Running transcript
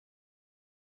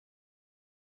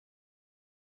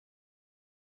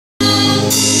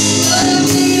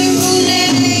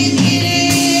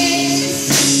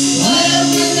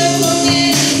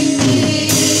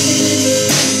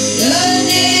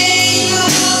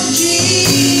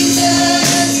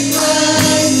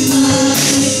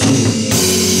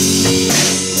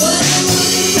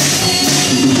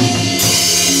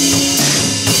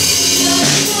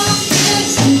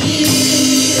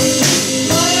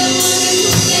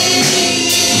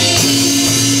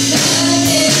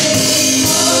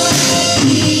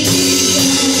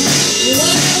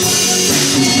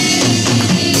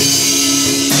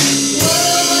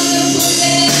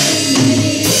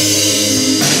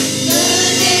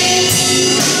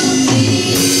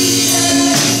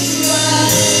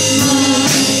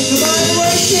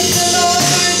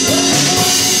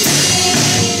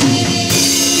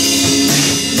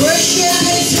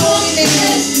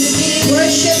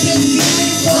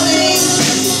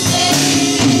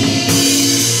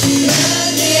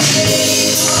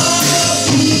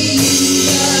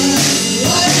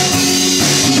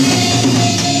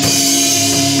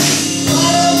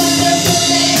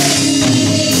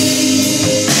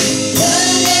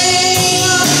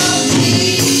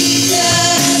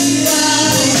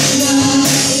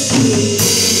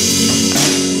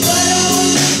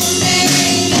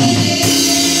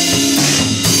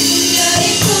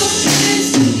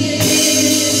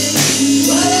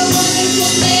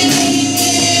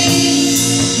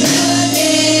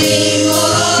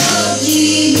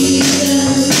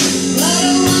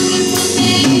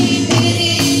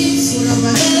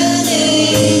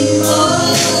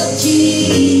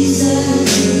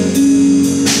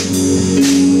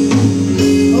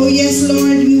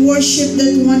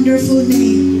wonderful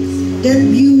name, that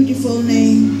beautiful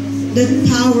name, that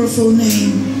powerful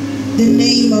name, the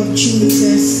name of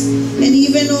Jesus. And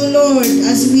even, O Lord,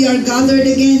 as we are gathered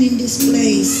again in this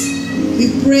place, we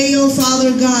pray, O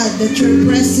Father God, that your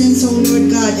presence, O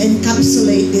Lord God,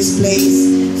 encapsulate this place,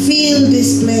 fill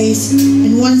this place,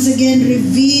 and once again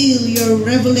reveal your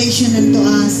revelation unto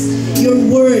us, your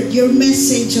word, your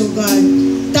message, O God.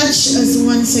 Touch us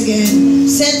once again,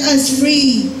 set us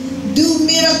free, do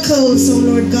miracles, O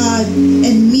Lord God,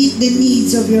 and meet the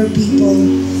needs of your people.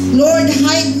 Lord,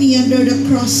 hide me under the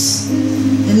cross,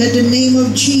 and let the name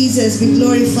of Jesus be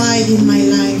glorified in my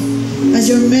life. As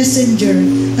your messenger,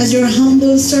 as your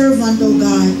humble servant, O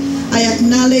God, I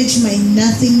acknowledge my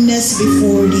nothingness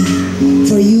before thee.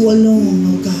 For you alone,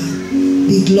 O God,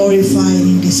 be glorified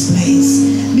in this place.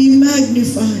 Be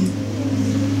magnified,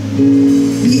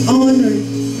 be honored,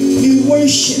 be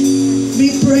worshipped,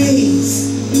 be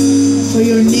praised. For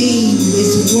your name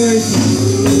is worthy.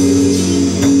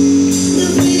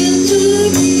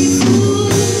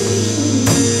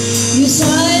 You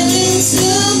silence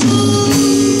the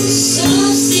voice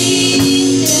of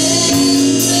sin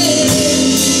and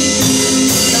pain.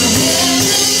 The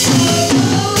heavens are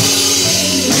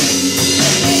open,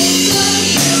 the gates of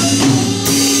your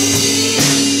glory.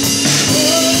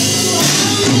 Oh, you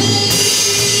are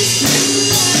raised to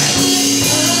life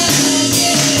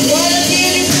again. What a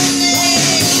beautiful name!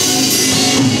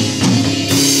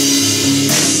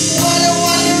 What a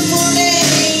wonderful name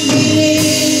it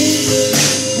is!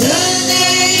 The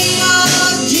name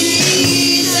of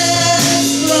Jesus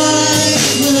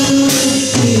Christ, my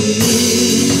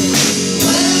King.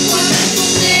 What a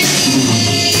wonderful name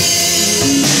it is!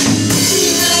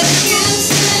 Nothing can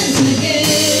stand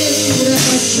against.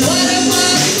 What a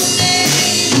wonderful name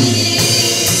it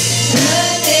is! The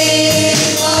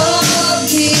name of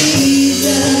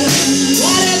Jesus.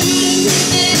 What a beautiful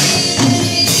name it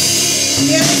is!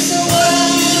 Yes, a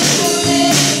wonderful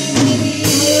name it is!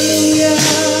 Hallelujah!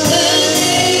 The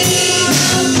name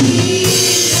of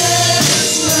Jesus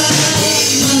Christ,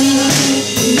 my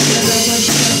King. Beautiful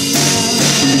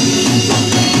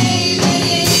name it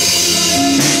is!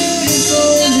 Beautiful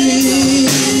name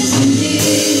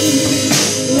indeed!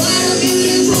 What a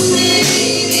beautiful name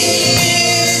it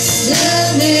is!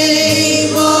 The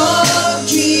name of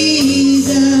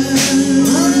Jesus.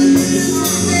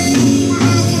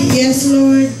 Yes,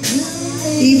 Lord.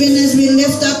 Even as we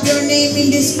lift up your name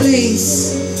in this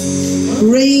place,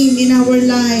 reign in our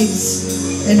lives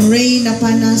and reign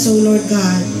upon us, O Lord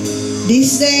God.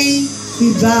 This day,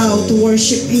 we vow to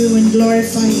worship you and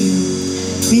glorify you.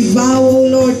 We vow, O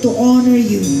Lord, to honor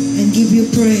you and give you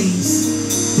praise.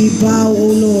 We vow, O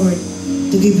Lord,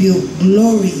 to give you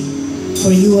glory, for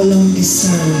you alone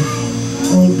deserve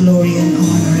all glory and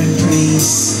honor and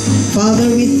praise.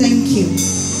 Father, we thank you.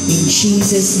 In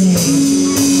Jesus' name,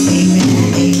 amen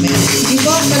and amen. Sige po,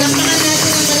 palakpakan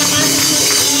natin ang malakas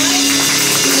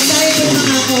at tayo po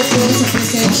makakaupo sa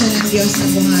presensya ng Diyos na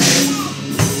buhay.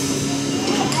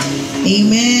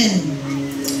 Amen.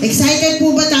 Excited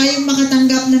po ba tayong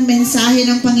makatanggap ng mensahe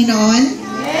ng Panginoon?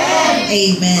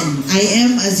 Amen. I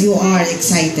am as you are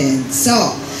excited. So,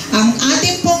 ang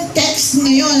ating pong text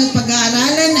ngayon at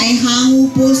pag-aaralan ay hango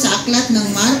po sa aklat ng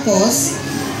Marcos,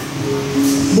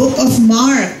 Book of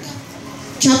Mark,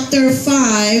 chapter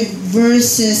 5,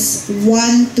 verses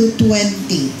 1 to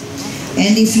 20.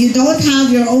 And if you don't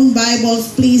have your own Bibles,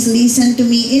 please listen to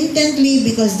me intently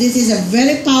because this is a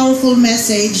very powerful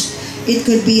message. It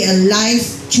could be a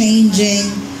life-changing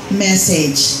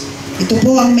message. Ito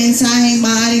po ang mensaheng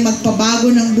maaaring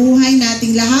magpabago ng buhay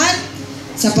nating lahat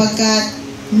sapagkat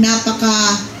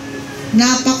napaka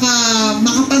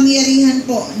makapangyarihan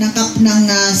po ng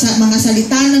mga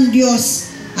salita ng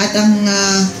Diyos at ang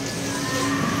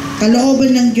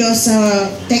kalooban ng Diyos sa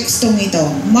tekstong ito.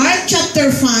 Mark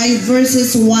chapter 5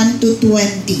 verses 1 to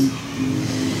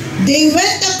 20. They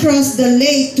went across the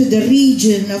lake to the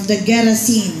region of the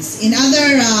Gerasenes. In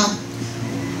other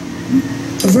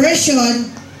version,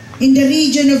 in the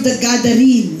region of the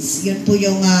Gadarenes. Yun po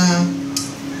yung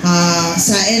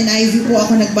sa NIV po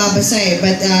ako nagbabasa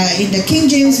but in the King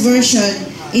James Version,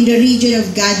 in the region of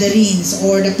Gadarenes,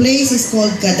 or the place is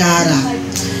called Gadara.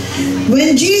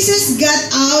 When Jesus got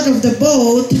out of the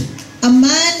boat, a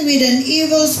man with an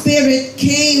evil spirit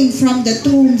came from the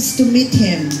tombs to meet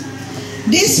him.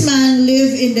 This man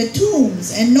lived in the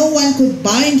tombs, and no one could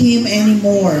bind him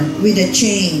anymore with a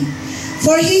chain,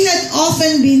 for he had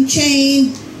often been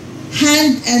chained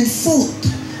hand and foot.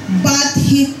 But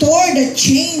he tore the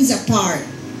chains apart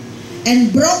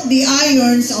and broke the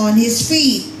irons on his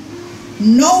feet.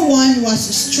 No one was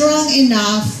strong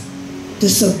enough to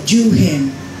subdue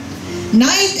him.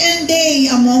 Night and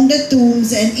day among the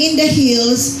tombs and in the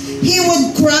hills, he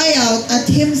would cry out at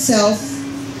himself.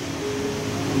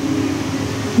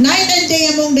 Night and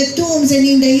day among the tombs and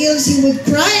in the hills, he would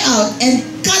cry out and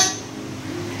cut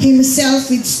himself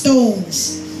with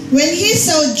stones. When he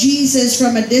saw Jesus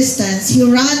from a distance, he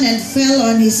ran and fell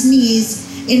on his knees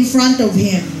in front of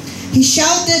him. He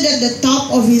shouted at the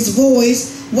top of his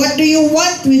voice, "What do you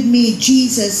want with me,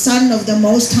 Jesus, Son of the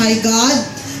Most High God?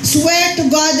 Swear to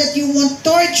God that you won't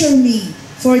torture me."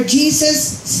 For Jesus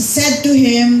said to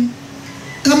him,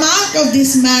 "Come out of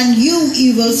this man, you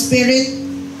evil spirit."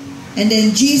 And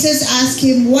then Jesus asked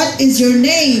him, "What is your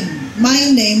name?"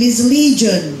 "My name is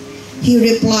Legion," he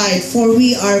replied, "for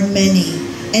we are many."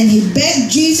 And he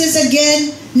begged Jesus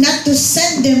again not to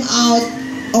send them out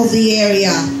of the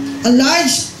area. A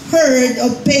large herd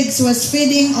of pigs was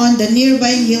feeding on the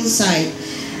nearby hillside.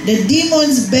 The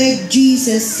demons begged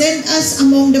Jesus, "Send us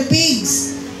among the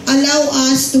pigs.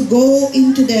 Allow us to go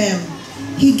into them."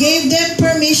 He gave them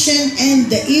permission,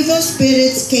 and the evil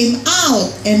spirits came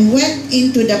out and went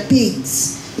into the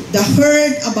pigs. The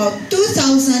herd, about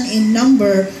 2,000 in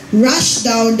number, rushed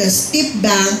down the steep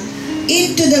bank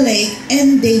into the lake,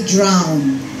 and they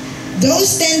drowned.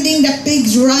 Those tending the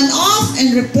pigs ran off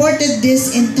and reported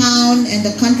this in town and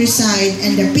the countryside,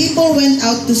 and the people went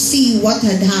out to see what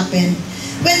had happened.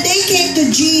 When they came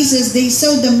to Jesus, they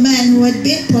saw the man who had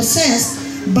been possessed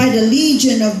by the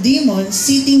legion of demons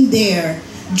sitting there,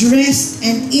 dressed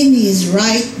and in his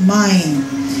right mind.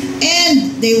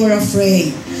 And they were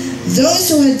afraid. Those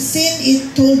who had seen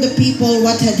it told the people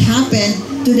what had happened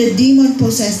to the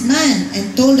demon-possessed man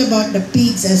and told about the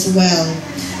pigs as well.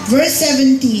 Verse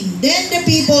 17, then the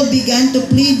people began to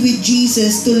plead with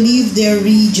Jesus to leave their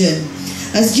region.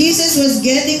 As Jesus was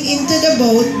getting into the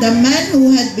boat, the man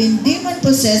who had been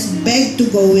demon-possessed begged to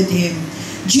go with him.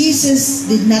 Jesus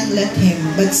did not let him,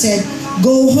 but said,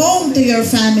 "Go home to your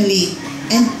family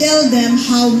and tell them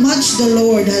how much the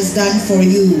Lord has done for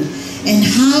you and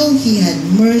how he had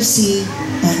mercy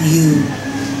on you."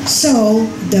 So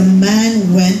the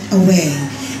man went away,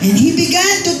 and he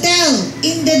began to tell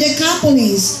in the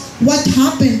Decapolis what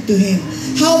happened to him,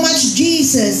 how much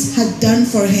Jesus had done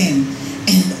for him,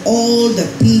 and all the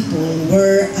people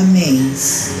were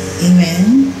amazed.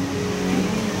 Amen?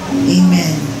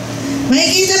 Amen.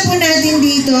 Makikita po natin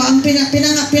dito, ang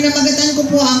pinamagatan ko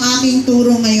po ang aking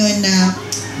turo ngayon na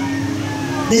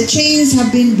the chains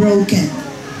have been broken.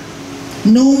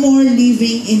 No more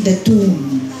living in the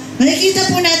tomb. Makikita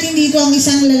po natin dito ang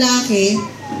isang lalaki.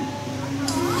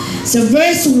 Sa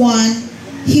verse 1,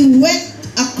 he went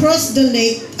across the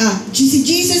lake. Si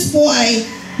Jesus po ay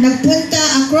nagpunta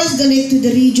across the lake to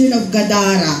the region of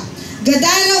Gadara.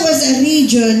 Gadara was a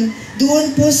region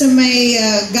doon po sa may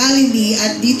Galilee,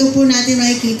 at dito po natin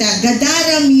makikita,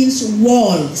 Gadara means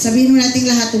wall. Sabihin mo natin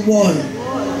lahat, wall.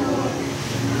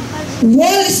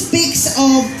 Wall speaks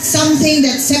of something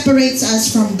that separates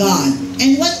us from God.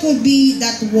 And what could be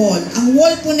that wall? Ang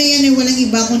wall po na yan ay walang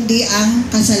iba kundi ang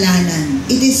kasalanan.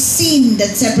 It is sin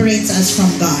that separates us from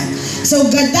God. So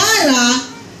Gadara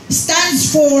stands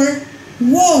for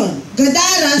wall.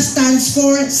 Gadara stands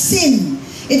for sin.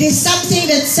 It is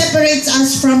something that separates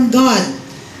us from God.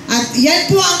 At yan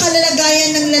po ang kalalagayan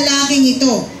ng lalaking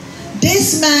ito.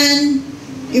 This man,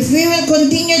 if we will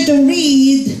continue to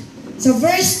read, so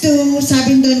verse 2,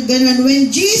 sabi doon ganun,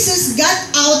 when Jesus got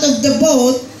out of the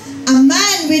boat, a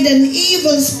man with an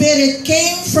evil spirit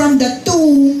came from the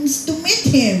tombs to meet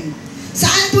him.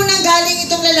 Saan po nanggaling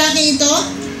itong lalaki ito?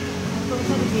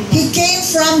 He came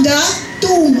from the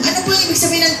tomb. Ano po yung ibig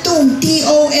sabihin ng tomb?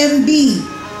 T-O-M-B.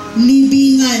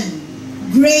 Libingan.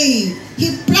 Grave. He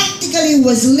practically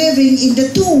was living in the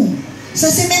tomb.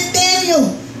 Sa sementeryo.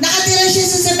 Nakatira siya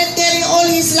sa sementeryo all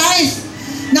his life.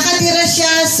 Nakatira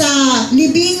siya sa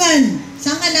libingan.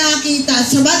 Saan ka nakakita?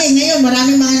 Sa bagay ngayon,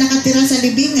 maraming mga nakatira sa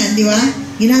libingan, di ba?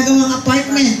 Ginagawang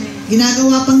apartment,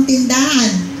 ginagawa pang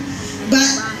tindahan. But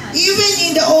even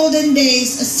in the olden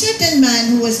days, a certain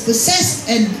man who was possessed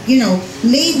and,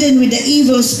 laden with the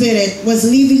evil spirit was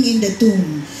living in the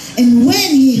tomb. And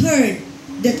when he heard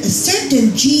that a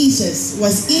certain Jesus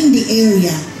was in the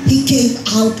area, he came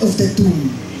out of the tomb.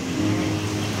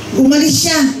 Umalis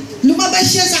siya. Lumabas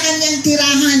siya sa kanyang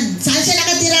tirahan. Saan siya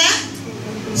nakatira?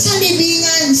 Sa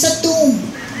libingan, sa tomb.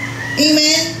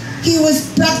 Amen? He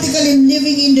was practically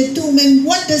living in the tomb. And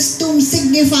what does tomb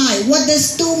signify? What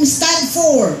does tomb stand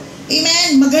for?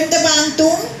 Amen? Maganda ba ang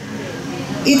tomb?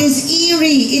 It is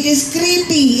eerie. It is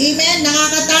creepy. Amen?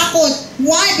 Nakakatakot.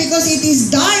 Why? Because it is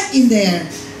dark in there.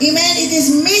 Amen? It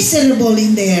is miserable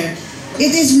in there.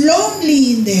 It is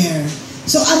lonely in there.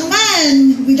 So a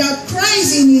man without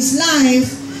Christ in his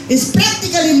life is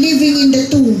practically living in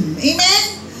the tomb. Amen?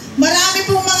 Marami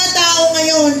pong mga tao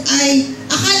ngayon ay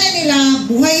akala nila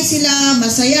buhay sila,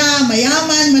 masaya,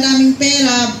 mayaman, maraming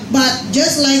pera, but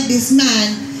just like this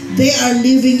man, they are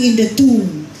living in the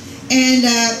tomb. And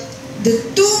the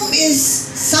tomb is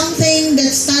something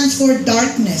that stands for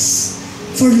darkness,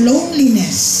 for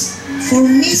loneliness, for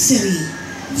misery,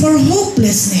 for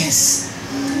hopelessness.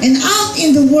 And out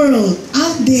in the world,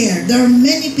 out there are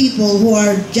many people who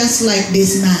are just like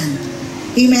this man.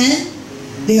 Amen?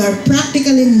 They are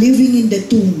practically living in the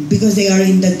tomb because they are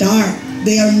in the dark.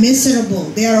 They are miserable.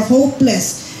 They are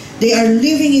hopeless. They are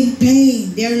living in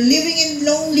pain. They are living in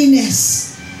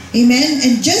loneliness. Amen?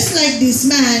 And just like this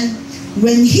man,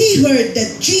 when he heard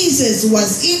that Jesus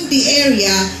was in the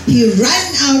area, he ran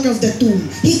out of the tomb.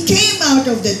 He came out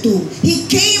of the tomb. He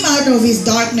came out of his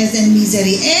darkness and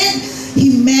misery. And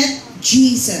he met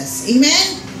Jesus.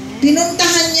 Amen?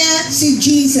 Pinuntahan niya si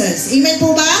Jesus. Amen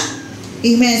po ba?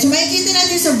 Amen. So makikita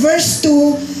natin sa verse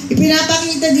 2,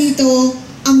 ipinapakita dito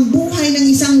ang buhay ng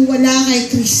isang wala kay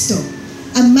Kristo.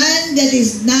 A man that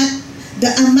is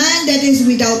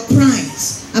without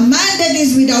Christ. A man that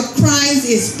is without Christ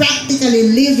is practically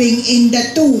living in the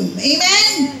tomb.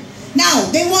 Amen?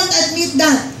 Now, they won't admit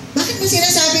that. Bakit mo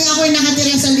sinasabing ako'y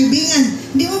nakatira sa libingan?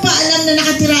 Hindi mo ba alam na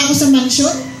nakatira ako sa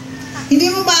mansion? Hindi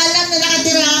mo ba alam na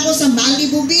nakatira ako sa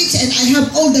Malibu Beach and I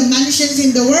have all the mansions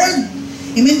in the world?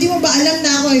 Amen? Hindi mo ba alam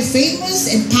na ako ay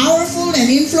famous and powerful and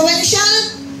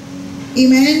influential?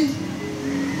 Amen?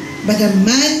 But a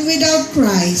man without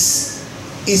Christ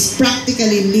is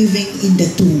practically living in the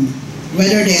tomb.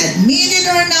 Whether they admit it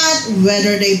or not,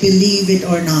 whether they believe it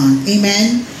or not.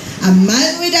 Amen? A man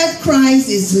without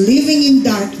Christ is living in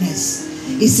darkness,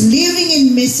 is living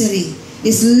in misery,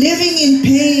 is living in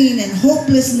pain and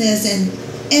hopelessness and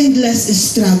endless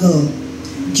struggle.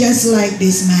 Just like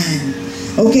this man.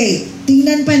 Okay,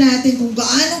 tingnan pa natin kung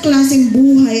gaano klaseng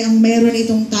buhay ang meron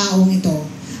itong taong ito.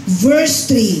 Verse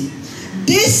 3,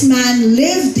 this man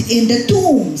lived in the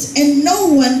tombs and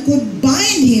no one could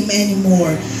bind him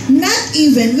anymore, not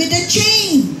even with a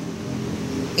chain.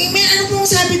 Amen? Ano pong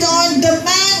sabi doon? The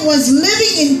man was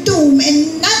living in tomb,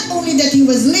 and not only that he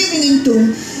was living in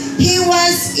tomb, he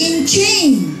was in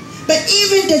chain. But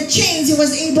even the chains, he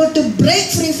was able to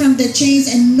break free from the chains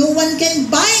and no one can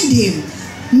bind him.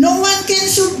 No one can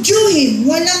subdue him.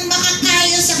 Walang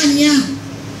makakaya sa kanya.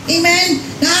 Amen?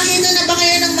 Nakakita na ba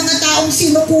kayo ng mga taong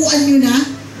sinukuan nyo na?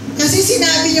 Kasi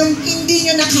sinabi nyo hindi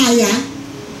nyo na kaya?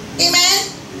 Amen?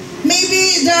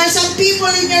 Maybe there are some people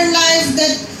in your life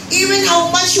that even how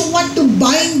much you want to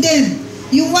bind them,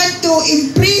 you want to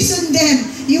imprison them,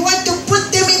 you want to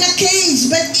put them in a cage,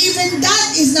 but even that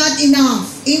is not enough.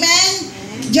 Amen?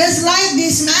 Just like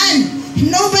this man,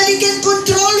 nobody can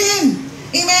control him.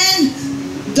 Amen?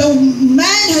 The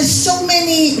man has so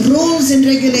many rules and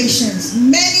regulations,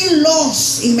 many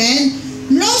laws. Amen?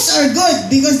 Laws are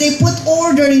good because they put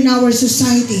order in our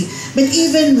society. But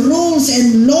even rules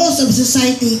and laws of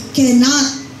society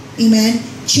cannot, amen,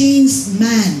 change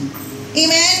man.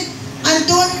 Amen?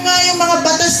 Andun nga yung mga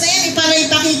batas na yan, para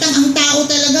ipakitang ang tao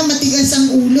talaga matigas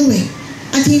ang ulo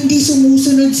at hindi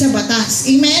sumusunod sa batas.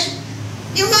 Amen?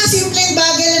 Yung mga simpleng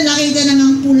bagay na nakita na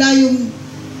ng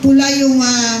pula yung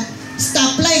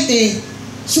stoplight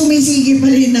sumisigi pa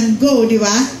rin ng go, di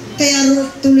ba? Kaya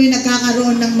tuloy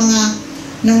nagkakaroon ng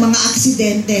mga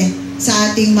aksidente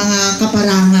sa ating mga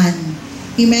kaparangan.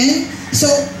 Amen? So,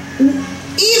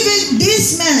 even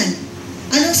this man,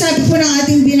 anong sabi po ng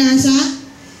ating binasa?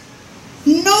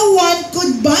 No one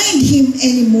could bind him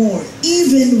anymore,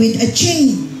 even with a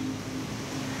chain.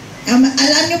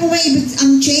 Alam niyo po ba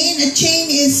ang chain? A chain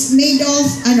is made of,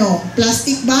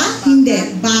 plastic ba? Hindi,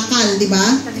 bakal, di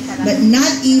ba? But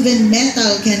not even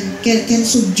metal can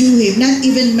subdue him. Not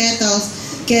even metals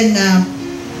can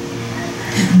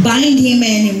bind him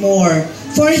anymore.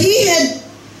 For he had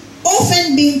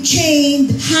often been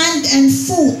chained hand and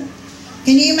foot.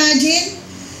 Can you imagine?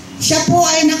 Siya po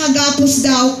ay nakagapos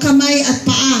daw kamay at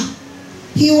paa.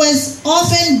 He was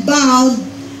often bound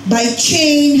by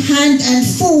chain, hand, and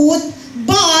foot,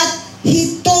 but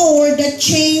he tore the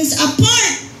chains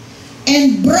apart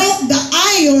and broke the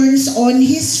irons on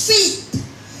his feet.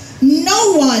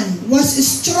 No one was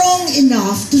strong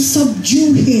enough to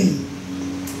subdue him.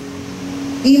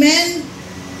 Amen?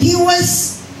 He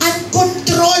was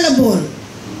uncontrollable.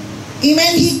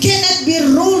 Amen? He cannot be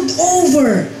ruled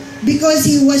over because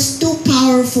he was too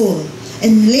powerful.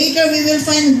 And later we will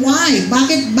find why.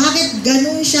 Bakit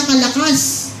ganun siya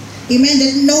kalakas? Amen?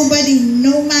 That no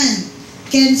man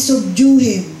can subdue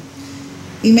him.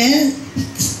 Amen?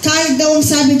 Kahit daw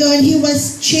sabi doon, he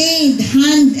was chained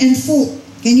hand and foot.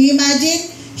 Can you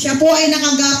imagine? Siya po ay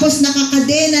nakagapos,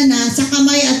 nakakadena na sa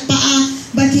kamay at paa,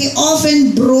 but he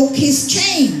often broke his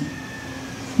chain.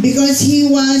 Because he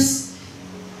was,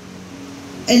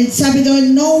 and sabi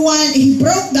doon, no one, he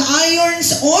broke the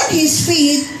irons on his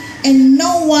feet, and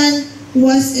no one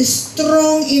was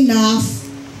strong enough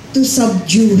to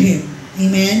subdue him.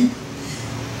 Amen?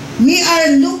 We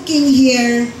are looking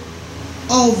here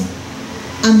of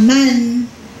a man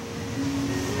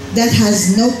that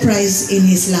has no Christ in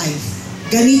his life.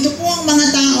 Ganito po ang mga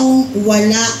taong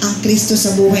wala ang Kristo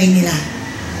sa buhay nila.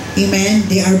 Amen?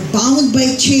 They are bound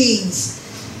by chains.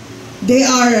 They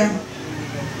are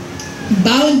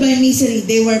bound by misery.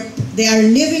 They are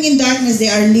living in darkness. They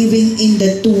are living in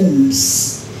the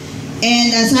tombs.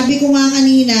 And sabi ko nga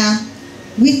kanina,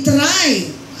 we try.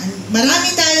 Marami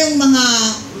tayong mga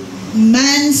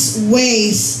man's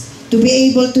ways to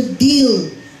be able to deal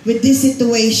with this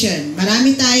situation.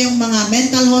 Marami tayong mga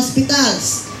mental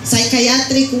hospitals,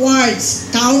 psychiatric wards,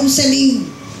 counseling.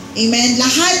 Amen?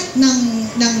 Lahat ng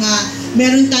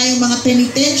meron tayong mga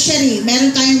penitentiary,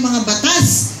 meron tayong mga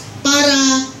batas para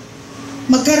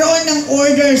magkaroon ng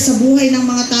order sa buhay ng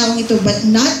mga taong ito, but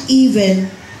not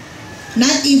even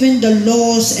the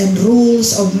laws and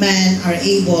rules of man are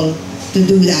able to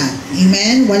do that.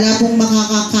 Amen? Wala pong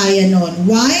makakakaya nun.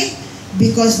 Why?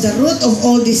 Because the root of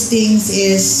all these things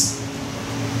is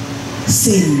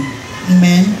sin.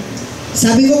 Amen?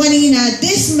 Sabi ko kanina,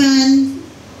 this man,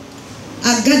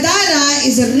 Gadara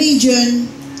is a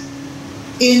region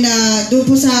in doon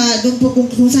po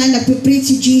kung saan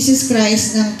nagpe-preach si Jesus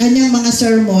Christ ng kanyang mga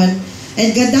sermon,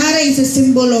 and Gadara is a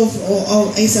symbol of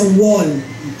is a wall.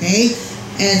 Okay?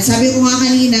 And sabi ko nga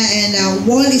kanina, and a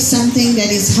wall is something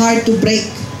that is hard to break.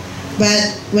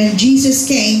 But when Jesus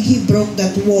came, He broke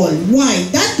that wall. Why?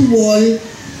 That wall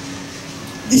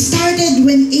started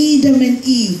when Adam and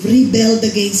Eve rebelled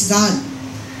against God.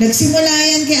 Nagsimula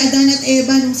yan kay Adan at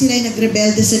Eva nung sila'y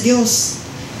nagrebelde sa Diyos.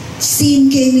 Sin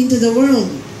came into the world.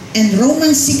 And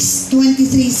Romans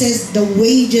 6:23 says, the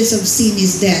wages of sin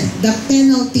is death. The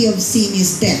penalty of sin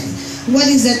is death. What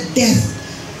is that death?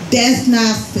 Death na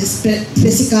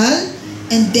physical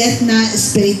and death na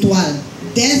spiritual.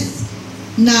 Death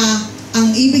na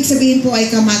ang ibig sabihin po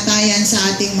ay kamatayan sa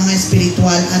ating mga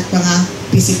spiritual at mga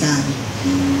physical.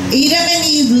 Adam and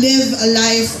Eve live a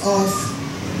life of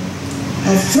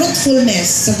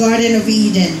fruitfulness sa Garden of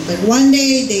Eden. But one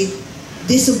day they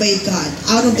disobeyed God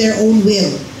out of their own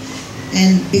will.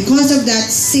 And because of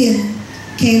that, sin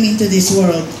came into this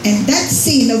world. And that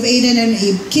sin of Adam and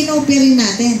Eve, kinopya rin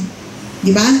natin.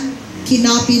 Di ba?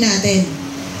 Kinopy natin.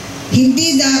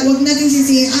 Wag natin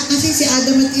sisihin, kasi si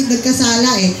Adam at Eve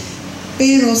nagkasala eh.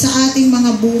 Pero sa ating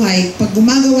mga buhay, pag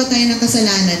gumagawa tayo ng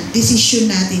kasalanan, desisyon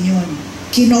natin yun.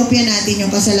 Kinopya natin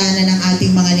yung kasalanan ng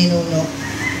ating mga ninuno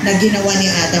na ginawa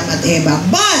ni Adam at Eva.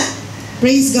 But,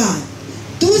 praise God,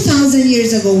 2,000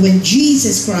 years ago when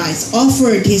Jesus Christ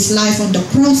offered His life on the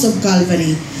cross of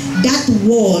Calvary, that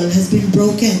wall has been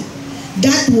broken.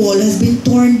 That wall has been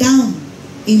torn down.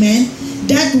 Amen?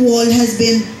 That wall has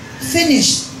been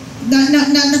finished.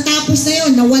 Natapos na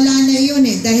yun. Nawala na yun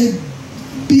eh. Dahil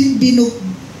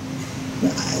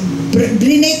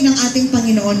brinake ng ating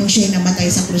Panginoon nung siya'y namatay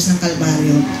sa krus ng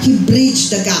Kalbaryo. He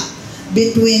bridged the gap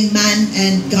between man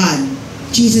and God.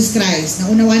 Jesus Christ.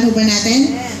 Naunawaan mo ba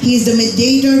natin? He is the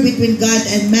mediator between God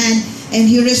and man, and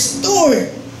He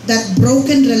restored that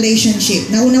broken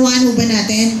relationship. Naunawaan mo ba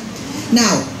natin?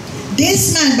 Now,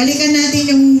 this man, balikan natin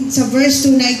yung sa verse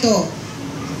 2 na ito.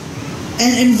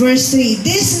 And in verse 3,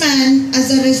 this man,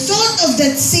 as a result of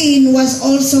that sin, was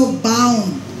also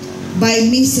bound by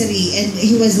misery, and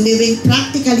he was living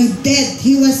practically dead.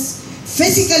 He was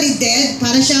physically dead,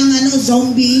 para siyang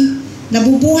zombie.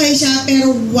 Nabubuhay siya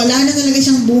pero wala na talaga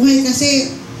siyang buhay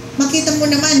kasi makita mo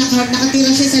naman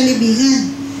nakatira siya sa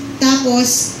libingan.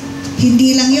 Tapos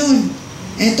hindi lang yon.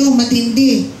 Eto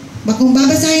matindi. Kung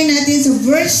babasahin natin sa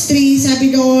verse 3,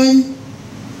 sabi doon,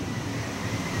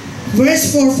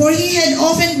 verse 4, for he had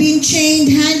often been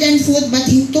chained hand and foot, but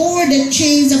he tore the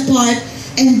chains apart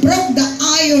and broke the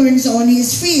irons on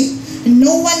his feet. And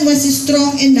no one was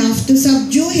strong enough to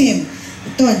subdue him.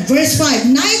 Verse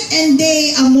 5, night and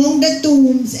day among the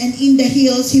tombs and in the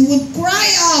hills, he would cry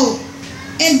out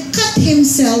and cut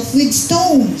himself with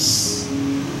stones.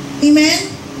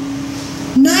 Amen?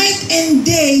 Night and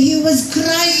day, he was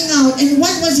crying out. And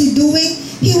what was he doing?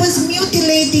 He was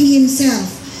mutilating himself.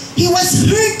 He was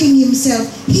hurting himself.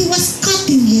 He was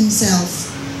cutting himself.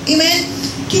 Amen?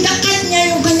 Kinakat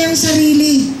niya yung kanyang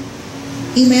sarili.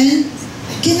 Amen?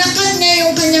 Kinakat niya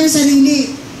yung kanyang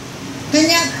sarili.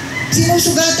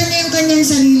 Sinusugatan niya yung kanyang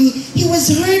sarili. He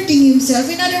was hurting himself.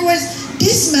 In other words,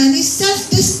 this man is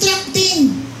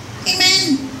self-destructing.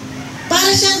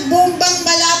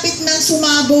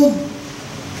 sumabog.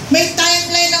 May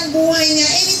timeline ng buhay niya.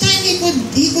 Anytime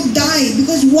he could die.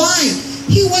 Because why?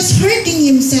 He was hurting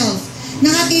himself.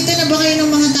 Nakakita na ba kayo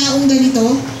ng mga taong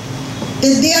ganito?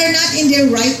 That they are not in their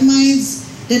right minds.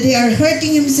 That they are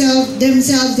hurting themselves.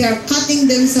 They are cutting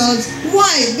themselves.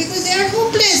 Why? Because they are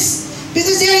hopeless.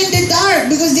 Because they are in the dark.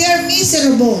 Because they are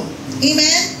miserable.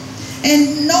 Amen?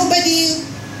 And nobody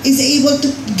is able to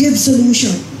give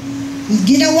solution.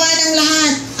 Ginawa ng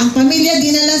lahat. Ang pamilya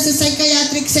dinala sa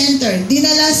psychiatric center,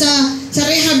 dinala sa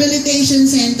rehabilitation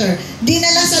center,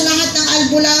 dinala sa lahat ng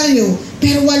albularyo,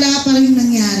 pero wala pa rin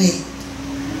nangyari.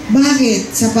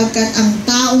 Bakit? Sapagkat ang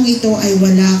taong ito ay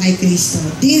wala kay Kristo.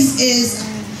 This is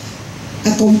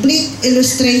a complete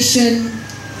illustration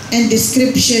and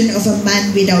description of a man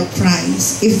without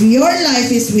Christ. If your life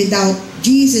is without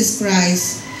Jesus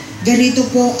Christ, ganito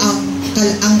po ang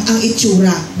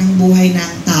itsura ng buhay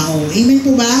ng tao. Amen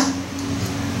po ba?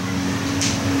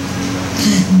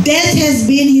 Death has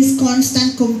been his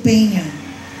constant companion.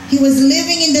 He was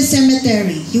living in the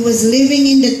cemetery. He was living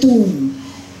in the tomb.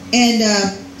 And,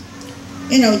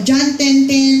 John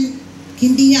 10:10,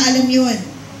 hindi niya alam yun.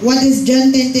 What is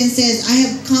John 10:10 says, I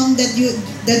have come that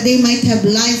they might have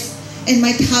life and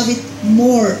might have it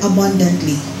more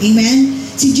abundantly. Amen?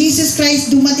 Si Jesus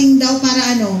Christ dumating daw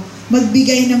para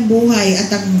magbigay ng buhay at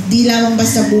di lamang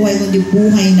basta buhay, kundi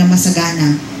buhay na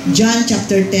masagana. John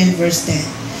chapter 10 verse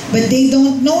 10. But they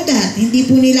don't know that.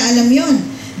 Hindi po nila alam yon.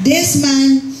 This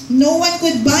man, no one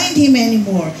could bind him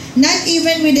anymore. Not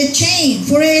even with a chain.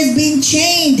 For he has been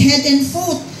chained head and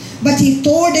foot. But he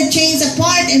tore the chains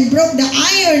apart and broke the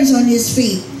irons on his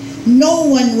feet. No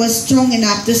one was strong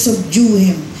enough to subdue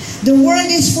him. The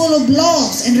world is full of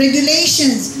laws and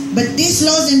regulations. But these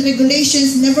laws and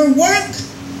regulations never work.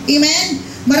 Amen?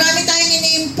 Marami tayong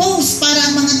ini-impose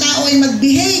para ang mga tao ay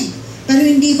mag-behave. Pero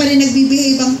hindi pa rin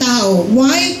nagbe-behave ang tao.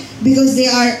 Why? Because they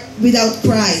are without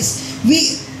Christ.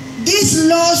 These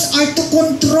laws are to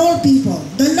control people.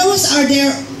 The laws are there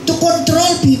to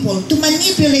control people, to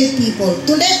manipulate people,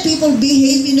 to let people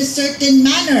behave in a certain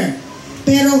manner.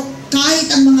 Pero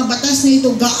kahit ang mga batas na ito,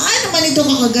 gaano man ito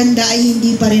kakaganda, ay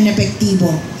hindi pa rin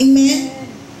epektibo. Amen?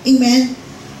 Amen?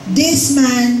 This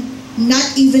man,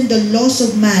 not even the laws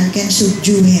of man can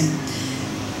subdue him.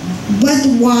 But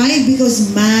why?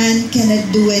 Because man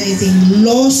cannot do anything.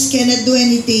 Laws cannot do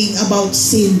anything about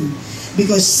sin.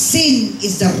 Because sin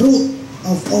is the root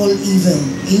of all evil.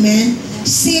 Amen?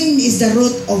 Sin is the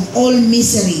root of all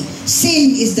misery.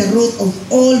 Sin is the root of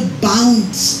all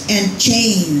bounds and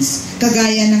chains.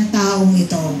 Kagaya ng taong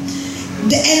ito.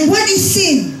 And what is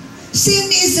sin? Sin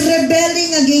is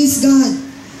rebelling against God.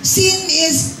 Sin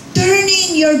is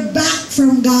turning your back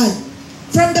from God.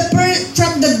 From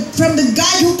the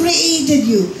God who created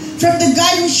you, from the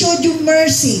God who showed you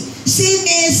mercy. Sin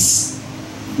is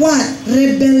what?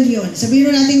 Rebellion.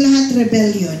 Sabihin natin lahat,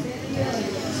 rebellion.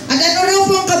 At ano raw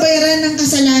po ang kabayaran ng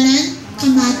kasalanan?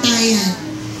 Kamatayan.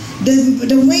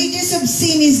 The wages of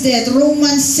sin is death.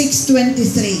 Romans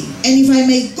 6:23. And if I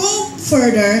may go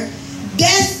further,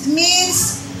 death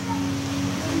means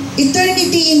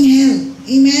eternity in hell.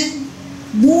 Amen?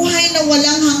 Buhay na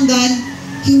walang hanggan.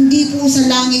 Hindi po sa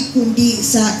langit kundi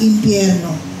sa impyerno.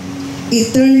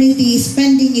 Eternity,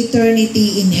 spending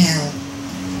eternity in hell.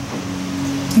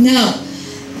 Now,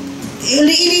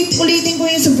 ulitin ko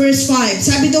yun sa verse 5.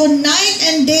 Sabi doon, night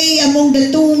and day among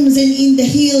the tombs and in the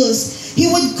hills, he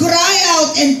would cry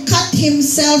out and cut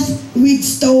himself with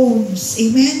stones.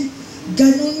 Amen?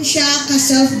 Ganun siya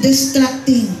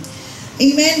ka-self-destructing.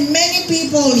 Amen? Many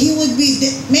people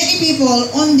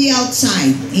on the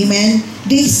outside, amen,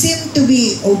 they seem to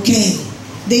be okay.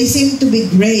 They seem to be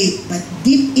great, but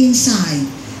deep inside,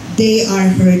 they are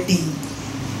hurting.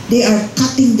 They are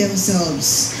cutting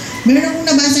themselves. Meron akong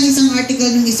nabasang isang article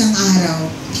ng isang araw.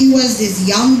 He was this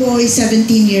young boy, 17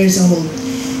 years old.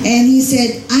 And he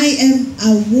said, I am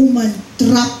a woman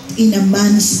trapped in a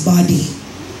man's body.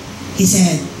 He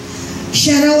said,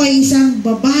 siya raw ay isang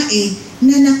babae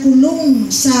na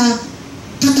nakulong sa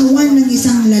katawan ng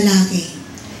isang lalaki.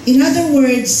 In other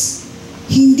words,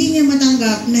 hindi niya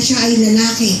matanggap na siya ay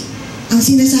lalaki. Ang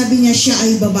sinasabi niya, siya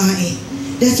ay babae.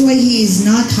 That's why he is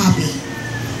not happy.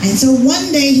 And so one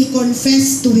day, he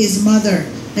confessed to his mother.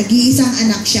 Nag-iisang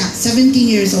anak siya, 17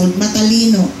 years old,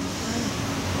 matalino.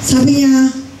 Sabi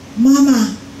niya,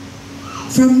 Mama,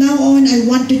 from now on, I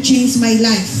want to change my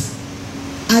life.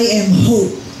 I am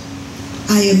Hope.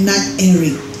 I am not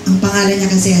Eric. Ang pangalan niya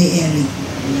kasi ay Eric.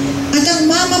 At ang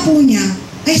mama po niya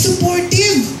ay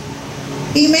supportive.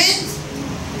 Amen?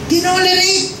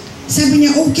 Tinolerate. Sabi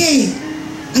niya, okay.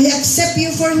 I accept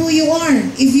you for who you are.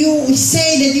 If you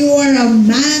say that you are a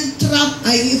man trapped,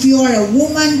 if you are a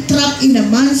woman trapped in a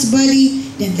man's body,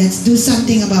 then let's do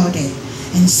something about it.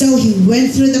 And so he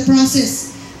went through the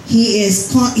process. He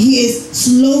is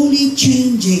slowly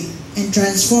changing and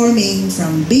transforming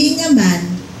from being a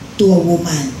man to a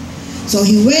woman. So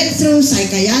he went through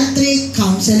psychiatric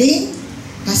counseling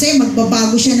kasi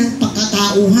magbabago siya ng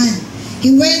pagkatauhan.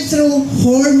 He went through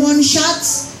hormone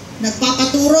shots,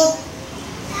 nagpapaturok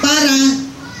para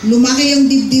lumaki yung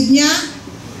dibdib niya,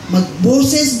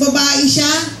 magboses babae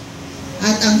siya,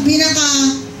 at ang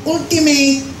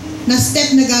pinaka-ultimate na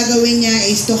step na gagawin niya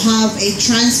is to have a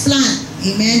transplant.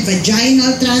 Amen?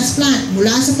 Vaginal transplant.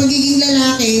 Mula sa pagiging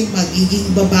lalaki, magiging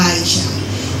babae siya.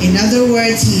 In other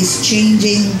words, he is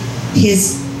changing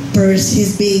his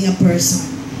being a person.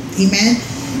 Amen?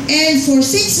 And for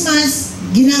 6 months,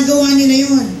 ginagawa nila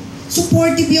yon.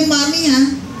 Supportive yung mommy,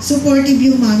 ha? Supportive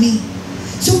yung mommy.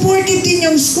 Supportive din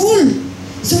yung school.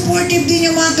 Supportive din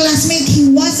yung mga classmates.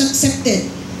 He was accepted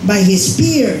by his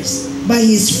peers, by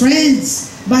his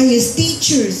friends, by his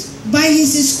teachers, by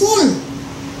his school.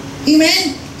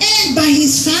 Amen? And by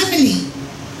his family.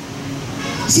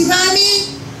 Si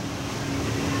mommy,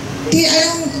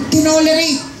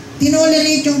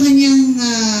 tinolerate yung kanyang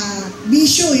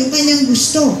bisyo, yung kanyang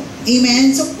gusto.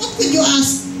 Amen? So what would you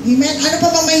ask? Amen? Ano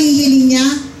pa bang mahihiling niya?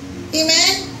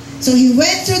 Amen? So he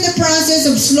went through the process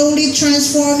of slowly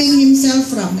transforming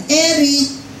himself from Eric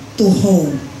to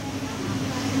home.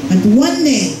 But one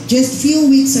day, just few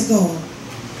weeks ago,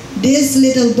 this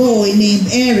little boy named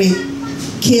Eric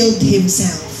killed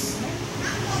himself.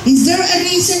 Is there a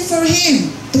reason for him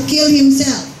to kill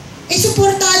himself?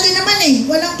 Suportado naman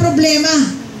walang problema.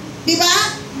 Diba?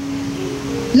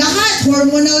 Lahat,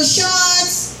 hormonal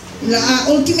shots,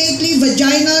 ultimately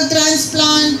vaginal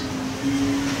transplant,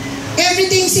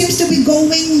 everything seems to be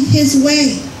going his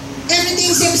way.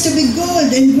 Everything seems to be good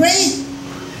and great.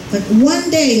 But one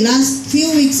day, last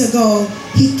few weeks ago,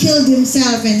 he killed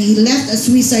himself and he left a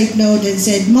suicide note and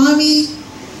said, "Mommy,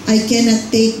 I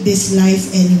cannot take this life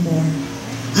anymore.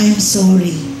 I'm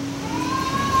sorry,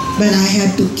 but I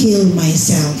have to kill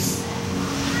myself."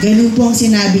 Ganun po ang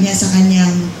sinabi niya sa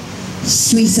kanyang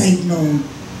suicide note.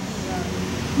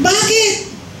 Bakit?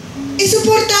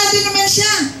 Suportado naman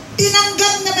siya.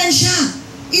 Tinanggap naman siya.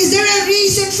 Is there a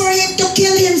reason for him to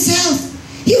kill himself?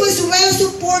 He was well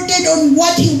supported on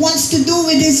what he wants to do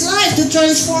with his life, to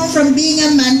transform from being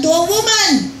a man to a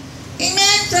woman.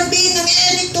 Amen? From being an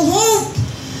Eric to hope.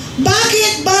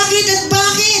 Bakit? Bakit at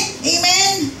bakit?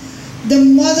 Amen? The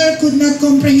mother could not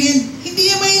comprehend. Hindi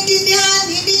niya maintindihan.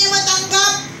 Hindi niya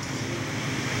matanggap.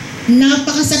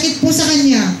 Napakasakit po sa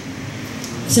kanya.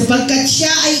 Sapagkat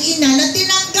siya ay ina na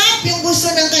tinanggap yung gusto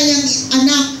ng kanyang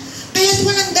anak. Kaya't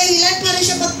walang dahilan para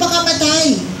siya magpakamatay.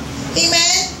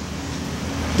 Amen?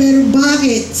 Pero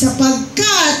bakit?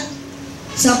 Sapagkat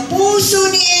sa puso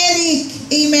ni Eric,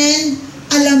 amen,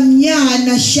 alam niya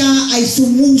na siya ay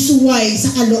sumusuway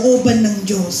sa kalooban ng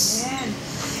Diyos.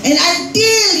 And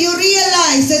until you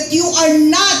realize that you are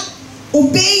not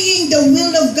obeying the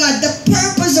will of God, the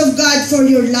purpose of God for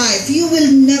your life, you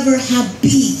will never have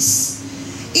peace.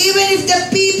 Even if the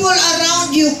people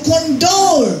around you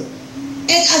condole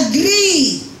and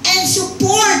agree and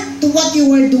support to what you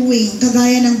are doing,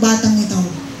 kagaya ng batang ito.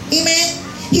 Amen?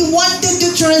 He wanted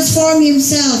to transform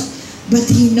himself, but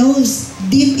he knows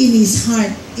deep in his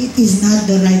heart, it is not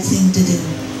the right thing to do.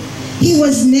 He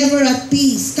was never at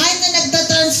peace. Kahit na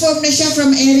nagtatransform na siya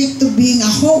from Eric to being a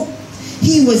hope,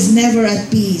 he was never at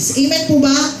peace. Amen po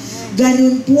ba?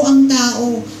 Ganun po ang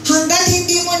tao. Hanggat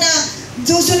hindi mo na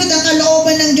susunod ang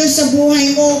kalooban ng Diyos sa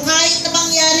buhay mo, kahit na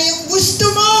mangyari yung gusto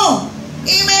mo.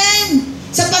 Amen?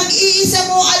 Sa pag-iisa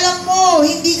mo, alam mo,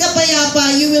 hindi ka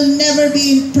payapa, you will never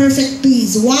be in perfect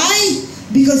peace. Why?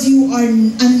 Because you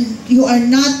are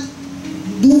not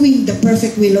doing the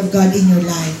perfect will of God in your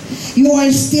life. You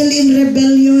are still in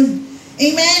rebellion.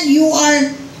 Amen? You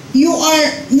are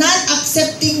not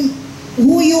accepting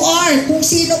who you are, kung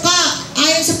sino ka,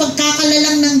 ayon sa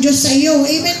pagkakalalang ng Diyos sa iyo.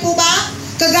 Amen po ba?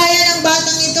 Kagaya ng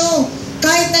batang ito,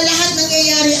 kahit na lahat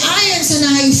nangyayari ayon sa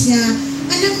nais niya,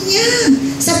 alam niya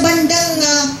sa bandang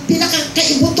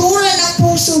pinakaibuturan ng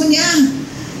puso niya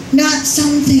na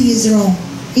something is wrong.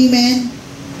 Amen?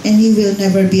 And he will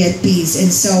never be at peace.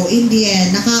 And so in the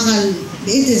end,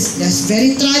 that's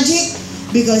very tragic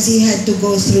because he had to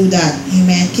go through that.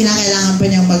 Amen? Kinakailangan pa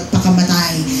niyang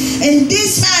magpakamatay. And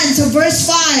this man, so verse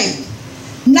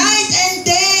 5, night and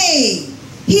day,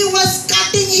 he was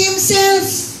cutting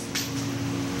himself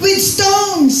with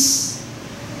stones.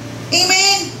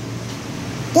 Amen?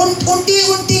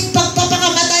 Unti-unting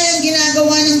pagpapakamatay ang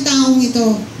ginagawa ng taong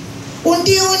ito.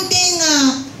 Unti-unting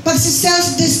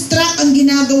pag-self-destruct ang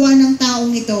ginagawa ng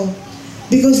taong ito.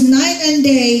 Because night and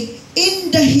day, in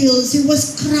the hills, he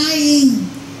was crying.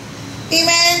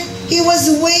 Amen? He was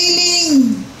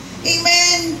wailing.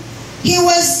 Amen? He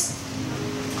was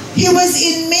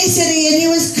in misery and he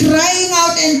was crying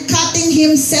out and cutting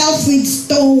himself with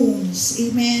stones.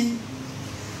 Amen?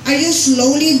 Are you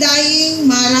slowly dying?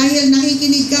 Marahil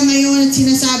nakikinig ka ngayon at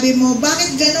sinasabi mo,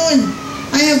 bakit ganun?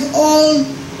 I have all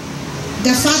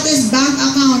the fattest bank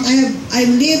account. I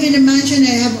live in a mansion.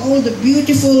 I have all the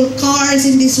beautiful cars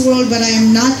in this world, but I am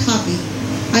not happy.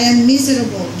 I am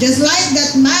miserable. Just like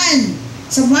that man.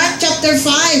 So Mark chapter 5,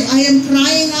 I am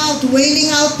crying out,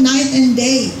 wailing out night and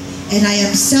day, and I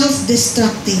am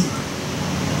self-destructing.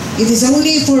 It is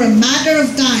only for a matter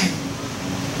of time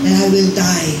that I will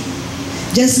die.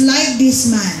 Just like this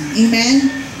man,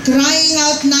 amen? Crying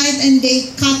out night and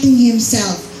day, cutting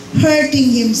himself,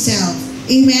 hurting himself,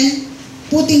 amen?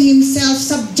 Putting himself,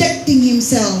 subjecting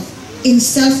himself in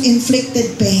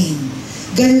self-inflicted pain.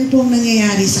 Ganun pong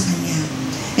nangyayari sa kanya.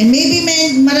 And maybe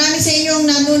marami sa inyo ang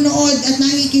nanonood at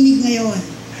nakikinig ngayon.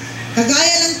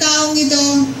 Kagaya ng taong ito,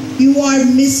 you are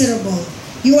miserable.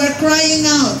 You are crying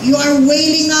out. You are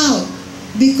wailing out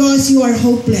because you are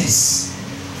hopeless.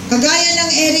 Kagaya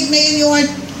ng Eric na yun,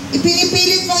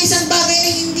 ipinipilit mo isang bagay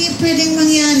na hindi pwedeng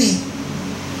mangyari.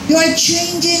 You are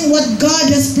changing what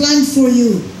God has planned for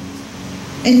you.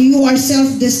 And you are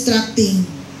self-destructing.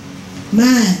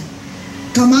 Man,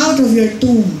 come out of your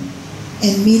tomb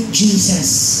and meet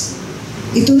Jesus.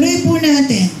 Ituloy po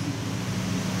natin.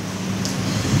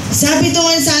 Sabi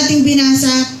doon sa ating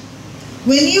binasa,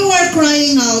 when you are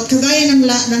crying out, kagaya ng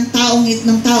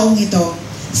taong ito,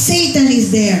 Satan is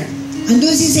there.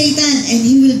 Andun si Satan and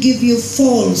he will give you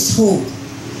false hope.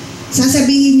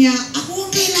 Sasabihin niya, ako ang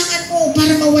kailangan mo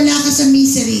para mawala ka sa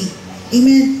misery.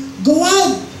 Amen. Go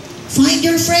out. Find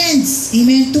your friends.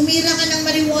 Amen. Tumira ka ng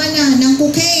marijuana, ng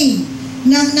cocaine,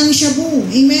 ng shabu.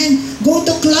 Amen. Go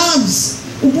to clubs.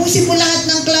 Ubusin mo lahat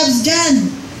ng clubs dyan.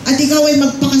 At ikaw ay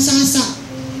magpakasasa.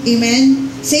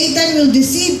 Amen. Satan will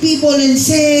deceive people and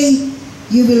say,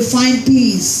 you will find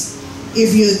peace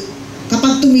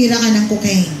kapag tumira ka ng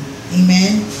cocaine.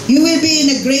 Amen. You will be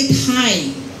in a great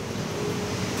high.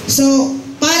 So,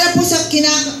 para po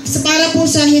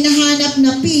sa hinahanap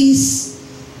na peace,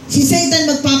 si Satan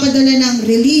magpapadala ng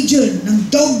religion, ng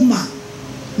dogma,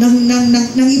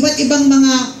 ng iba't ibang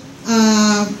mga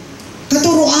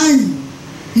katuruan.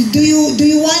 Do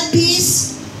you want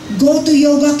peace? Go to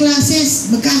yoga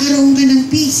classes. Magkakaroon ka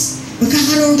ng peace.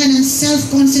 Magkakaroon ka ng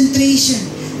self-concentration.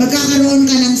 Magkakaroon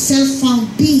ka ng self-found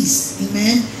peace.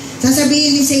 Amen?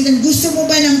 Sasabihin ni Satan, gusto mo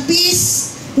ba ng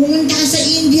peace? Pumunta ka sa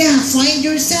India, find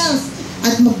yourself,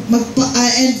 at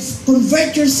and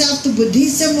convert yourself to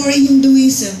Buddhism or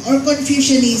Hinduism or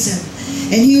Confucianism.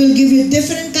 And he will give you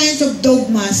different kinds of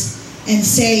dogmas and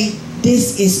say,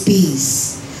 this is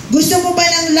peace. Gusto mo ba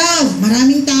ng love?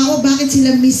 Maraming tao, bakit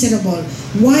sila miserable?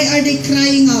 Why are they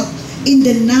crying out in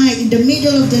the night, in the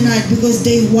middle of the night? Because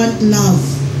they want love.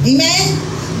 Amen?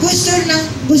 Gusto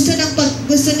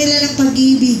nila ng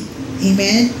pag-ibig.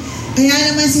 Amen? Kaya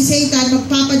naman si Satan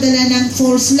magpapadala ng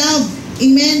false love.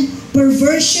 Amen?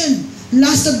 Perversion.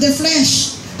 Lust of the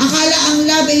flesh. Akala ang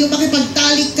love ay yung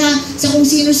makipagtalik ka sa kung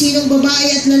sino-sinong babae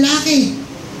at lalaki.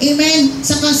 Amen?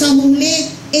 Saka sa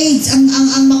huli, AIDS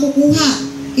ang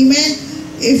makukuha. Amen?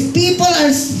 If people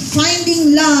are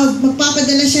finding love,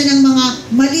 magpapadala siya ng mga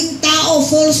maling tao,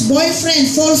 false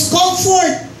boyfriend, false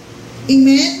comfort.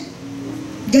 Amen?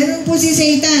 Ganun po si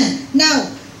Satan. Now,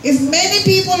 if many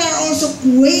people are also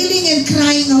wailing and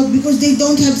crying out because they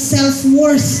don't have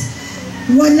self-worth,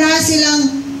 wala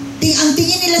silang, ang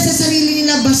tingin nila sa sarili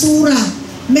nila, basura.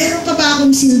 Meron pa ba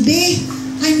akong silbi?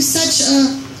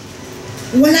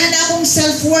 Wala na akong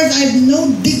self-worth. I have no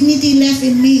dignity left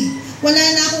in me. Wala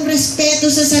na akong respeto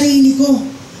sa sarili ko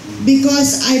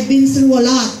because I've been through a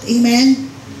lot. Amen?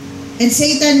 And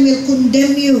Satan will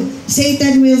condemn you.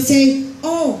 Satan will say,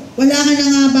 oh, wala ka na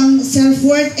nga bang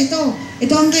self-worth?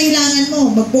 Ito ang kailangan mo.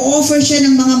 Magpo-offer siya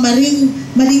ng mga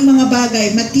maling mga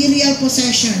bagay, material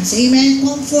possessions. Amen?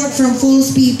 Comfort from false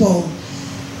people.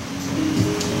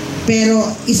 Pero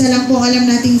isa lang po alam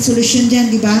nating solusyon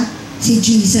dyan, di ba? Si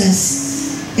Jesus.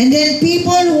 And then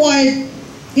people who are,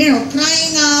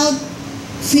 crying out,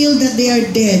 feel that they are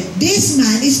dead. This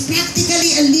man is practically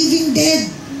a living dead.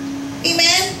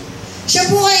 Amen? Siya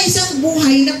po ay isang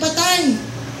buhay na patay.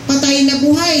 Patay na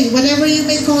buhay, whatever you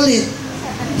may call it.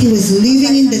 He was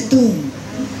living in the tomb.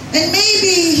 And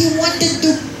maybe he wanted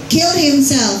to kill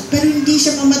himself, pero hindi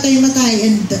siya mamatay-matay.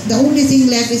 And the only thing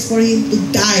left is for him to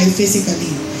die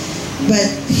physically. But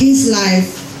his life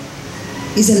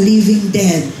is a living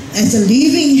dead. As a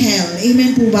living hell.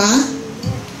 Amen po ba?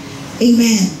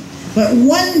 Amen. But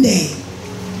one day,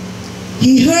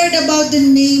 he heard about the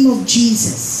name of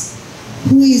Jesus,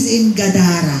 who is in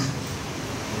Gadara.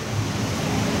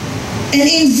 And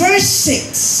in verse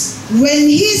 6, when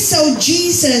he saw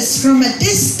Jesus from a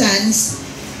distance,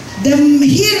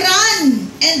 he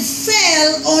ran and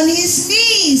fell on his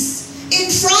knees in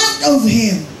front of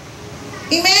him.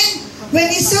 Amen? When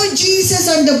he saw Jesus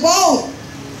on the boat,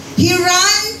 he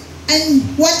ran and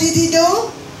what did he do?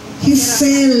 He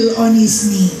fell on his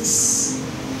knees.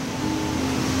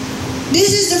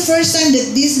 This is the first time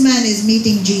that this man is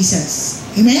meeting Jesus.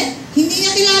 Amen? Hindi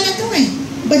niya kilala to eh.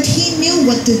 But he knew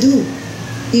what to do.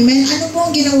 Amen? Ano po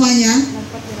ang ginawa niya?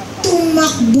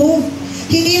 Tumakbo.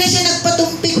 Hindi na siya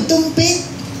nagpatumpik-tumpik.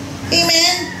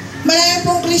 Amen? Marami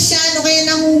pong Kristiyano kaya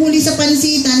nanguhuli sa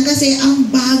pansitan kasi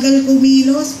ang bagal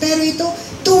kumilos. Pero ito,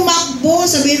 tumakbo.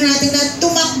 Sabihin natin na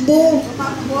tumakbo.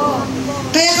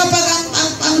 Kaya kapag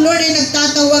ang Lord ay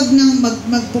nagtatawag ng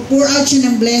mag-pour out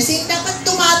siya ng blessing, dapat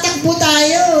tumatakbo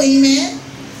tayo. Amen?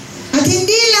 At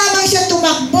hindi lamang siya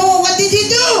tumakbo. What did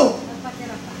he do?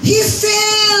 He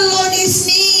fell on his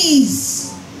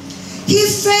knees. He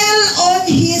fell on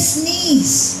his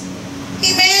knees.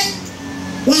 Amen?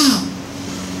 Wow.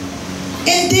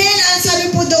 And then, ang sabi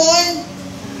po doon,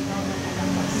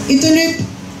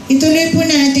 ituloy po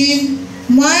natin,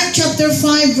 Mark chapter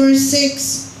 5 verse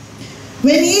 6.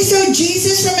 When he saw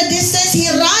Jesus from a distance, he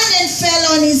ran and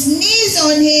fell on his knees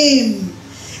on him.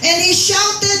 And he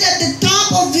shouted at the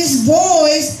top of his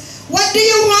voice, "What do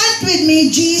you want with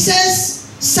me, Jesus,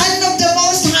 Son of the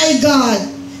Most High God?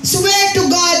 Swear to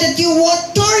God that you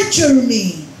won't torture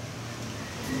me."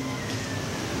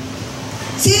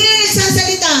 Sino na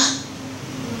nagsasalita?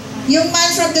 Yung man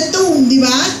from the tomb, di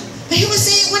ba? He was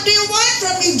saying, "What do you want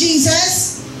from me,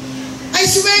 Jesus? I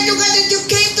swear to God that you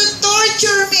came to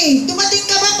torture me. Dumating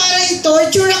ka ba para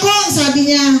i-torture ako?"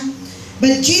 Sabi niya.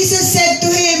 But Jesus said to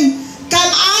him,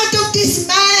 "Come out of this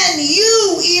man,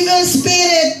 you evil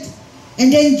spirit."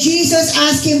 And then Jesus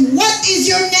asked him, "What is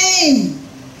your name?"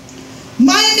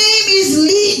 "My name is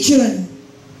Legion,"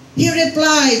 he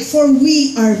replied, "for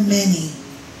we are many."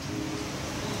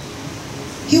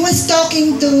 He was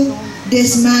talking to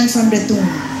this man from the tomb.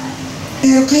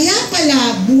 Pero kaya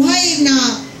pala, buhay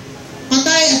na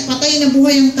patay at patay na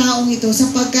buhay ang taong ito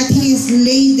sapagkat he is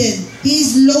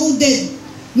loaded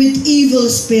with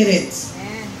evil spirits.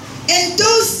 And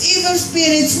those evil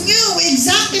spirits knew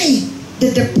exactly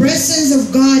that the presence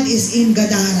of God is in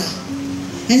Gadara.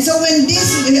 And so when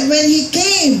he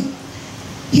came,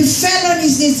 he fell on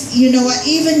his knees. You know what?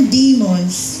 Even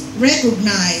demons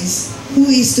recognize who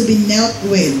is to be knelt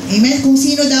with. Amen? Kung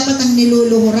sino dapat ang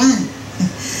niluluhuran.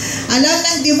 Alam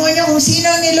ng demonyo kung sino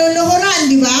ang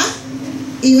niluluhuran, di ba?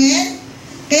 Amen?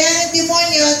 Kaya ng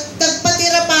demonyo,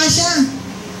 tagpatira pa siya.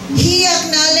 He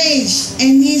acknowledged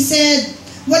and he said,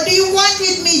 "What do you want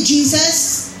with me,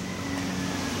 Jesus?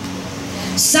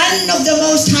 Son of the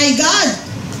Most High God."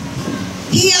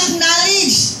 He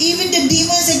acknowledged, even the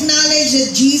demons acknowledged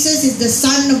that Jesus is the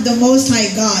Son of the Most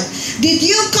High God. "Did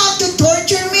you come to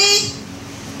torture me?"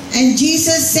 And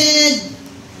Jesus said,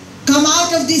 "Come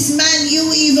out of this man, you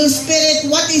evil spirit.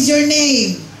 What is your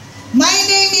name?" "My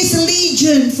name is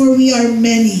Legion, for we are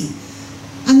many."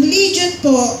 Ang Legion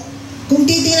po, kung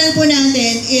titingnan po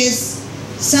natin, is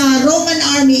sa Roman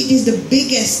army, it is the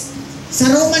biggest. Sa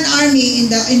Roman army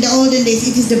in the olden days,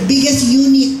 it is the biggest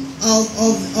unit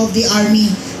of the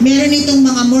army. Meron itong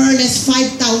mga more or less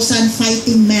 5,000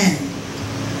 fighting men.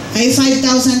 Ay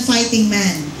 5,000 fighting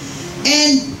men.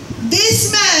 And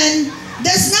this man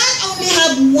does not only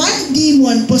have one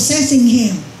demon possessing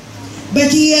him, but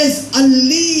he has a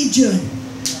legion.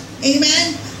 Amen?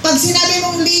 Pag sinabi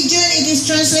mong legion, it is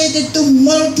translated to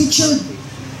multitude.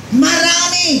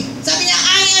 Marami. Sabi niya,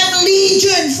 "I am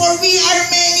legion, for we are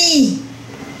many."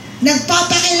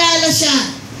 Nagpapakilala siya.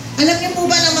 Alam niyo po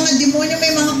ba ng mga demonyo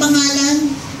may mga pangalan?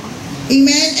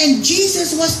 Amen? And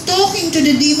Jesus was talking to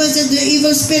the demons and the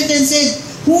evil spirit and said,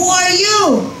 "Who are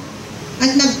you?"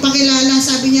 At nagpakilala,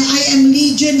 sabi niya, "I am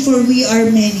legion, for we are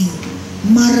many."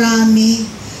 Marami.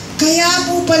 Kaya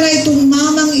po pala itong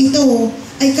mamang ito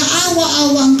ay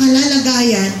kaawa-awa ang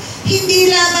kalalagayan. Hindi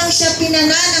lamang siya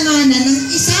pinanananganan ng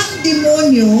isang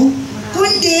demonyo,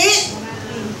 kundi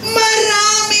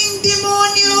maraming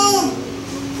demonyo.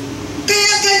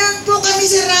 Kaya ganun po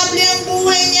kamiserable ang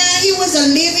buhay niya. He was a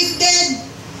living dead.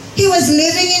 He was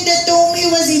living in the tomb. He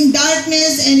was in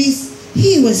darkness and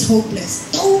he was hopeless.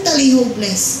 Totally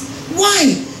hopeless.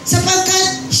 Why?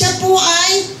 Sapagkat siya po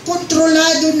ay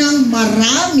kontrolado ng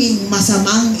maraming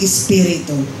masamang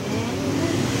espiritu.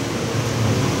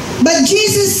 But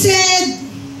Jesus said,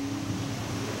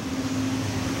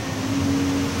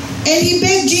 and he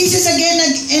begged Jesus again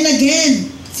and again.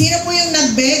 Sino po yung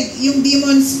nag-beg? Yung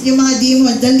demons, yung mga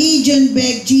demons. The legion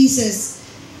begged Jesus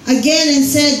again and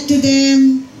said to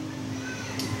them,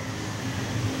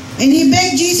 and he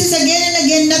begged Jesus again and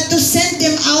again not to send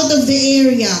them out of the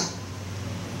area.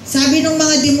 Sabi ng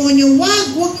mga demonyo,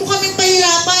 wag mo kaming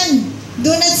pahirapan.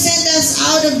 Do not send us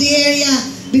out of the area,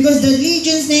 because the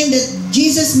legion's name that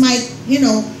Jesus might,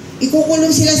 ikukulong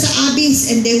sila sa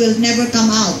abyss and they will never come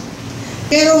out.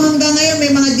 Pero hanggang ngayon may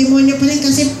mga demonyo pa rin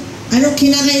kasi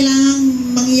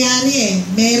kinakailangang mangyari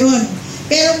meron.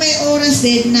 Pero may oras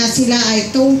din na sila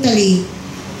ay totally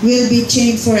will be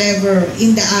chained forever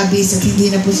in the abyss at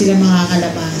hindi na po sila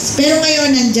makakalabas. Pero ngayon,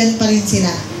 nandyan pa rin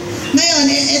sila. Ngayon,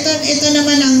 ito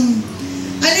naman ang,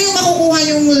 ano yung makukuha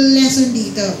yung lesson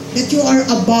dito? That you are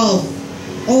above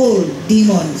all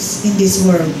demons in this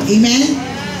world. Amen?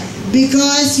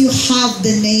 Because you have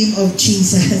the name of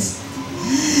Jesus.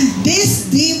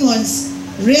 These demons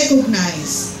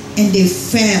recognized and they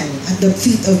fell at the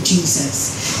feet of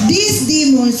Jesus. These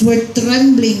demons were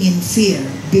trembling in fear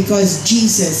because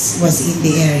Jesus was in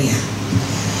the area.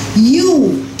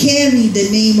 You carry the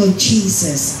name of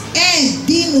Jesus, and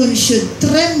demons should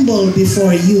tremble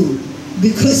before you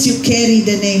because you carry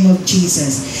the name of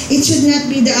Jesus. It should not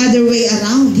be the other way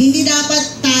around. Hindi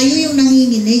dapat tayo yung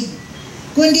nanginginig,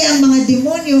 kundi ang mga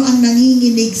demonyo ang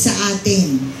nanginginig sa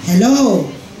atin. Hello?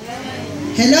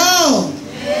 Hello?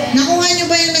 Nakuha nyo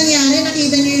ba yung nangyari?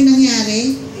 Nakita nyo yung nangyari?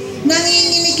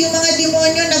 Nanginginig yung mga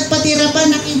demonyo, nagpatira pa,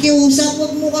 nakikiusap,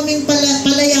 huwag mo kaming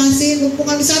palayasin, huwag mo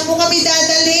kami, saan mo kami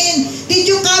dadalhin? Did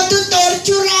you come to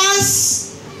torture us?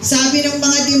 Sabi ng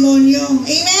mga demonyo.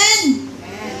 Amen?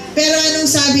 Pero anong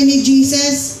sabi ni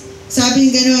Jesus?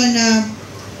 Sabi gano'n na,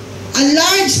 a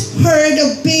large herd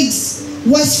of pigs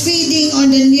was feeding on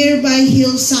the nearby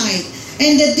hillside.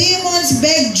 And the demons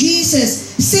begged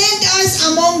Jesus, send us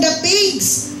among the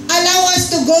pigs. Allow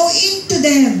us to go into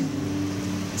them.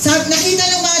 Nakita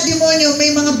ng mga demonyo,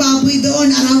 may mga baboy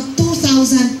doon, around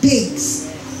 2,000 pigs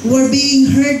were being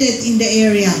herded in the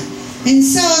area. And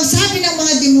so, sabi ng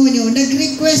mga demonyo,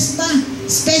 nag-request pa,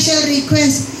 special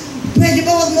request, pwede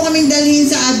ba wag mo kaming dalhin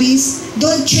sa abyss?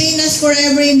 Don't chain us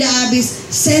forever in the abyss.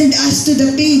 Send us to the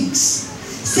pigs.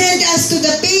 Send us to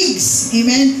the pigs.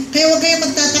 Amen? Kaya huwag kayo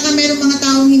magtataka, mayroong mga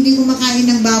taong hindi kumakain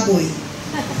ng baboy.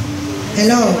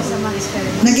 Hello?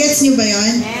 Nagets niyo ba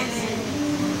yun?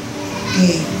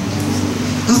 Okay.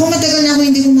 Ako matagal na ako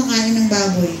hindi kumakain ng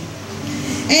baboy.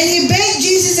 And he begged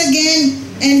Jesus again,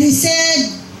 and he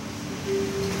said,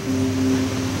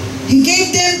 he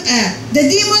gave them,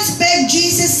 the demons begged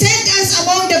Jesus, send us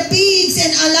among the pigs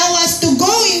and allow us to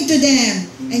go into them.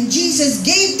 And Jesus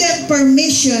gave them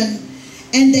permission,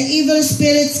 and the evil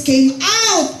spirits came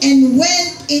out and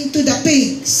went into the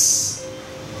pigs.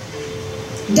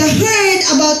 The herd,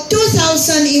 about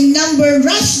 2,000 in number,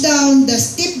 rushed down the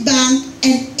steep bank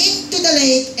and into the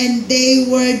lake, and they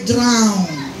were drowned.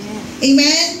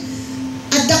 Amen?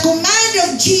 At the command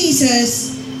of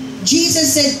Jesus,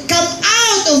 Jesus said, come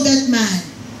out of that man.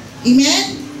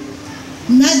 Amen?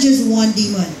 Not just one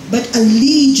demon, but a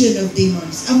legion of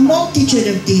demons, a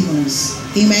multitude of demons.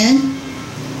 Amen?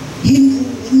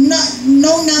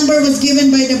 No number was given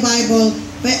by the Bible,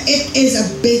 but it is a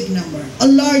big number,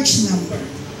 a large number.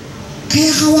 Kaya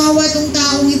kawawa tong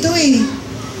taong ito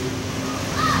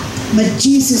But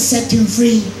Jesus set him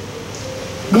free.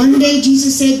 One day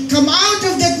Jesus said, come out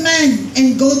of that man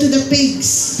and go to the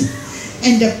pigs.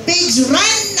 And the pigs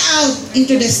ran out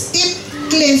into the steep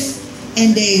cliff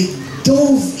and they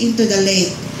dove into the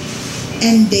lake.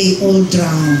 And they all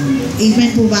drowned.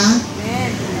 Amen po ba?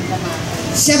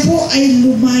 Siya po ay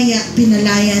lumaya,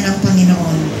 pinalaya ng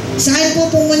Panginoon. Saan po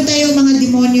pumunta yung mga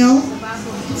demonyo?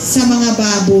 Sa mga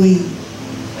baboy.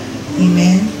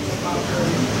 Amen?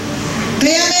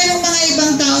 Kaya merong mga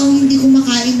ibang taong hindi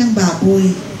kumakain ng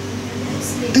baboy.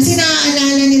 Kasi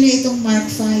naaalala nila itong Mark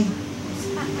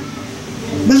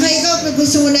 5. Baka ikaw, pag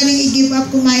gusto mo na rin i-give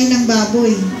up kumain ng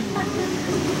baboy.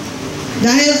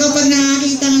 Dahil kapag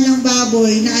nakakita ka ng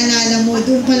baboy, naalala mo,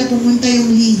 doon pala pumunta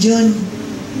yung legion.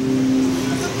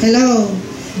 Hello?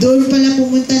 Doon pala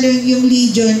pumunta yung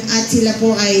legion at sila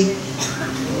po ay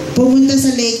pumunta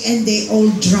sa lake and they all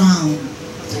drowned.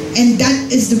 And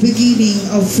that is the beginning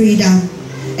of freedom.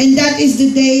 And that is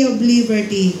the day of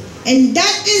liberty. And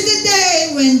that is the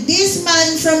day when this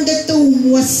man from the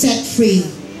tomb was set free.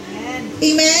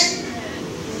 Amen?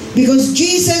 Because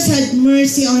Jesus had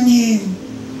mercy on him.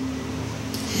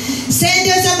 Send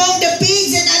us among the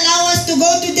pigs and allow us to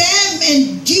go to them.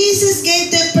 And Jesus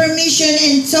gave them permission,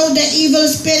 and so the evil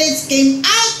spirits came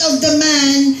out of the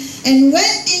man, and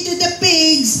went into the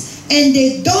pigs, and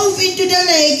they dove into the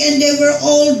lake, and they were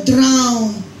all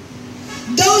drowned.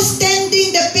 Those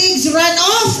tending the pigs ran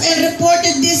off and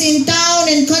reported this in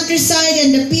town and countryside,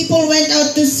 and the people went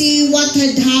out to see what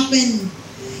had happened.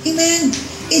 Amen.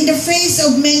 In the face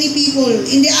of many people,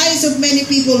 in the eyes of many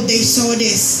people, they saw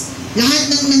this.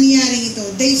 Lahat ng nangyayari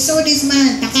ito, they saw this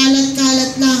man,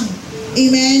 pakalat-kalat lang.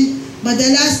 Amen.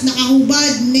 Madalas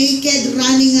nakahubad, naked,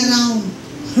 running around,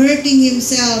 hurting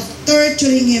himself,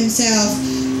 torturing himself.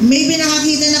 Maybe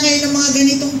nakakita na kayo ng mga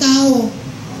ganitong tao.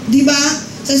 Di ba?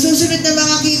 Sa susunod na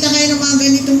makakita kayo ng mga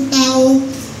ganitong tao,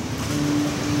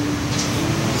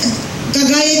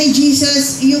 kagaya ni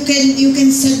Jesus, you can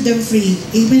set them free.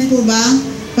 Amen po ba?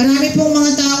 Marami pong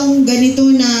mga taong ganito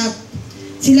na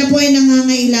sila po ay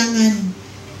nangangailangan.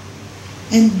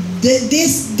 And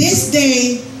this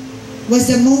day was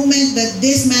the moment that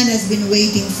this man has been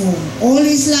waiting for. All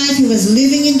his life, he was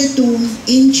living in the tomb,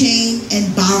 in chain and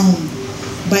bound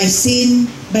by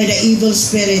sin, by the evil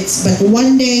spirits. But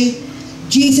one day,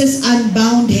 Jesus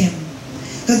unbound him.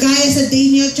 Kagaya sa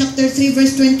Daniel chapter 3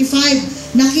 verse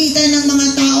 25, nakita ng mga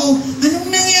tao, anong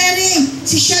nangyari?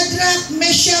 Si Shadrach,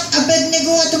 Meshach,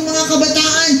 Abednego at ang mga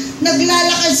kabataan,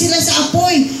 naglalakad sila sa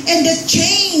apoy, and the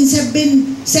chains have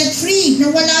been set free.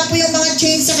 Nawala po yung mga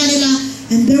chains sa kanila.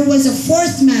 And there was a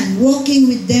fourth man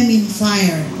walking with them in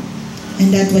fire.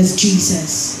 And that was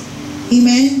Jesus.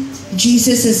 Amen?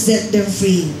 Jesus has set them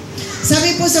free.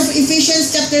 Sabi po sa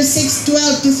Ephesians chapter 6,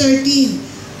 12 to 13,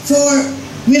 for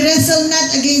we wrestle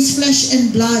not against flesh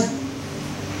and blood,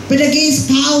 but against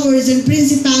powers and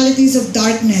principalities of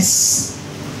darkness.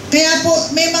 Kaya po,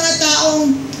 may mga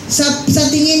taong sa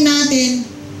tingin natin,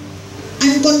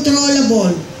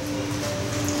 uncontrollable.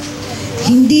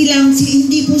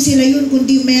 Hindi po sila yun,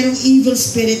 kundi merong evil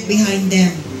spirit behind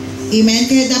them. Amen?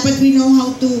 Kaya dapat we know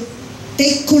how to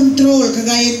take control,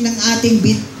 kagaya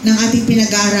ng ating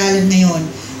pinag-aaralan ngayon.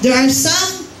 There are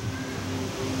some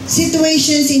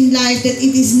situations in life that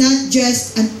it is not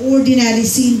just an ordinary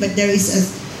sin, but there is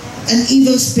an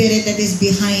evil spirit that is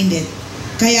behind it.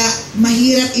 Kaya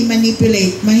mahirap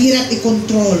i-manipulate, mahirap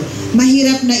i-control,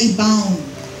 mahirap na i-bound,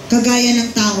 kagaya ng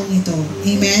taong ito.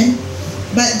 Amen?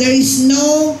 But there is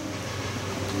no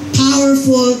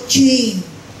powerful chain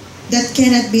that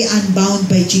cannot be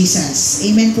unbound by Jesus.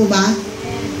 Amen po ba?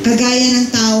 Kagaya ng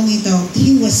taong ito,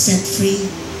 he was set free.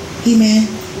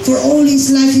 Amen? For all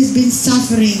his life, he's been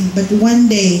suffering, but one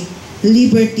day,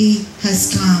 liberty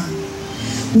has come.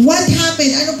 What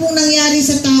happened? Ano pong nangyari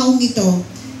sa taong ito?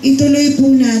 Ituloy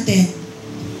po natin.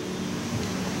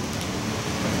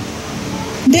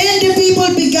 Then the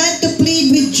people began to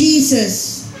plead with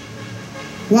Jesus.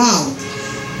 Wow.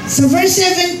 So verse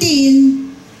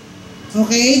 17,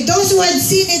 okay, those who had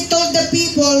seen it told the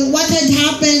people what had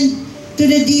happened to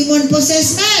the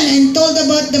demon-possessed man and told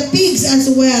about the pigs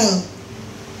as well.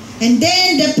 And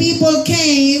then the people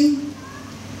came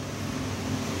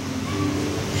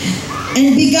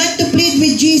and began to plead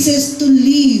with Jesus to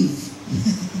leave.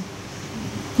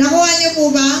 Nakuha niyo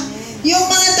po ba? Yung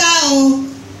mga tao,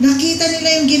 nakita nila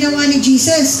yung ginawa ni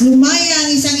Jesus. Lumaya ang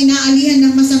isang inaalihan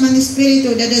ng masamang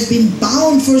espiritu that has been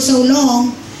bound for so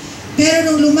long.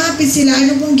 Pero nung lumapit sila,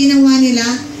 ano pong ginawa nila?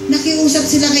 Nakiusap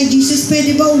sila kay Jesus,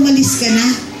 pwede ba umalis ka na?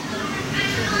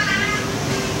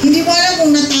 Hindi mo alam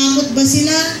kung natakot ba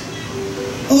sila?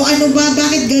 O ano ba,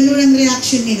 bakit gano'n ang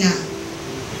reaction nila?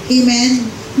 Amen?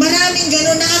 Maraming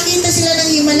gano'n, nakakita sila ng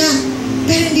himala,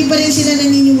 pero hindi pa rin sila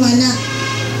naniniwala.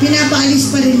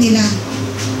 Pinapaalis pa rin nila.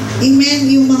 Amen?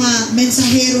 Yung mga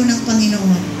mensahero ng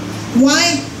Panginoon.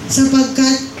 Why?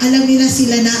 Sapagkat alam nila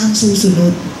sila na ang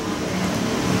susunod.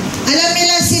 Alam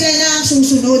nila sila na ang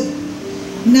susunod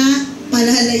na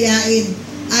palalayain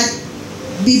at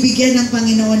bibigyan ng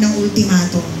Panginoon ng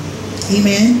ultimatum.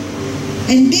 Amen?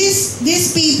 And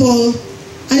these people,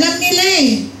 alam nila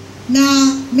na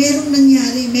merong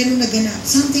nangyari, merong naganap.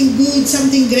 Something good,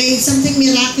 something great, something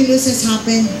miraculous has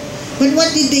happened. But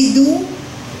what did they do?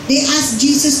 They asked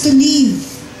Jesus to leave.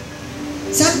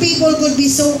 Some people could be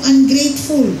so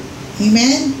ungrateful.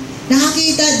 Amen?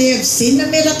 Nakakita, they have seen a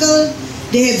miracle,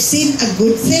 they have seen a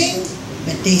good thing,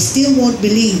 but they still won't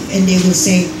believe. And they will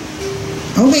say,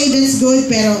 okay, that's good,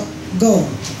 pero go.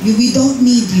 We don't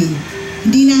need you.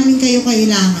 Hindi namin kayo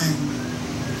kailangan.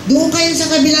 Doon kayo sa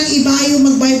kabilang ibayo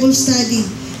mag-Bible study.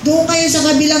 Doon kayo sa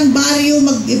kabilang baryo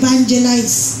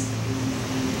mag-evangelize.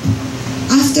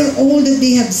 After all that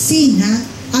they have seen,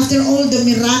 after all the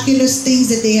miraculous things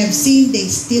that they have seen, they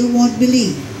still won't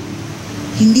believe.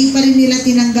 Hindi pa rin nila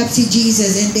tinanggap si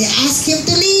Jesus and they ask Him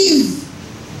to leave.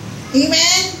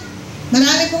 Amen?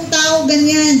 Marami pong tao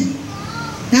ganyan.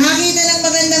 Nakakita ng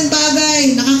magandang bagay,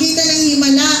 nakakita ng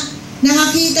himala,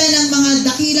 nakakita ng mga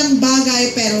dakilang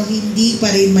bagay pero hindi pa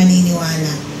rin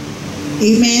maniniwala.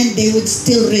 Amen? They would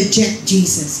still reject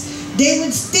Jesus. They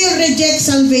would still reject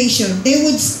salvation. They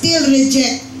would still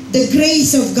reject the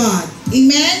grace of God.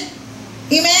 Amen?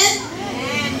 Amen?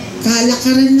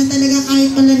 Kalakaran na talaga kahit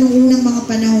pala noong unang mga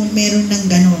panahon, meron ng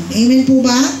ganon. Amen po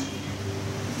ba?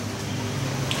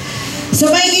 So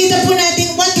makikita po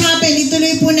natin what happened.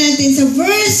 Ituloy po natin sa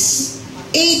verse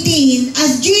 18.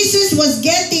 As Jesus was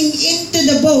getting into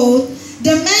the boat,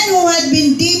 the man who had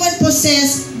been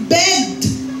demon-possessed begged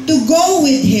to go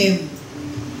with him.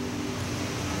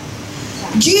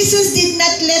 Jesus did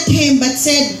not let him but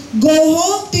said, "Go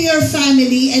home to your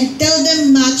family and tell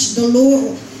them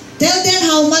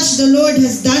how much the Lord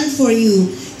has done for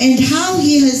you and how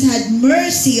he has had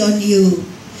mercy on you."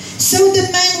 So the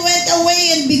man went away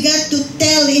and began to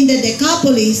tell in the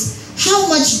Decapolis how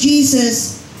much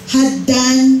Jesus had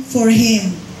done for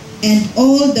him, and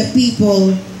all the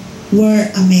people were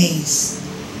amazed.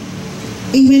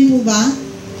 Amen po ba?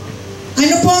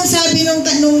 Ano po ang sabi nung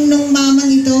mamang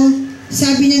ito?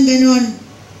 Sabi niya ganon,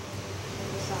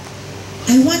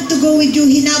 "I want to go with you."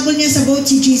 Hinabol niya sa boat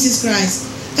si Jesus Christ.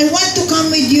 "I want to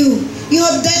come with you. You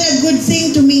have done a good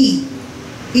thing to me."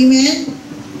 Amen?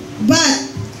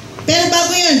 Pero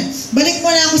bago yun, balik mo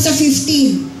na ako sa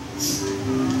 15.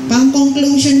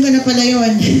 Pang-conclusion ko na pala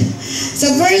yun.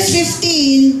 Sa verse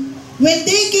 15, when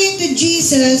they came to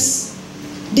Jesus,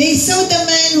 they saw the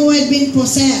man who had been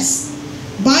possessed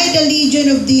by the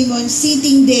legion of demons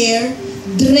sitting there,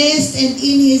 dressed and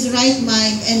in his right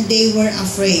mind, and they were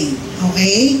afraid.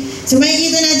 Okay? So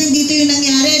makikita natin dito yung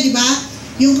nangyari, di ba?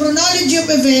 Yung chronology of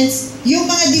events, yung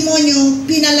mga demonyo,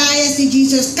 pinalayas ni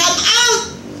Jesus, "Come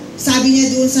out!" Sabi niya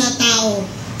doon sa tao.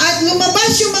 At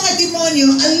lumabas yung mga demonyo,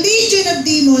 a legion of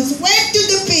demons went to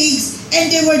the pigs and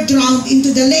they were drowned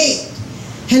into the lake.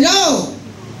 Hello?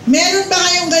 Meron ba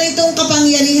kayong ganitong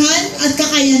kapangyarihan at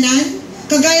kakayanan?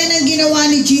 Kagaya ng ginawa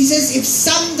ni Jesus, if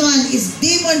someone is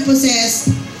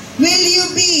demon-possessed, will you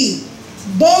be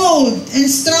bold and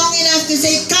strong enough to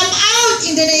say, "Come out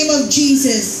in the name of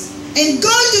Jesus," and go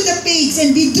to the pigs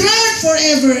and be drowned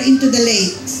forever into the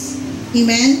lakes?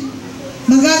 Amen?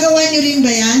 Magagawa niyo rin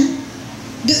ba yan?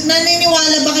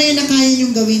 Naniniwala ba kayo na kaya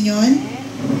niyong gawin yon?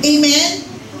 Amen?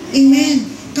 Amen.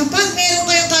 Kapag meron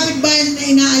kayong kapitbahay na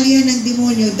inaalihan ng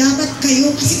demonyo, dapat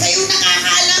kayo, kasi kayo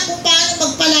nakakaalam kung paano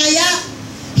magpalaya.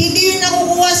 Hindi yun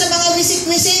nakukuha sa mga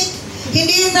wisik-wisik.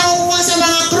 Hindi yun nakukuha sa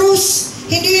mga krus.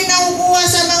 Hindi yun nakukuha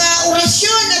sa mga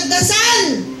orasyon at dasal.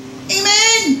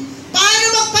 Amen? Paano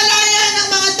magpalaya ng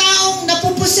mga taong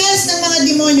napuposes ng mga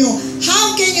demonyo?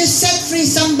 How can you set free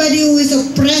somebody who is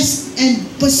oppressed and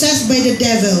possessed by the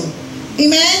devil?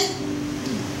 Amen?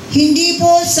 Hindi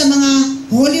po sa mga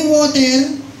holy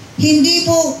water, hindi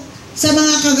po sa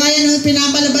mga kagaya ng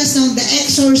pinapalabas ng The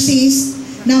Exorcist,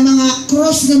 ng mga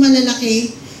cross na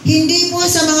malalaki, hindi po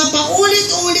sa mga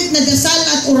paulit-ulit na dasal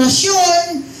at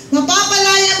orasyon,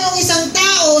 mapapalaya mo ang isang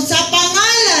tao sa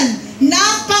pangalan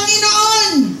ng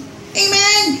Panginoon.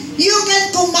 Amen? You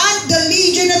can command the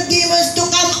legion of demons to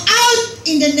come out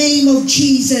in the name of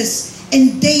Jesus,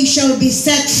 and they shall be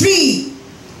set free.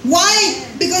 Why?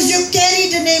 Because you carry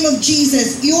the name of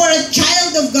Jesus. You are a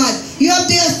child of God. You have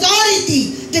the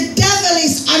authority. The devil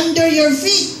is under your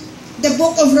feet. The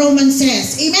book of Romans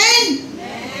says. Amen?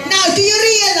 Now, do you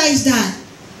realize that?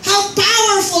 How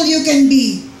powerful you can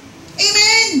be.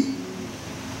 Amen?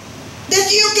 That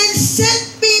you can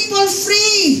set people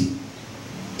free.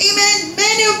 Amen?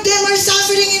 Many of them are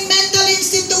suffering in mental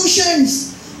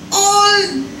institutions.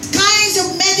 All kinds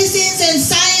of medicines and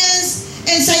science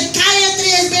and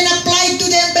psychiatry has been applied to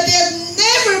them, but they have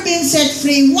never been set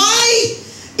free. Why?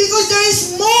 Because there is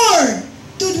more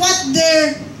to what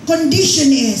their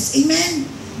condition is. Amen?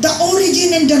 The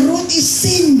origin and the root is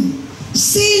sin.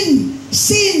 Sin.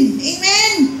 Sin.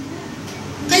 Amen?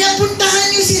 Kaya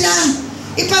puntahan niyo sila.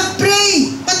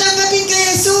 Ipag-pray. Patanggapin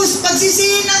kay Jesus.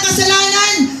 Pagsisihin ng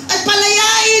kasalanan at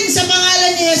palayain sa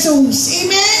pangalan ni Jesus.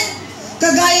 Amen?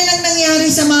 Kagaya ng nangyari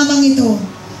sa mamang ito.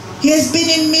 He has been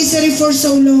in misery for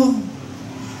so long.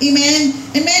 Amen?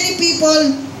 And many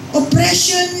people,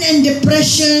 oppression and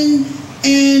depression,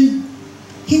 and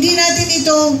hindi natin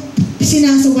ito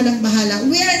sinasawalang bahala.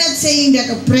 We are not saying that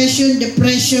oppression,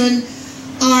 depression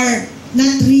are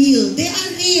not real. They are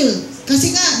real.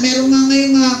 Kasi nga, meron nga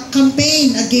ngayong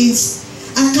campaign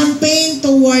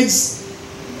towards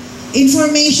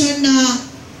information na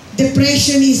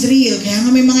depression is real. Kaya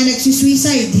nga may mga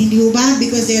nagsisuicide, hindi ba?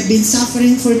 Because they have been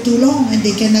suffering for too long and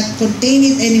they cannot contain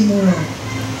it anymore.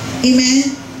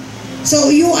 Amen?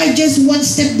 So you are just one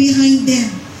step behind them.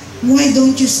 Why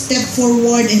don't you step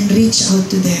forward and reach out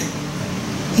to them?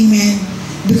 Amen.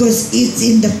 Because it's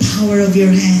in the power of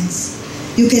your hands.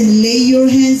 You can lay your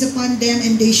hands upon them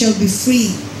and they shall be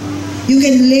free. You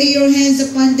can lay your hands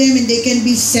upon them and they can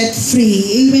be set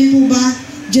free. Amen po ba?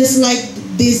 Just like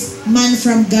this man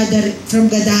from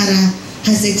Gadara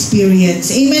has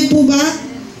experienced. Amen po ba?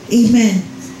 Amen.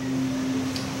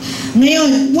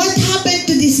 Ngayon, what happened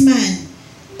to this man?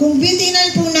 Kung titingnan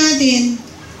po natin,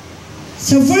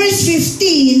 sa verse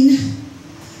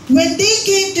 15, when they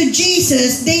came to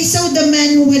Jesus, they saw the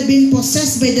man who had been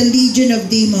possessed by the legion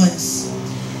of demons.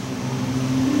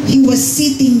 He was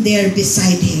sitting there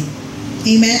beside him.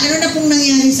 Amen. Ano na pong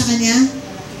nangyari sa kanya?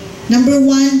 Number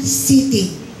 1, sitting.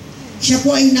 Siya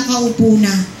po ay nakaupo na.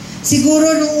 Siguro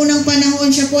nung unang panahon,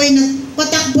 siya po ay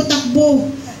nagpatakbo-takbo,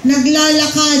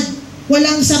 naglalakad,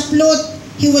 walang saplot.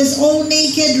 He was all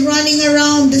naked, running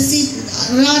around the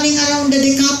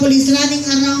Decapolis, running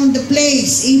around the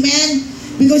place. Amen.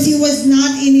 Because he was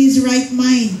not in his right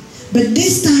mind. But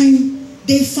this time,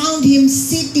 they found him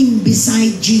sitting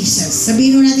beside Jesus.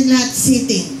 Sabihin natin lahat,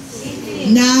 sitting.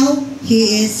 Now,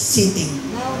 he is sitting.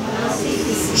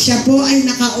 Siya po ay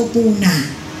nakaupo na.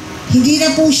 Hindi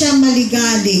na po siya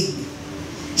maligalig.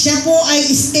 Siya po ay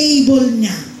stable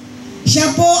na. Siya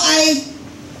po ay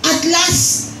at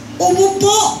last,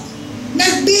 umupo.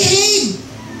 Nag-behave.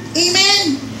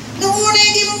 Amen. Noong una,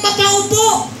 hindi mo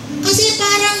mapaupo. Kasi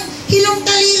parang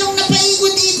hilong-talilong na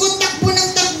paikot-ikot, takbo ng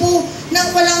takbo,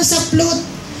 nang walang saplot.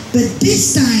 But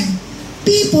this time,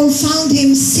 people found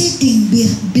him sitting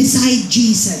beside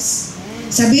Jesus.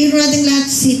 Sabihin natin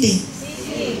lahat, sitting.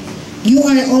 You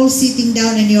are all sitting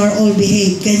down and you are all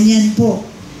behaved. Ganyan po.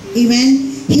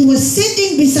 Amen? He was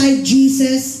sitting beside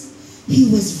Jesus. He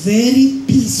was very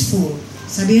peaceful.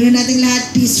 Sabihin natin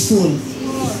lahat, peaceful.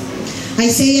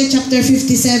 Isaiah chapter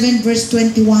 57 verse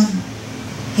 21.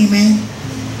 Amen?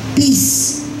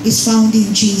 Peace is found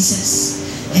in Jesus.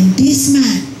 And this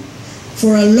man,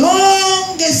 for a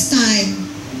longest time,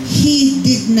 he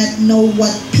did not know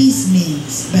what peace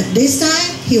means. But this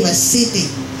time, he was sitting.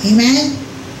 Amen?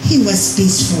 He was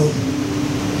peaceful.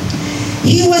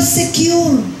 He was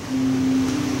secure.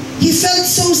 He felt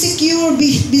so secure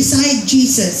beside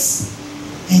Jesus.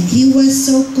 And he was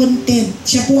so content.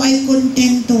 Siya po ay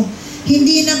kontento.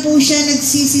 Hindi na po siya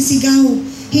nagsisisigaw.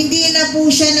 Hindi na po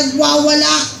siya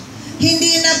nagwawala.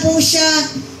 Hindi na po siya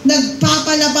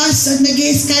nagpapalabas at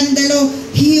nag-iskandalo.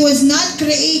 He was not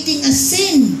creating a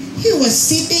sin. He was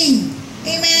sitting.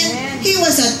 Amen? He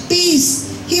was at peace.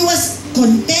 He was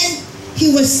content. He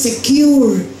was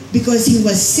secure because he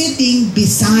was sitting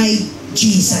beside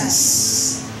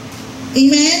Jesus.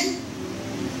 Amen?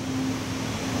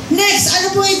 Next,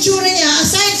 ano po yung itsura niya?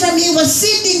 Aside from he was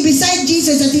sitting beside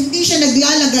Jesus at hindi siya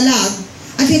naglalagalag,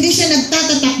 at hindi siya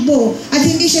nagtatatakbo, at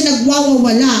hindi siya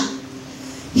nagwawawala,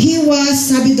 he was,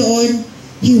 sabi doon,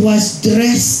 he was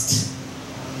dressed.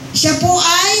 Siya po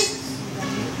ay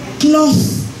cloth,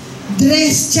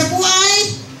 dressed. Siya po ay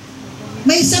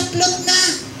may saplot na.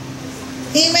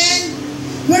 Amen?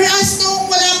 Whereas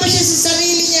nung wala pa siya sa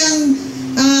sarili niyang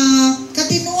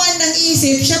katinuan ng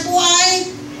isip, siya po ay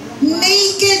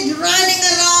naked, running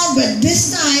around, but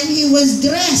this time he was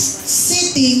dressed,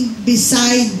 sitting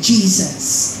beside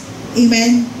Jesus.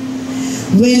 Amen?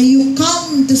 When you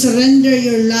come to surrender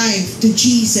your life to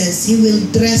Jesus, He will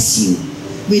dress you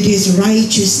with His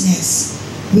righteousness,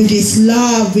 with His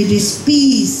love, with His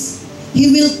peace.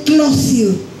 He will clothe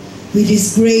you with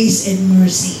His grace and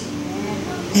mercy.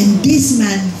 And this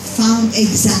man found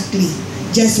exactly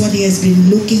just what he has been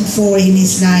looking for in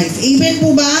his life. Amen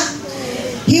po ba?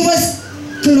 He was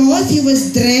clothed, he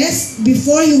was dressed.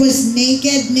 Before he was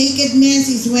naked. Nakedness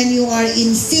is when you are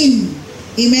in sin.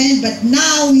 Amen. But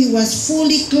now he was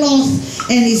fully clothed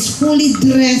and is fully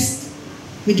dressed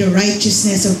with the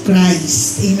righteousness of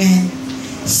Christ. Amen.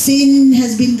 Sin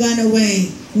has been gone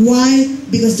away. Why?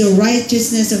 Because the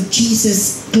righteousness of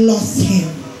Jesus clothed him.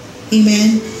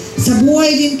 Amen. Sa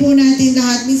buhay din po natin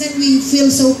lahat, minsan we feel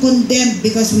so condemned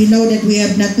because we know that we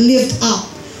have not lived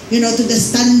up, to the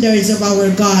standards of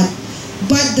our God.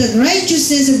 But the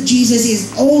righteousness of Jesus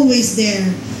is always there.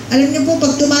 Alam niyo po,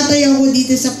 pag tumatayo ako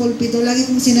dito sa pulpito, lagi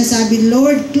kong sinasabi,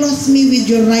 Lord, clothe me with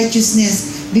your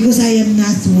righteousness because I am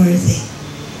not worthy.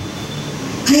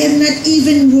 I am not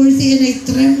even worthy and I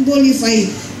tremble if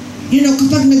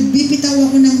kapag nagbibitaw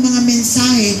ako ng mga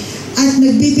mensahe at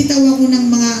nagbibitaw ako ng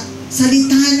mga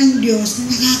salita ng Diyos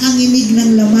na nakakangimig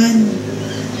ng laman.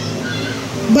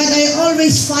 But I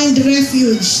always find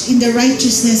refuge in the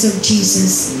righteousness of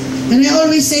Jesus. And I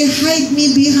always say, hide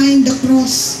me behind the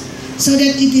cross so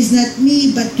that it is not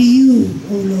me but you,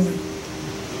 O Lord,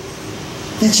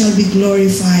 that shall be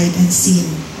glorified and seen.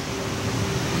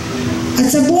 At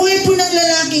sa buhay po ng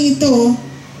lalaking ito,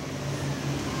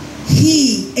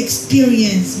 he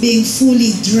experienced being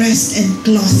fully dressed and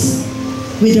clothed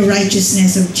with the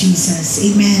righteousness of Jesus.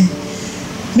 Amen.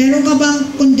 Meron ka bang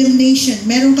condemnation?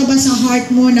 Meron ka ba sa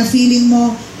heart mo na feeling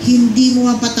mo hindi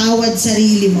mo mapatawad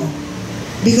sarili mo?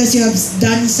 Because you have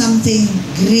done something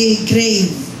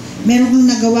grave. Meron kang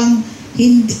nagawang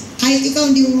hindi, kahit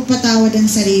ikaw hindi mo mapatawad ang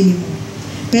sarili mo.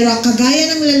 Pero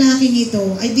kagaya ng lalaking ito,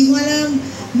 ay di mo alam,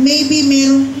 maybe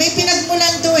may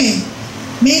pinagmulan to eh.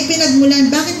 May pinagmulan.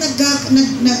 Bakit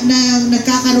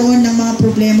nagkakaroon ng mga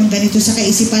problemang ganito sa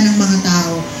kaisipan ng mga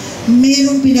tao?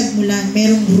 Merong pinagmulan,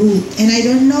 merong root. And I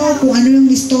don't know kung ano yung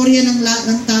istorya ng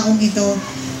taong ito,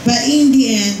 but in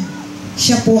the end,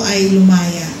 siya po ay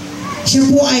lumaya. Siya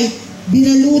po ay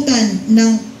binalutan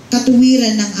ng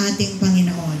katuwiran ng ating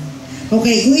Panginoon.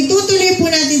 Okay, kung itutuloy po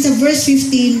natin sa verse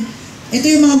 15, ito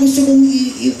yung mga gusto kong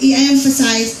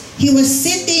i-emphasize. He was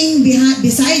sitting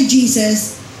beside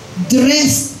Jesus,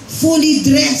 dressed, fully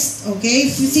dressed, okay?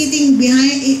 Sitting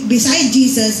beside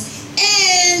Jesus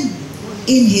and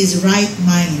in his right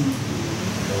mind.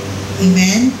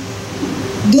 Amen?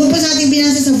 Doon pa sa ating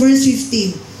binasa sa verse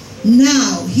 15.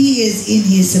 Now, he is in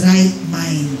his right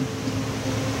mind.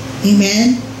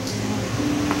 Amen?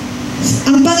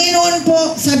 Ang Panginoon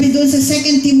po, sabi doon sa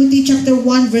 2 Timothy chapter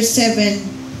 1 verse 7,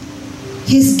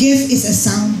 his gift is a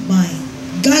sound mind.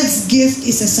 God's gift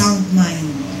is a sound mind.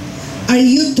 Are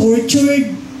you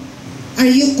tortured? Are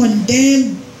you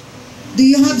condemned? Do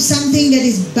you have something that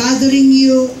is bothering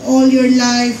you all your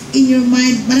life, in your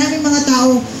mind? Maraming mga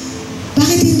tao,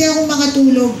 bakit hindi ako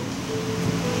makatulog?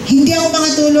 Hindi ako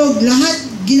makatulog. Lahat,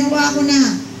 ginawa ko na.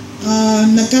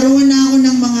 Nagkaroon na ako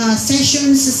ng mga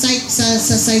sessions sa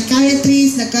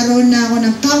psychiatrist, nagkaroon na ako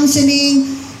ng counseling,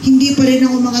 hindi pa rin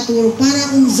ako makatulog. Para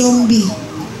akong zombie.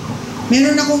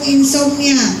 Meron akong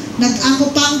insomnia,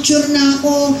 nag-acupuncture na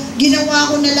ako, ginawa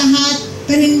ko na lahat,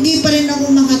 pero hindi pa rin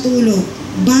ako makatulog.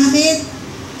 Bakit?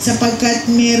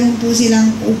 Sapagkat meron po silang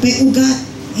ugat.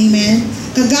 Amen?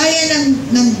 Kagaya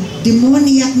ng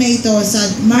demoniac na ito sa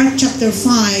Mark chapter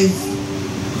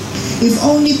 5, if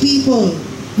only people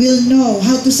will know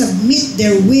how to submit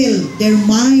their will, their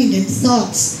mind and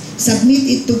thoughts, submit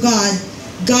it to God,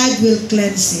 God will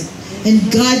cleanse it. And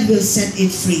God will set it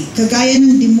free. Kagaya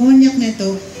ng demoniac na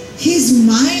ito, his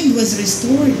mind was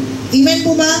restored. Amen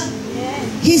po ba?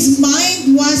 His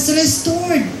mind was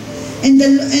restored. And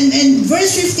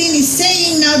verse 15 is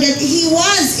saying now that he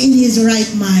was in his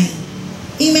right mind.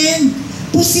 Amen?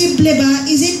 Posible ba?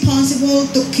 Is it possible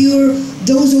to cure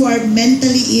those who are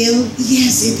mentally ill?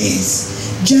 Yes, it is.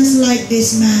 Just like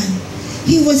this man.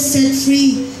 He was set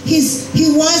free. He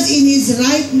was in his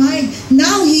right mind.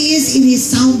 Now he is in his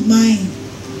sound mind.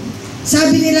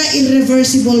 Sabi nila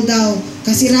irreversible daw.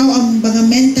 Kasi raw ang mga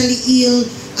mentally ill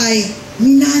ay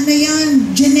minana yan.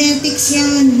 Genetics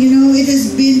yan. You know, it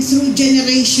has been through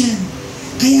generation.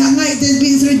 Kaya nga, it has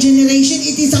been through generation.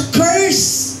 It is a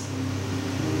curse.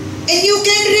 And you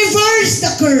can reverse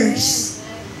the curse.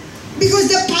 Because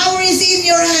the power is in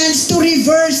your hands to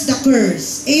reverse the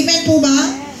curse. Amen po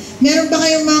ba? Meron ba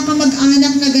kayong mga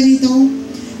kamag-anak na ganito?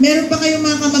 Meron ba kayong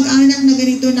mga kamag-anak na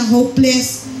ganito na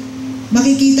hopeless?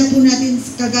 Makikita po natin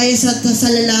kagaya sa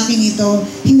lalaking ito,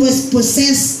 he was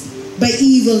possessed by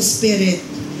evil spirit.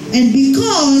 And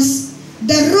because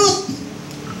the root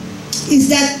is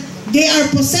that they are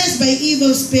possessed by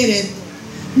evil spirit,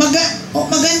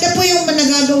 maganda po yung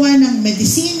nagagawa ng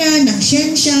medisina, ng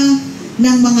siyensya,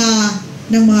 ng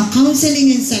mga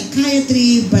counseling and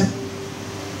psychiatry, but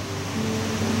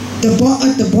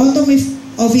at the bottom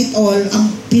of it all, ang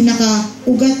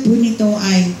pinaka-ugat po nito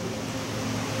ay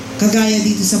kagaya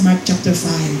dito sa Mark chapter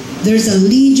 5. There's a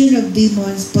legion of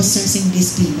demons possessing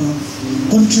these people,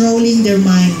 controlling their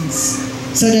minds,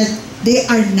 so that they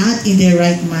are not in their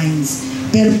right minds.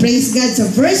 Pero praise God, sa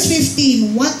verse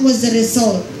 15, what was the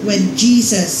result when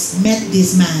Jesus met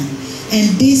this man?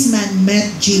 And this man met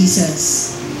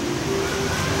Jesus.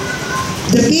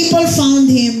 The people found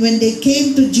him, when they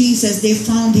came to Jesus, they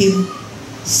found him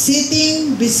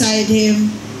sitting beside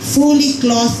him, fully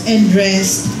clothed and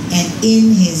dressed, and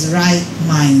in his right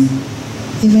mind.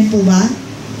 Amen po ba?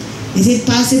 Is it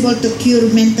possible to cure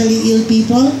mentally ill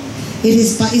people?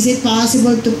 Is it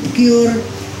possible to cure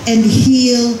and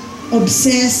heal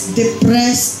obsessed,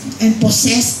 depressed, and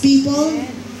possessed people?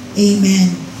 Amen.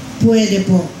 Pwede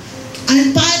po.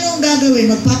 Paano ang gagawin?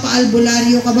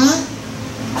 Magpapaalbularyo ka ba?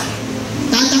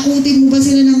 Tatakutin mo ba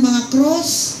sila ng mga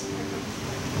cross?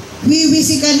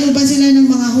 Wiwisikan mo ba sila ng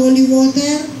mga holy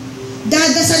water?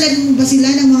 Dadasalan mo ba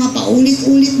sila ng mga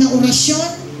paulit-ulit na orasyon?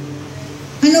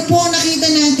 Ano po ang nakita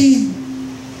natin?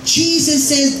 Jesus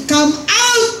said, "Come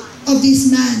out of this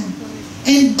man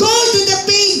and go to the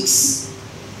pigs.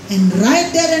 And right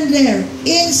there and there,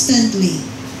 instantly,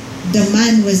 the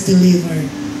man was delivered.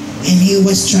 And he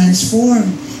was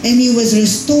transformed. And he was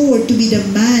restored to be the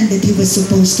man that he was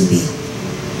supposed to be.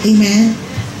 Amen?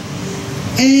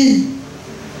 And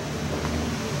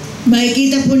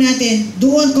makikita po natin,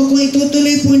 doon kung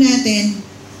itutuloy po natin,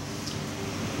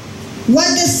 what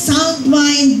the sound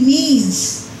mind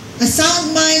means. A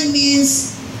sound mind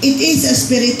means it is a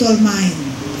spiritual mind.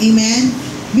 Amen?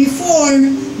 Before,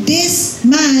 this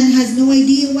man has no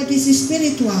idea what is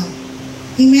spiritual.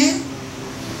 Amen?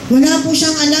 Wala po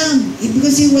siyang alam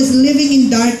because he was living in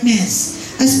darkness.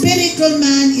 A spiritual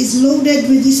man is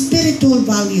loaded with the spiritual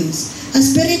values. A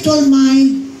spiritual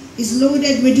mind is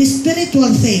loaded with the spiritual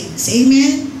things.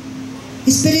 Amen?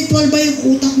 Spiritual ba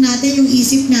yung utak natin, yung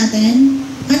isip natin?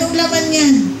 Anong laman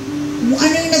yan?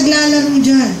 Ano yung naglalaro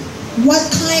dyan? What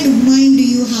kind of mind do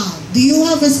you have? Do you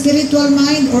have a spiritual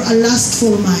mind or a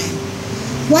lustful mind?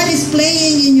 What is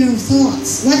playing in your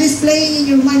thoughts? What is playing in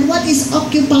your mind? What is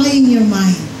occupying your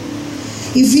mind?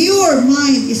 If your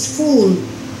mind is full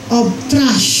of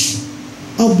trash,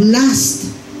 of lust,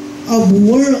 of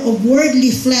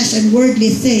worldly flesh and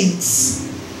worldly things,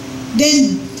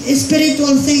 then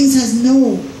spiritual things has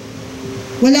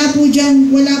wala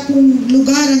pong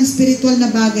lugar ang spiritual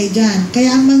na bagay dyan.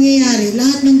 Kaya ang mangyayari,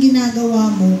 lahat ng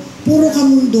ginagawa mo, puro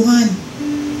kamunduhan.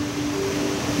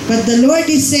 But the Lord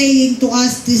is saying to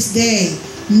us this day,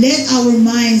 let our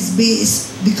minds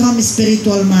become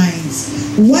spiritual minds.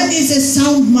 What is a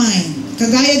sound mind?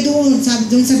 Kagaya doon sa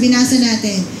binasa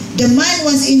natin, the man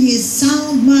was in his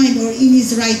sound mind or in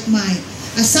his right mind.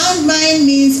 A sound mind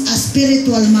means a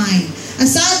spiritual mind. A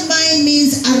sound mind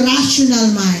means a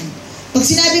rational mind. Pag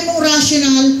sinabi mong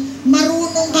rational,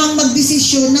 marunong kang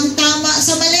magdesisyon ng tama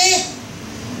sa mali.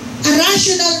 A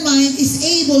rational mind is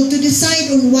able to decide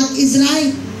on what is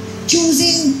right,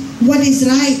 choosing what is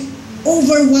right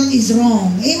over what is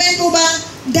wrong. Amen po ba?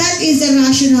 That is a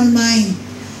rational mind.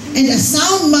 And a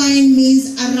sound mind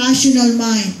means a rational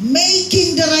mind,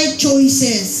 making the right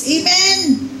choices.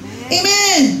 Amen?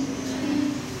 Amen?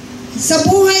 Sa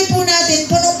buhay po natin,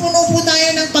 punong-puno po tayo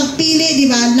ng pagpili, di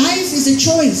ba? Life is a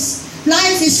choice.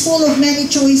 Life is full of many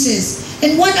choices.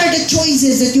 And what are the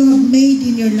choices that you have made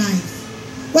in your life?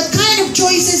 What kind of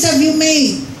choices have you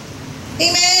made?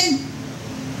 Amen?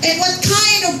 And what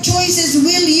kind of choices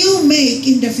will you make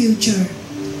in the future?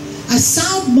 A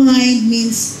sound mind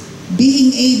means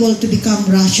being able to become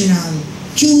rational,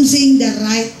 choosing the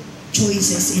right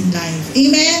choices in life.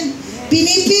 Amen?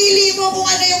 Pinipili mo kung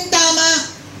ano yung tama.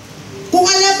 Kung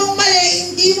alam mong mali,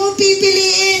 hindi mo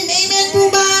pipiliin. Amen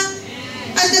po ba?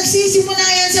 At nagsisimula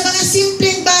yan sa mga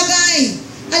simpleng bagay.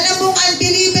 Alam mong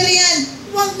unbeliever yan,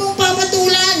 huwag mong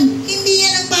papatulan. Hindi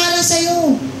yan ang para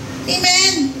sa'yo.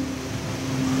 Amen?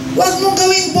 Huwag mong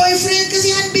gawing boyfriend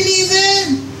kasi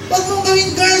unbeliever. Huwag mong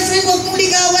gawing girlfriend, huwag mong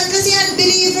ligawan kasi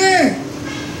unbeliever.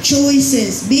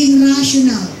 Choices, being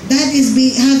rational. That is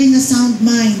having a sound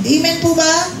mind. Amen po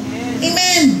ba?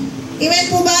 Amen. Amen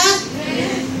po ba?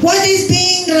 What is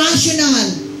being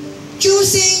rational?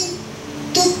 Choosing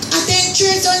to attend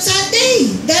church on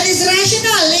Sunday. That is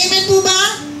rational. Amen po ba?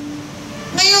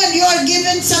 Ngayon, you are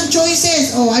given some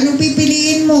choices. Oh, anong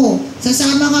pipiliin mo?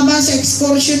 Sasama ka ba sa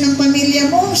excursion ng pamilya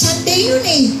mo? Sunday yun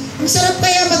eh. Ang sarap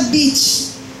kaya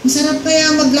mag-beach. Ang sarap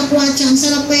kaya maglakwatsa. Ang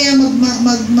sarap kaya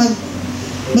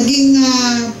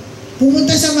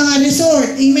pumunta sa mga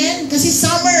resort. Amen? Kasi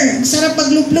summer. Ang sarap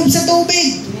maglublob sa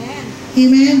tubig.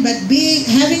 Amen? But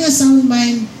having a sound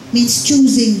mind means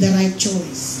choosing the right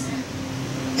choice.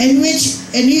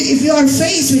 If you are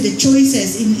faced with the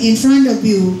choices in front of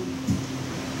you,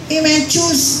 amen,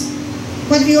 choose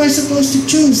what you are supposed to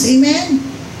choose. Amen?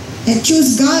 And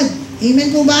choose God.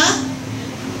 Amen po ba?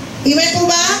 Amen po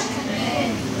ba?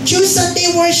 Choose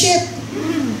Sunday worship.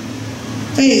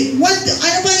 Okay,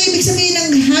 ano bang ibig sabihin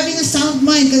ng having a sound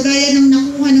mind, kagaya ng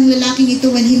nakuha ng lalaking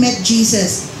ito when he met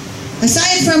Jesus?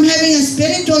 Aside from having a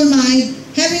spiritual mind,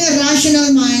 having a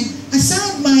rational mind, a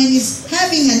sound mind is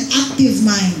having an active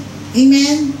mind.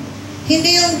 Amen?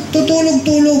 Hindi yung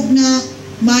tutulog-tulog na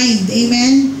mind.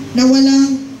 Amen? Na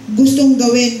walang gustong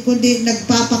gawin, kundi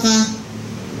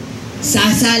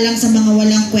sasalang sa mga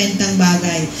walang kwentang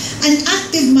bagay. An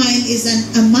active mind is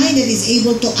a mind that is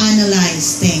able to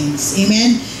analyze things.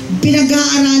 Amen?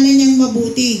 Pinag-aaralan niyang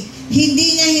mabuti.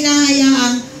 Hindi niya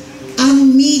hinahayaang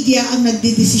ang media ang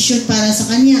nagdidesisyon para sa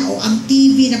kanya, o ang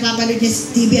TV, napapanood niya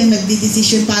sa TV ang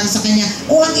nagdidesisyon para sa kanya,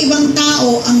 o ang ibang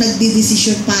tao ang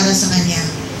nagdidesisyon para sa kanya.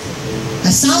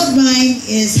 A sound mind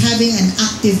is having an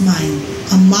active mind.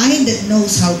 A mind that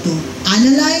knows how to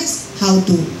analyze, how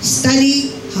to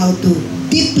study, how to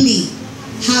deeply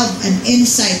have an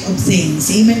insight of things.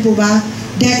 Amen po ba?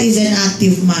 That is an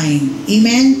active mind.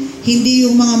 Amen? Hindi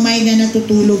yung mga mind na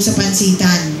natutulog sa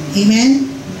pansitan.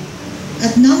 Amen?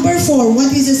 At number 4,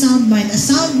 what is a sound mind? A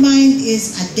sound mind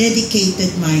is a dedicated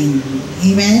mind.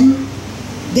 Amen?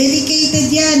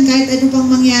 Dedicated yan. Kahit ano pang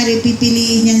mangyari,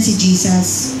 pipiliin yan si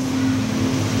Jesus.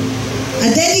 A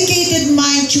dedicated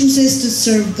mind chooses to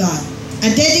serve God.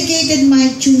 A dedicated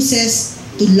mind chooses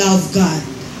to love God.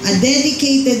 A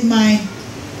dedicated mind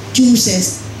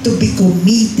chooses to be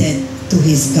committed to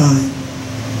His God.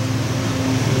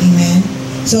 Amen?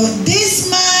 So this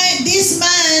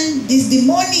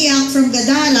demoniac from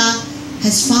Gadara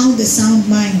has found a sound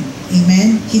mind.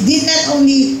 Amen? He did not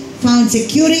only found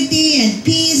security and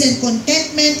peace and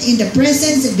contentment in the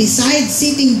presence besides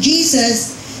seeing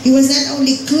Jesus. He was not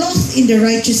only clothed in the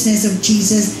righteousness of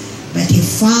Jesus, but he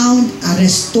found a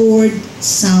restored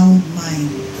sound mind,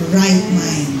 right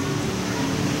mind.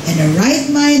 And a right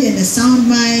mind and a sound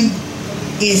mind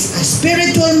is a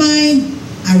spiritual mind,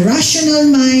 a rational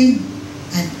mind,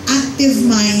 an active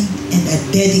mind, and a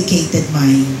dedicated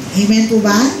mind. Amen po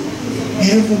ba?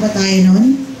 Meron po ba tayo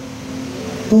nun?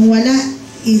 Kung wala,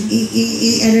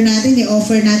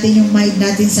 i-offer natin yung mind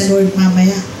natin sa Lord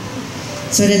mamaya.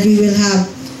 So that we will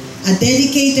have a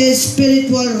dedicated,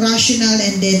 spiritual, rational,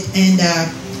 and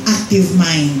active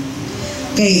mind.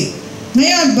 Okay.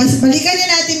 Ngayon, balikan na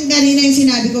natin kanina yung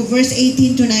sinabi ko, verse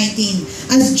 18 to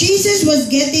 19. As Jesus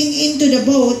was getting into the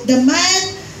boat, the man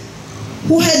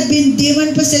who had been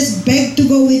demon-possessed begged to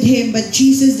go with him, but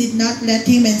Jesus did not let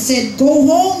him and said, "Go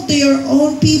home to your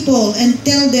own people and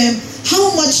tell them how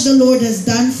much the Lord has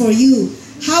done for you,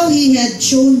 how He had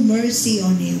shown mercy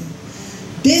on you."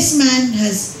 This man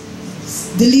has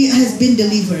been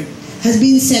delivered, has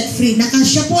been set free.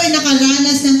 Siya po ay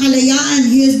nakaranas ng kalayaan.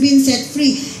 He has been set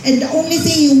free. And the only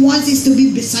thing he wants is to be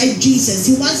beside Jesus.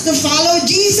 He wants to follow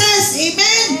Jesus.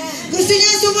 Amen? Gusto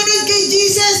niya sumunod kay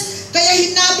Jesus. Kaya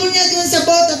hinabol niya doon sa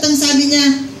boat at ang sabi niya,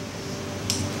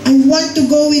 "I want to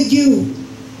go with you.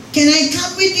 Can I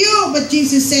come with you?" But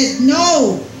Jesus said,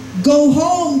 "No. Go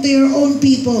home to your own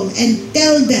people and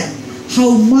tell them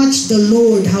how much the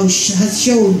Lord has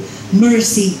shown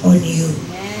mercy on you."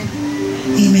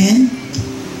 Amen?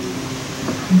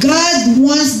 God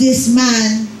wants this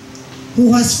man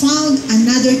who has found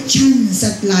another chance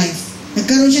at life.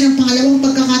 Nagkaroon siya ng pangalawang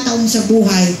pagkakataon sa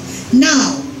buhay.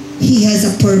 Now, he has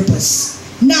a purpose.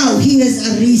 Now, he has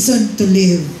a reason to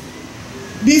live.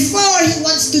 Before he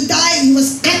wants to die, he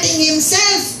was cutting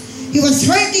himself. He was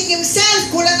hurting himself.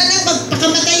 Kulang na lang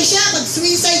magpakamatay siya,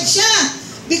 mag-suicide siya.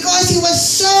 Because he was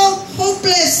so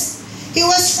hopeless. He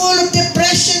was full of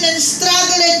depression and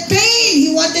struggle and pain.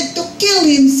 He wanted to kill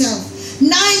himself.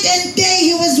 Night and day,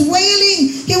 he was wailing.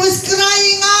 He was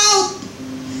crying out.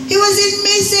 He was in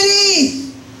misery.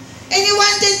 And he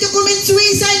wanted to commit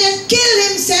suicide and kill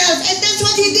himself. And that's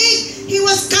what he did. He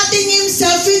was cutting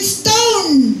himself with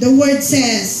stone, the word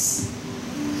says.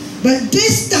 But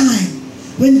this time,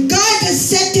 when God has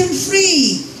set him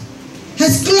free,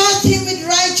 has clothed him with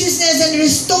righteousness and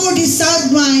restored his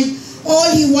sound mind, all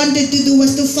he wanted to do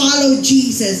was to follow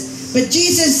Jesus. But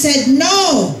Jesus said,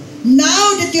 "No,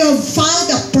 now that you have found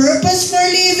a purpose for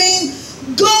living,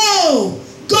 go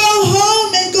home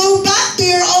and go back to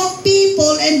your own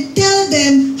people and tell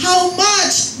them how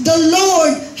much the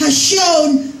Lord has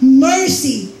shown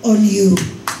mercy on you."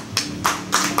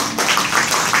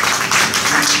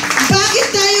 Bakit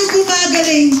tayo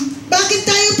gumagaling? Bakit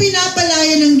tayo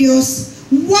pinapalaya ng Diyos?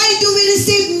 Why do we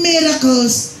receive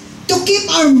miracles? To keep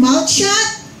our mouth shut?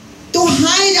 To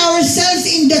hide ourselves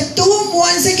in the tomb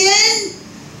once again?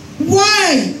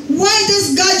 Why? Why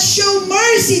does God show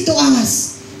mercy to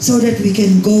us? So that we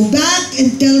can go back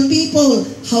and tell people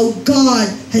how God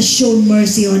has shown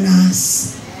mercy on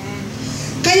us.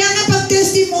 Kaya nga pag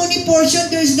testimony portion,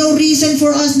 there's no reason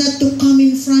for us not to come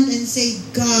in front and say,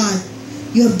 "God,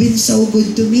 you have been so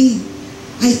good to me.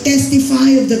 I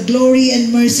testify of the glory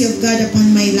and mercy of God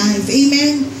upon my life."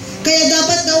 Amen? Kaya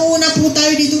dapat nauna po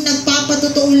tayo dito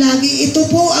nagpapatotoo lagi. Ito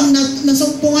po ang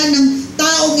nasumpungan ng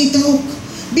taong ito.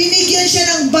 Binigyan siya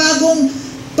ng bagong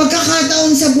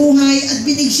pagkakataon sa buhay at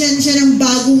binigyan siya ng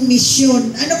bagong misyon.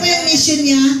 Ano po yung misyon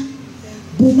niya?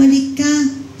 Bumalik ka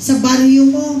sa baryo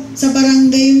mo, sa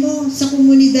barangay mo, sa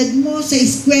komunidad mo, sa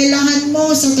eskwelahan mo,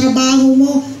 sa trabaho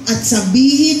mo, at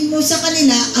sabihin mo sa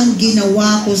kanila ang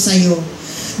ginawa ko sa'yo.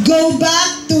 Go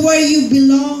back to where you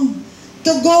belong.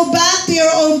 To go back to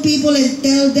your own people and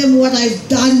tell them what I've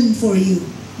done for you.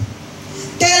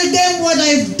 Tell them what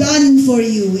I've done for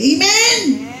you.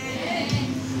 Amen?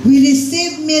 We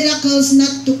receive miracles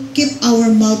not to keep our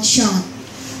mouth shut.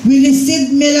 We receive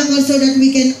miracles so that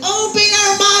we can open our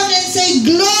say,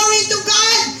 glory to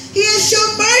God. He has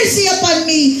shown mercy upon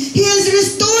me. He has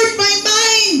restored my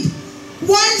mind.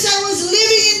 Once I was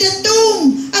living in the tomb.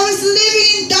 I was living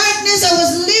in darkness. I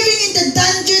was living in the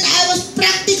dungeon. I was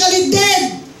practically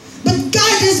dead. But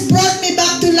God has brought me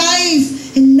back to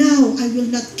life. And now I will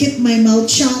not keep my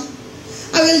mouth shut.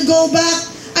 I will go back.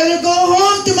 I will go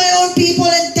home to my own people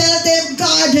and tell them,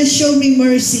 God has shown me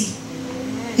mercy.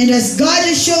 And as God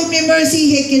has shown me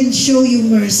mercy, He can show you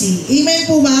mercy.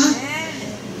 Amen po ba?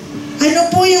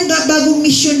 Ano po yung bagong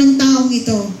mission ng taong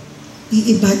ito?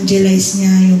 I-evangelize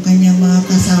niya yung kanyang mga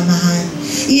kasamahan.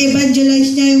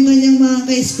 I-evangelize niya yung kanyang mga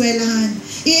kaeskwelahan.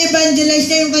 I-evangelize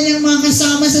niya yung kanyang mga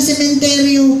kasama sa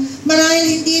sementeryo.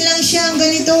 Marahil hindi lang siya ang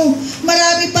ganito.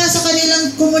 Marami pa sa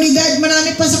kanilang komunidad,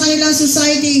 marami pa sa kanilang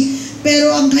society.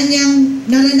 Pero ang kanyang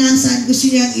naranasan, gusto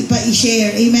niyang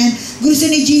i-share. Amen? Gusto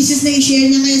ni Jesus na i-share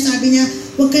niya. Kaya sabi niya,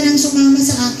 huwag ka nang sumama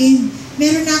sa akin.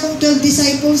 Meron na akong 12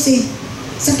 disciples eh.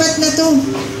 Sapat na to.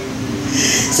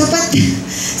 Sapat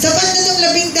na tong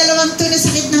 12 to na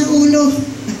sakit ng ulo.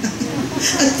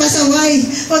 At pasaway.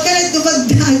 Huwag ka nang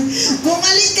dumagdag.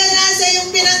 Bumalik ka na sa iyong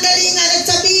pinanggalingan at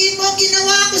sabihin mo,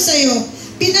 ginawa ko sa iyo.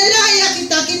 Pinalaya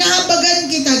kita, kinahabagan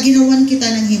kita, ginawan kita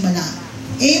ng himala.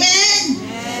 Amen?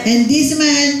 And this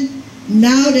man,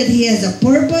 now that he has a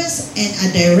purpose and a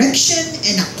direction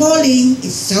and a calling,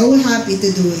 is so happy to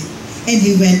do it. And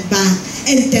he went back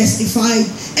and testified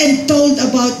and told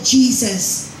about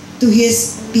Jesus to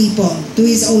his people, to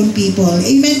his own people.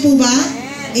 Amen po ba?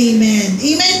 Amen.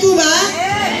 Amen po ba?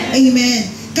 Amen.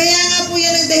 Kaya nga po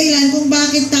yan ang dahilan kung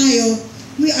bakit tayo,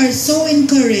 we are so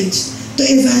encouraged to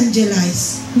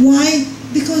evangelize. Why?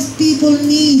 Because people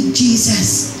need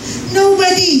Jesus. No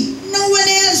one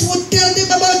else would tell them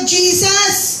about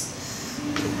Jesus.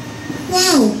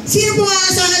 Wow! Sino po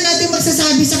aasahan natin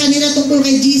magsasabi sa kanila tungkol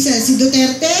kay Jesus? Si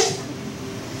Duterte?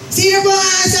 Sino po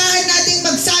aasahan natin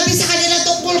magsabi sa kanila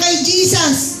tungkol kay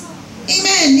Jesus?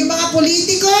 Amen. Yung mga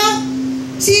politiko?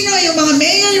 Sino? Yung mga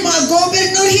mayor, yung mga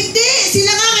governor? Hindi.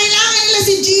 Sila nga kailangan nila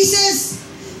si Jesus.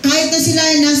 Kahit na sila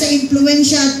ay nasa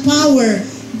influensya at power,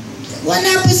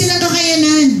 wala po silang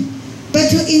kakayanan.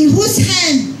 But in whose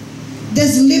hand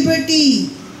does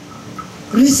liberty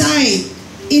reside?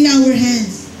 In our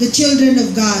hands, the children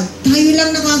of God. Tayo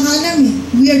lang nakakaalam eh.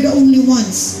 We are the only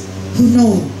ones who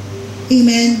know,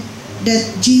 amen, that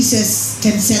Jesus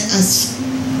can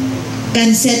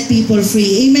set people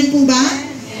free. Amen po ba?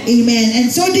 Amen. And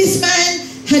so this man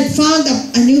had found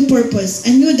a new purpose,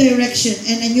 a new direction,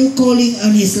 and a new calling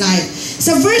on his life.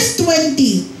 So verse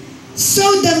 20, so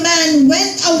the man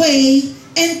went away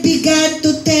and began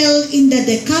to tell in the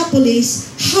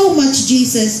Decapolis how much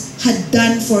Jesus had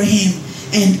done for him.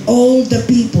 And all the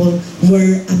people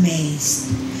were amazed.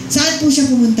 Saan po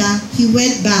siya pumunta? He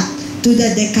went back to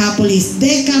the Decapolis.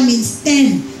 Deca means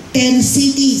 10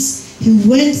 cities. He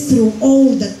went through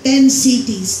all the 10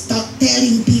 cities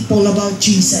telling people about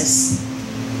Jesus.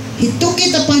 He took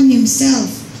it upon himself,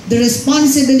 the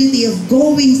responsibility of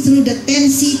going through the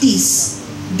 10 cities.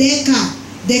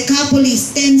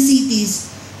 Decapolis, 10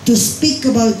 cities, to speak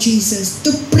about Jesus, to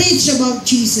preach about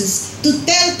Jesus, to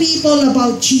tell people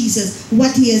about Jesus,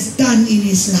 what He has done in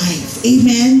His life.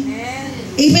 Amen?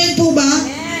 Amen po ba?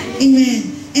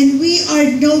 Amen. And we are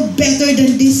no better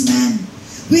than this man.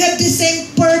 We have the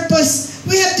same purpose.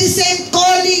 We have the same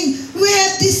calling. We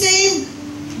have the same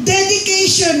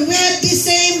dedication. We have the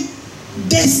same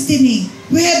destiny.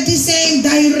 We have the same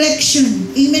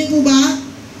direction. Amen po ba?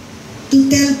 To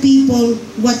tell people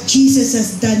what Jesus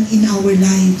has done in our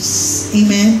lives.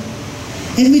 Amen?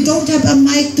 And we don't have a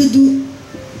mic to do.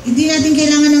 Hindi natin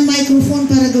kailangan ng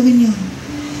microphone para gawin yun.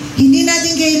 Hindi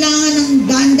natin kailangan ng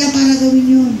banda para gawin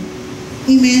yun.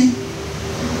 Amen?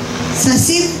 Sa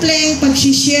simpleng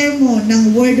pag-share mo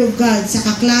ng Word of God sa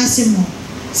kaklase mo,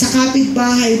 sa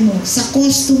kapitbahay mo, sa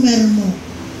customer mo.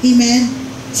 Amen?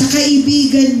 Sa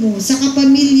kaibigan mo, sa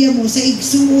kapamilya mo, sa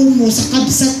igsuon mo, sa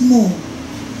kabsat mo.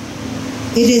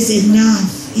 It is enough.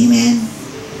 Amen?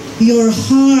 Your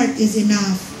heart is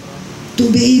enough to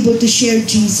be able to share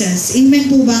Jesus. Amen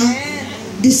po ba?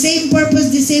 The same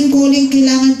purpose, the same calling,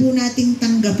 kailangan po nating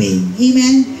tanggapin.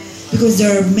 Amen? Because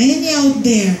there are many out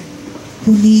there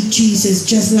who need Jesus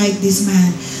just like this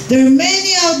man. There are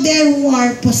many out there who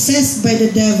are possessed by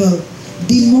the devil.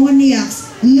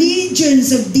 Demoniacs,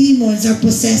 legions of demons are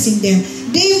possessing them.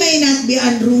 They may not be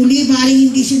unruly,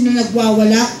 maaaring hindi sila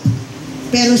nagwawala.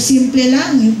 Pero simple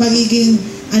lang yung pagiging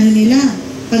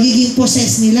pagiging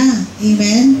possess nila.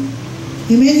 Amen?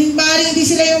 Amen? Maaaring hindi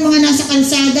sila yung mga nasa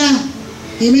kalsada.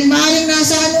 Amen? Maaaring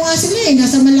nasa nga sila eh.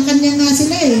 Nasa Malacanang nga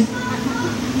sila eh.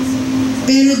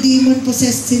 Pero demon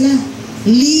possessed sila.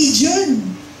 Legion.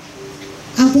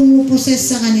 ang pumuposes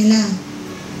sa kanila.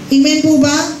 Amen po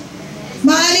ba?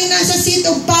 Maaaring nasa seat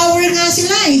of power nga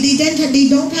sila. They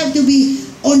don't have to be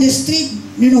on the street,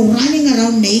 running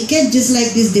around naked just like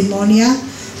this demoniac,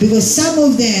 because some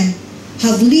of them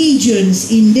have legions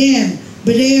in them,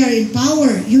 but they are in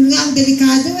power. Yun nga ang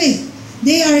delikado eh.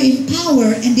 They are in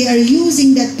power and they are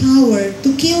using that power to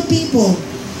kill people.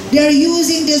 They are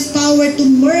using this power to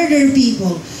murder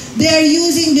people. They are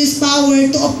using this power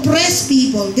to oppress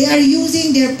people. They are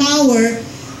using their power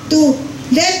to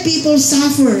let people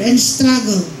suffer and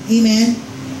struggle. Amen?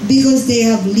 Because they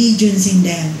have legions in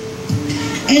them.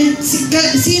 And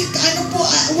ano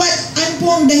po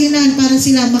ang dahilan para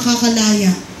sila makakalaya?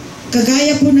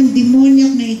 Kagaya po ng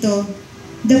demoniac na ito,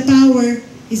 the power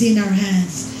is in our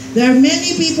hands. There are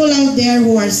many people out there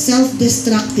who are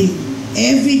self-destructive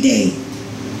every day.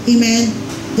 Amen?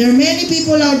 There are many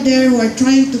people out there who are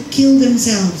trying to kill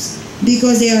themselves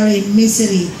because they are in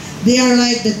misery. They are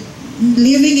like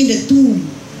living in the tomb,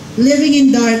 living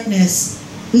in darkness,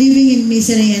 living in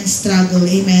misery and struggle.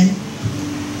 Amen?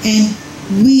 And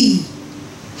we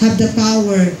have the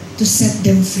power to set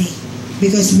them free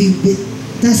because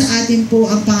nasa atin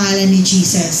po ang pangalan ni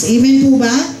Jesus. Amen po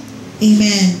ba?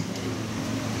 Amen.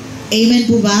 Amen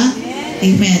po ba?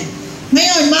 Amen.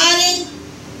 Ngayon,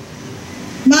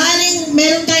 maaring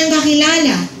meron tayong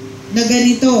kakilala na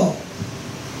ganito.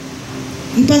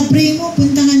 Ipag-pray mo,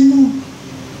 puntahan mo.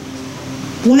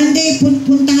 One day,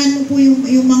 puntahan mo po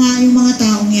yung mga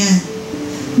taong yan.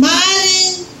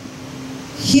 Maaring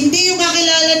hindi yung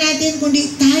kakilala natin,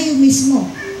 kundi tayo mismo.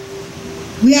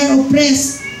 We are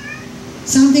oppressed.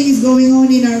 Something is going on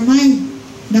in our mind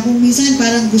na kung minsan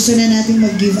parang gusto na natin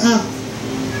mag-give up.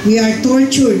 We are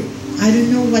tortured. I don't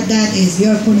know what that is. We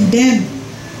are condemned.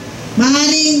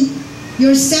 Maaring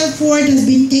your self-worth has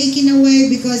been taken away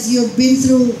because you've been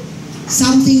through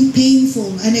something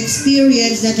painful, an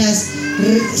experience that has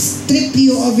stripped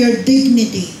you of your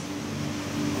dignity.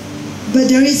 But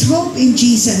there is hope in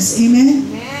Jesus.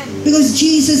 Amen? Because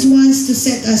Jesus wants to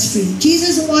set us free.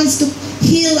 Jesus wants to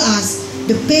heal us,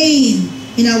 the pain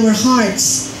in our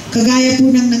hearts. Kagaya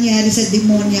po nang nangyari sa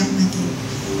demoniac na to.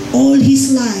 All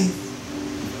his life,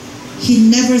 he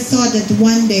never thought that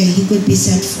one day he could be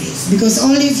set free. Because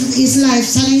all of his life,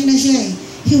 sanay na siya eh.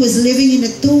 He was living in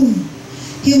a tomb.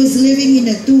 He was living in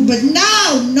a tomb. But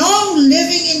now, no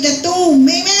living in the tomb.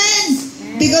 Amen?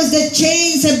 Because the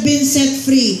chains have been set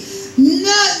free.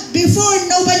 Not before,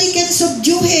 nobody can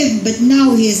subdue him. But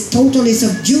now he is totally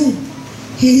subdued.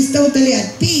 He is totally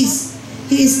at peace.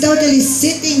 He is totally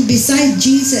sitting beside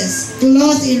Jesus,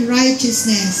 clothed in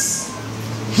righteousness,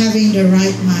 having the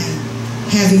right mind,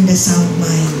 having the sound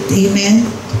mind. Amen?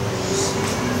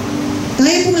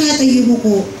 Tayo pumatayo mo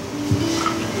ko.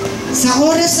 Sa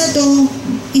oras na to,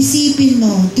 isipin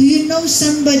mo, do you know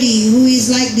somebody who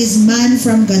is like this man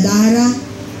from Gadara?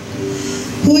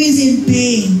 Who is in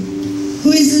pain?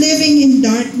 Who is living in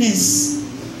darkness?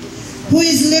 Who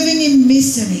is living in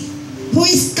misery? Who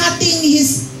is cutting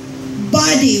his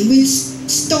body with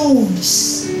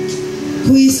stones?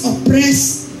 Who is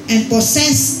oppressed and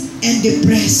possessed and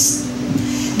depressed?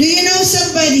 Do you know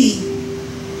somebody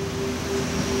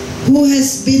who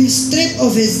has been stripped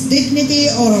of his dignity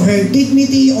or her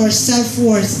dignity or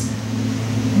self-worth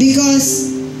because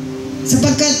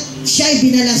sapagkat siya'y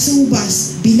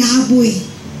binalasubas, binaboy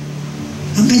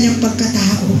ang kanyang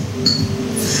pagkatao.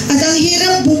 At ang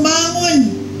hirap bumangon.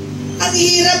 Ang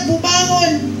hirap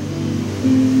bumangon.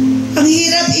 Ang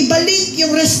hirap ibalik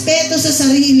yung respeto sa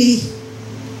sarili.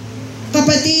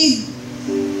 Kapatid,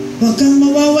 huwag kang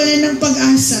mawawalan ng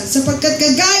pag-asa sapagkat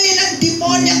kagaya ng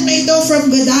demoniac na ito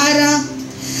from Gadara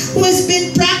who has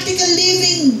been practically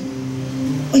living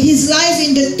his life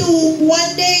in the tomb,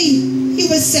 one day he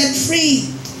was set free.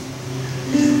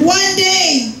 One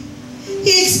day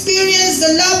he experienced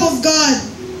the love of God.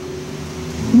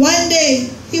 One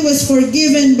day he was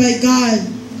forgiven by God,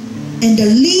 and the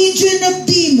legion of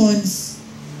demons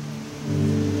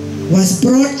was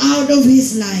brought out of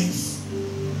his life,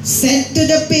 sent to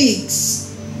the pigs,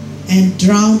 and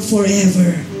drowned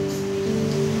forever.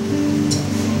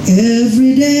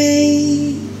 Every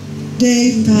day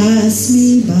they pass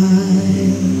me by,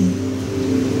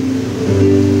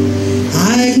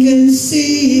 I can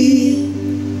see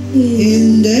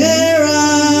in their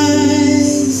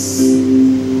eyes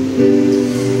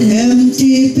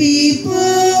empty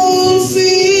people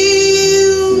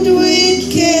filled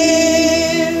with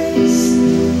cares,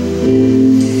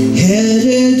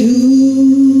 headed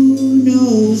who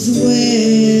knows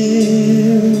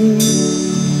where.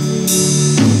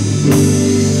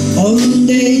 On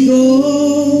they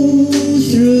go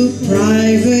through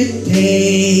private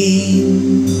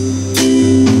pain,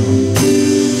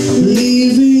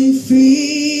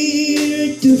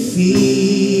 to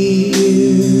fear.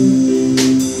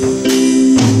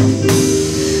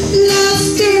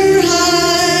 Laughter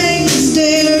hides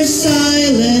their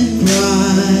silent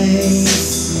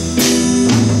cries.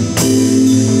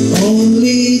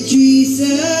 Only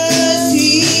Jesus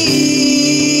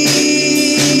hears.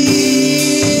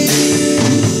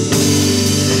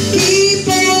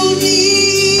 People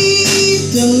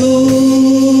need the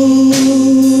Lord.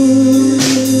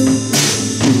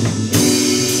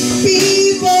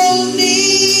 People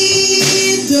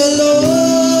need the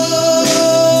Lord.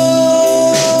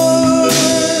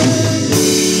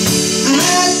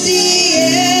 At the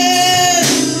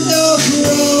end of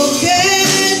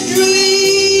broken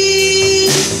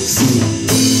dreams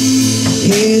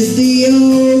is the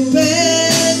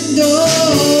open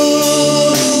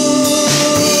door.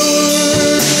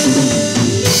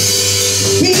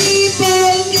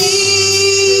 People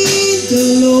need the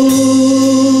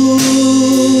Lord.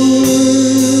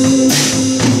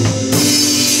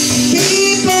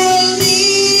 People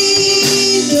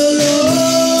need the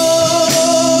Lord.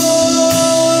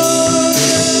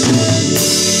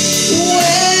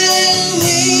 When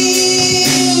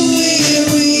will we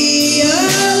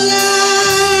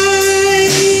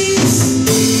realize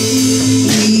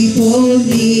people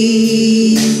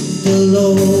need the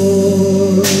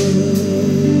Lord?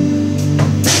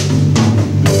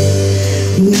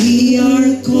 We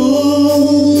are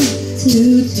called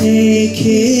to take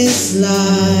His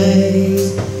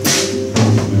life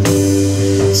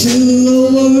to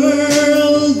a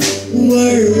world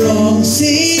where wrong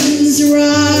seems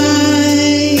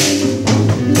right.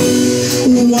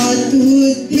 What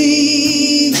would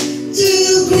be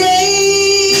too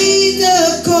great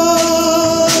a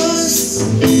cost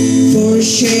for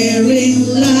sharing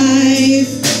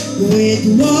life with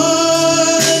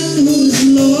one who's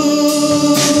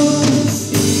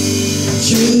lost?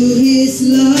 Through His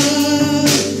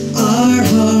love, our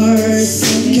hearts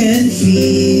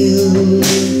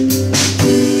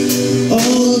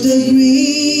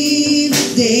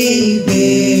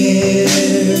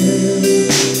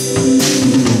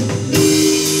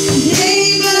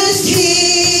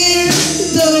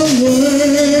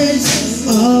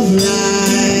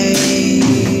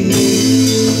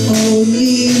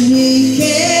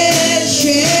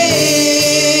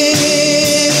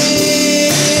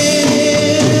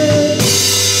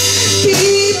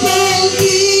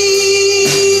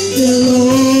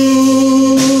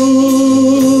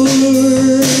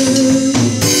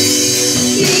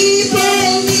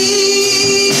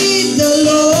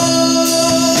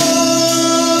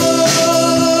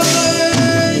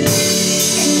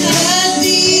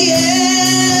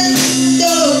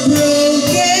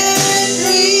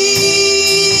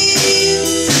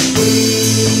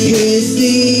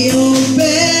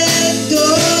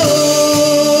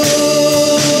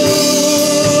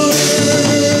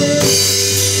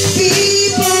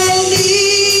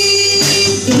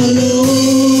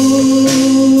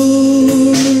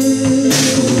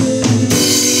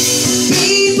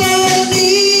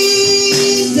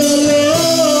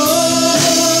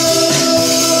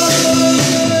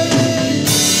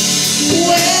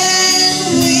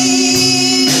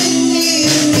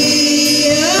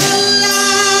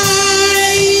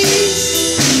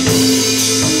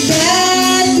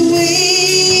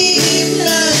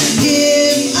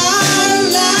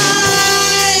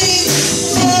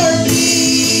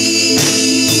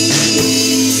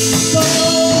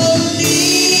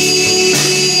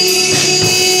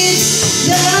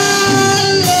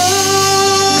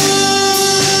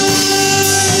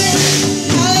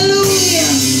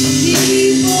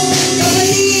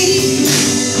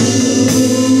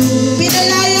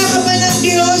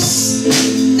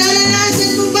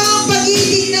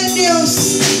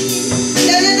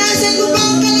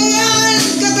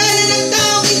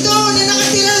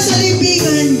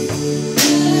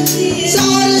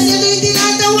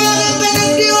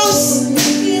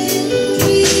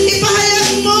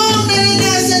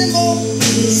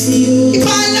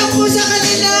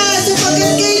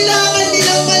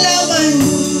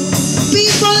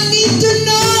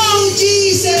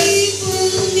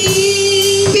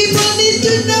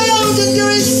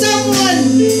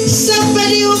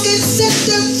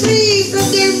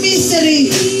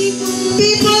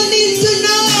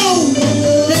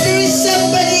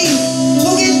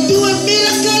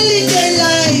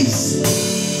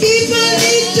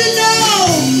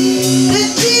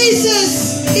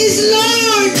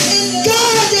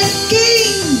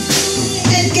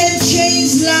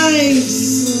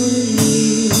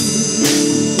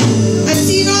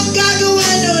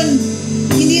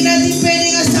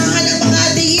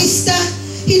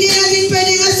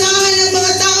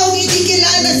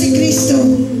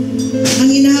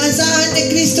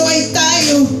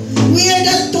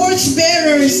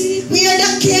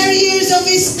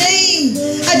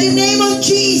the name of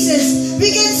Jesus,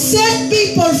 we can set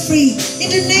people free.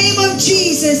 In the name of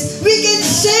Jesus, we can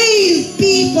save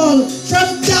people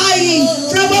from dying,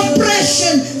 from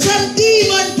oppression, from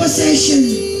demon possession.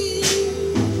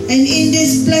 And in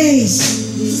this place,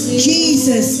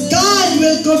 Jesus, God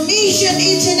will commission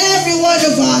each and every one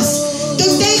of us to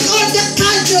take on the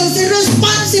cudgels, the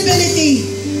responsibility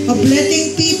of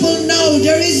letting people know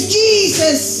there is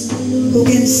Jesus who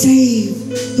can save,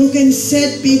 who can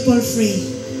set people free.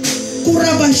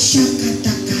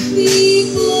 Kurabashakataka.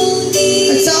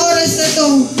 At sa oras na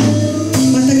to,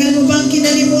 matagal mo bang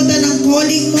kinalimutan ang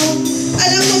calling mo?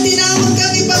 Alam mo, tinawag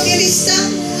kang evangelista.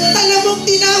 Alam mo,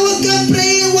 tinawag kang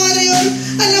prayer warrior.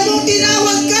 Alam mo,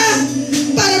 tinawag ka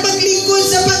para maglingkod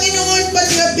sa Panginoon, but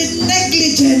you have been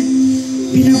negligent.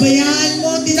 Pinabayaan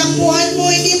mo, tinakbuhan mo,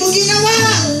 hindi mo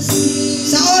ginawa.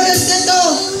 Sa oras na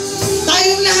to,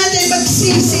 tayong lahat ay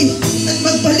magsisi at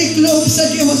magbalik loob sa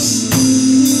Diyos.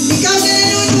 Ikaw na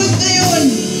nanonood ngayon,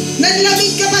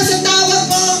 nanlamig ka ba sa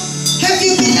tawag mo? Have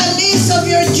you been amiss of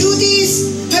your duties?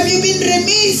 Have you been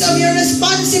remiss of your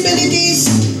responsibilities?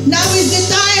 Now is the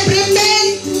time,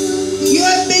 repent! You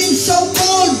have been so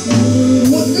cold,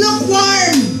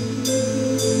 lukewarm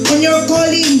on your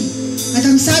calling. At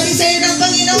ang sabi sa iyo ng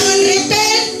Panginoon,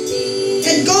 repent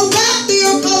and go back to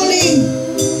your calling.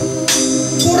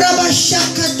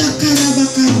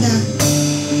 Kurabashakatakarabakanda.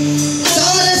 Sa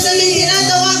oras na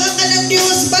tinatawagan ka ng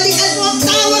Diyos, balikan mo ang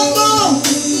tawag mo.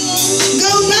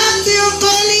 Go back to your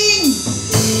calling.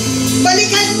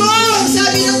 Balikan mo ang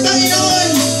sabi ng Panginoon.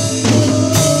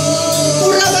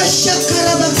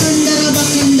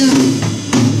 Kurabashakarabakandarabakanda.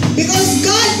 Because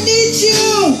God needs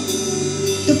you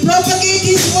to propagate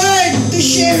His word, to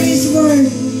share His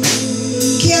word.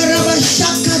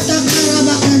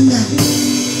 Kiarabashakatakarabakanda.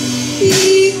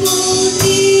 People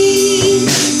need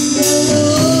the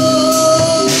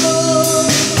Lord.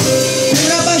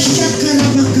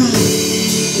 Kurabashakarabaka.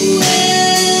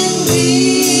 When we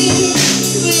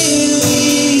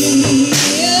realize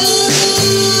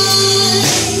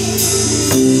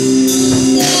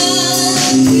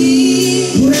that we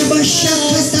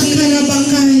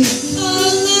Kurabashakatakarabakay.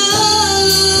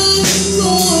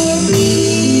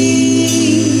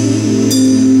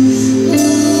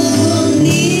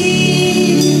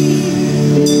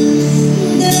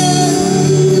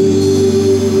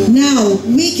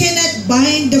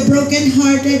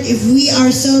 Brokenhearted if we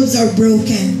ourselves are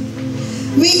broken.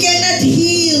 We cannot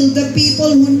heal the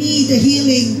people who need the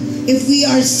healing if we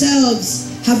ourselves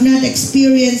have not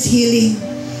experienced healing.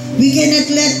 We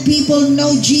cannot let people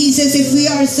know Jesus if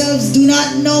we ourselves do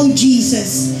not know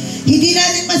Jesus. Hindi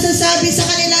natin masasabi sa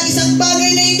kanilang isang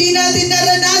bagay na hindi natin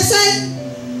naranasan.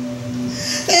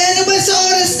 Kaya naman sa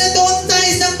oras na to, ang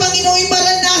nais ng Panginoon,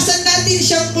 maranasan natin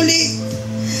siyang muli.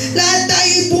 Lahat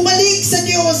tayo bumalik sa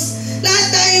Diyos.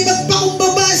 Lahat tayo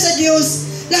magpakumbaba sa Diyos.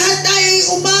 Lahat tayo ay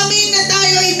umamin na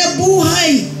tayo ay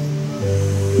nabuhay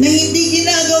na hindi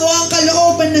ginagawa ang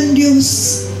kalooban ng Diyos.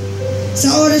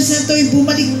 Sa oras na ito'y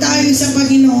bumalik tayo sa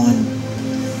Panginoon.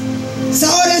 Sa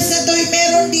oras na ito'y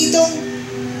meron ditong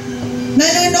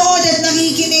nanonood at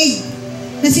nakikinig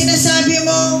na sinasabi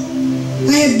mo,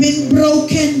 I have been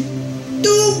broken.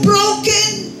 Too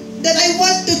broken that I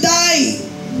want to die.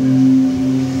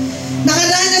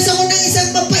 Nakaranas ako ng isang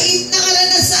mapait na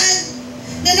karanasan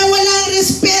na nawala ang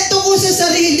respeto ko sa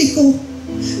sarili ko.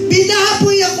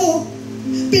 Binaboy ako.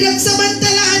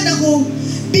 Pinagsamantalahan ako.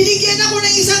 Binigyan ako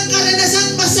ng isang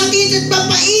karanasang masakit at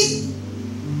mapait.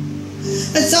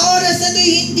 At sa oras na ito,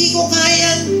 hindi ko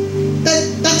kayang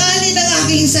tanganin ang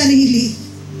aking sarili.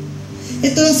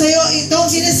 Ito ang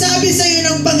sinasabi sa iyo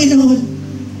ng Panginoon.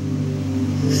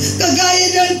 Kagaya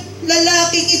ng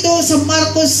lalaking ito sa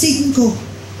Marcos 5.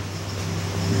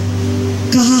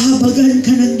 Kahahabagan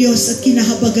ka ng Diyos at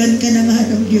kinahabagan ka na nga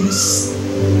ng Diyos.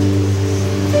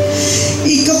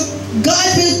 God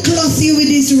will clothe you with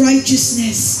His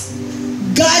righteousness.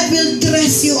 God will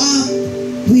dress you up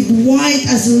with white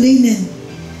as linen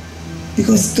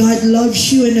because God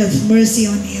loves you and has mercy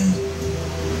on you.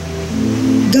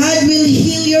 God will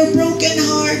heal your broken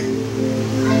heart.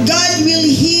 God will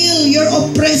heal your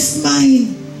oppressed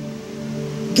mind.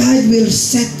 God will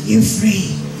set you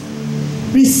free.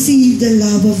 Receive the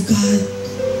love of God.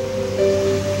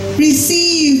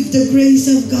 Receive the grace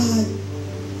of God.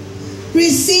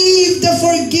 Receive the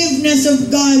forgiveness of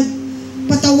God.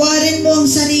 Patawarin mo ang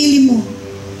sarili mo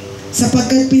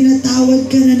sapagkat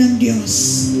pinatawad ka na ng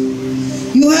Diyos.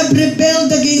 You have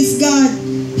rebelled against God.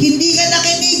 Hindi ka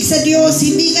nakinig sa Diyos.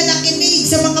 Hindi ka nakinig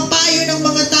sa mga payo ng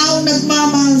mga taong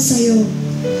nagmamahal sa iyo.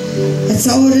 At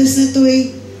sa oras na ito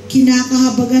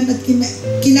kinakahabagan at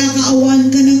kinakaawan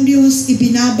ka ng Diyos,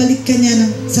 ibinabalik ka niya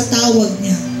sa tawag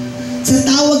niya. Sa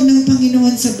tawag ng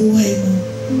Panginoon sa buhay mo.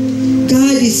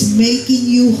 God is making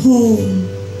you whole.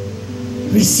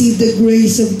 Receive the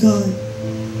grace of God.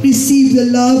 Receive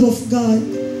the love of God.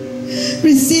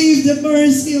 Receive the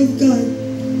mercy of God.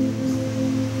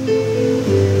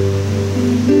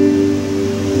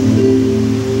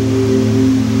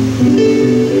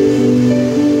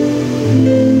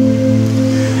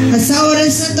 At sa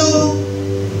oras na to,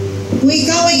 kung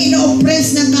ikaw ay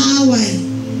ino-oppress ng kaaway,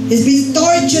 has been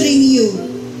torturing you,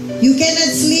 you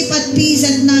cannot sleep at peace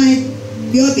at night,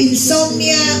 you have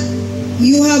insomnia,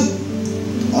 you have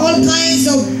all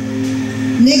kinds of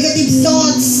negative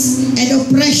thoughts and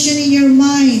oppression in your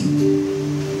mind,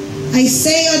 I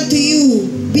say unto you,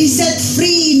 be set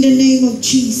free in the name of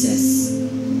Jesus.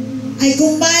 I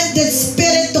command that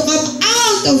spirit to come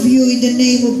out of you in the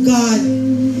name of God.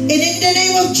 And in the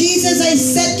name of Jesus, I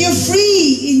set you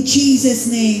free in Jesus'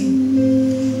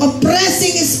 name.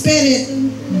 Oppressing spirit,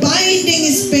 binding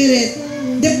spirit,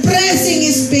 depressing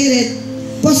spirit,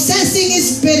 possessing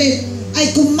spirit, I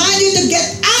command you to get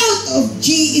out of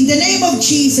in the name of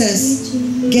Jesus.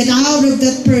 Get out of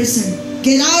that person.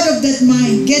 Get out of that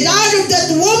mind. Get out of that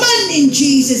woman in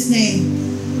Jesus' name.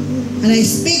 And I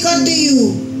speak unto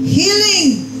you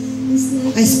healing.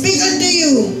 I speak unto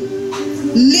you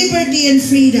liberty and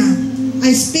freedom.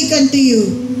 I speak unto you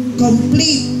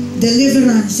complete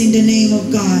deliverance in the name of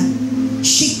God.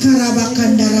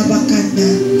 Shikarabakanda rabakanda.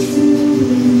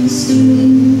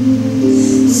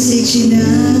 Searching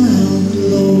out,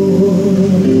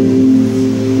 Lord.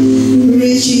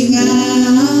 Reaching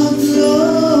out,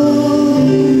 Lord.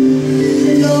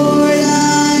 Lord,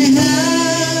 I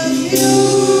have your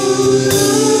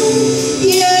love.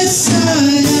 Yes,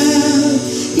 I have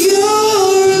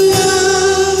your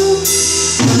love.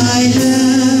 I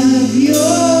have your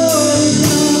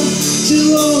love to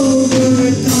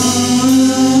overcome.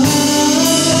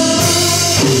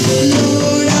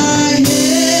 Lord, I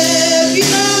have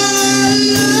your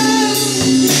love.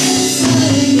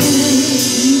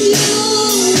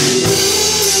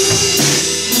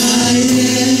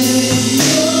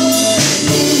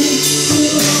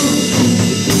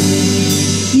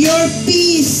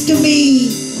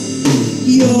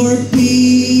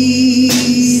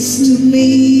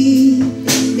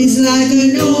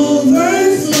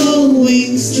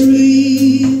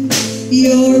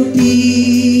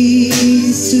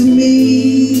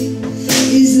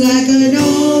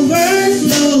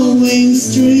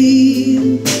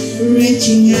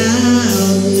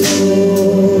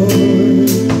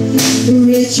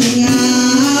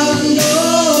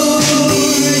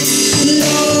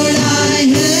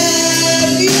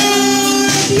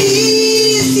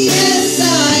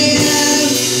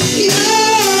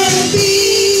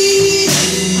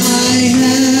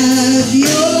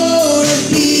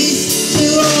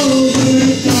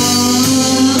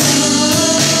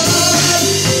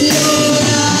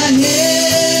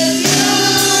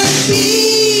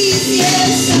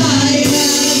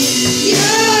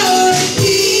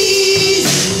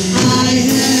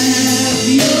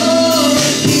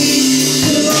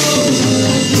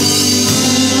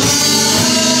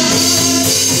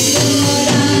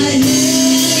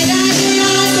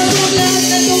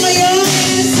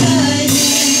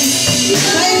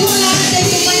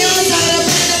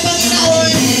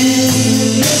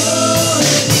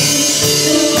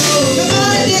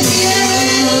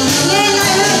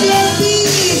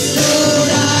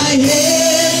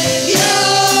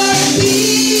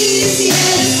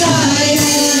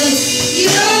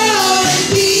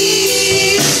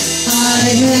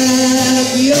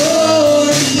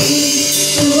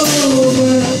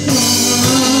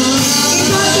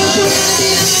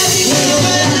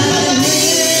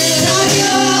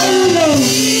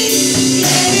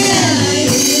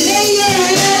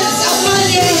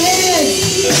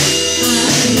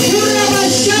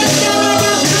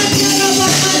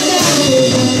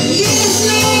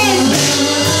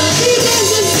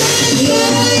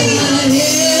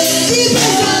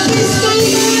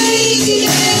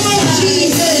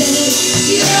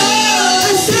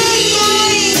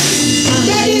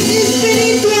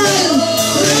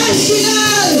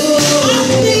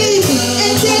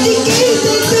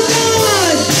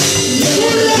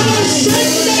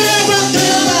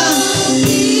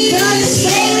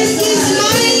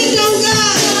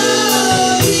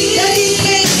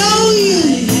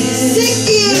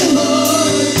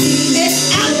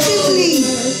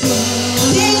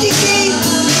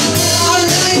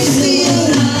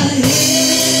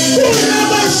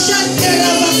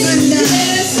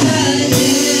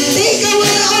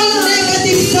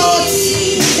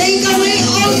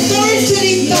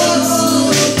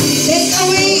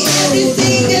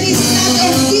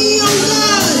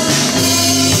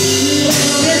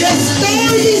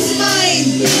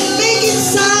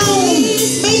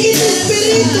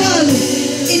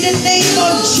 the name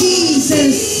of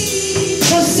Jesus.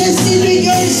 Possess it with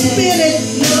your spirit.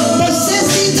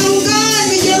 Possess it, oh God,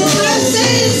 with your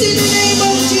presence in the name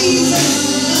of Jesus.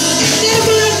 And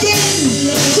never again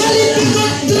shall it be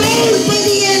controlled by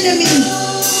the enemy.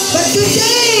 But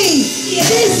today,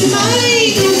 this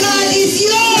mind, oh God, is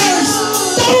yours.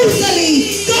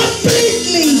 Totally,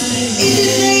 completely, in the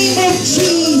name of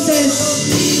Jesus.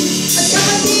 At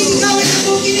kapatid, ikaw ay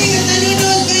nakukinig at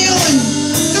nanonood ngayon.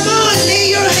 Come on,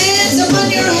 lay your hands upon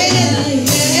your head.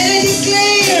 And I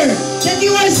declare that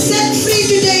you are set free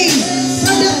today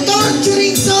from the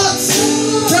torturing thoughts,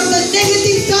 from the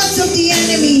negative thoughts of the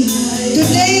enemy.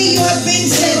 Today you have been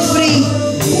set free.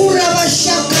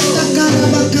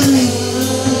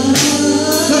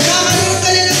 Magkakaroon ka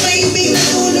na ng maibig na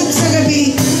tulog sa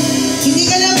gabi. Hindi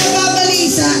ka na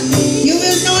mababalisa. You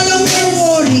will no longer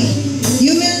worry.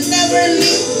 You will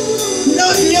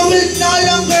no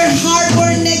longer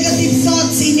harbor negative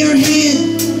thoughts in your head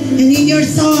and in your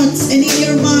thoughts and in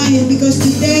your mind, because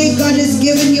today God has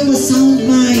given you a sound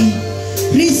mind.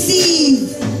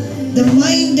 Receive the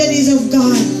mind that is of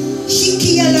God.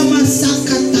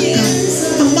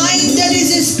 A mind that is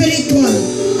spiritual,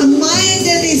 a mind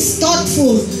that is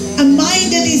thoughtful, a mind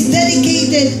that is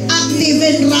dedicated, active,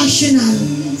 and rational.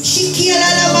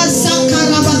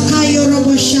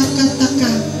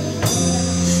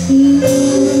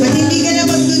 At hindi ka na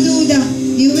magdududa.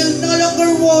 You will no longer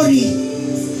worry,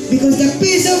 because the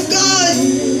peace of God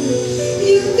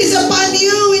is upon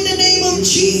you in the name of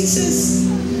Jesus.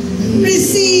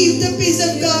 Receive the peace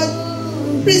of God.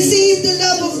 Receive the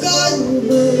love of God.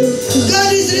 God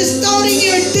is restoring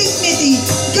your dignity.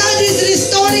 God is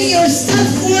restoring your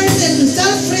self-worth and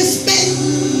self-respect.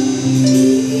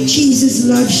 Jesus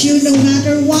loves you no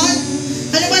matter what.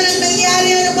 Ano man ang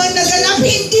nangyari, ano man naganap,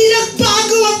 hindi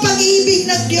nagbago ang pag-ibig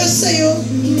ng Diyos sa'yo.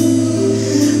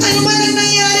 Ano man ang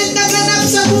nangyari at naganap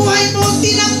sa buhay mo,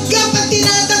 tinanggap at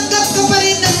tinatanggap ka pa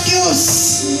rin ng Diyos.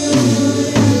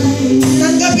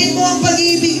 Tanggapin mo ang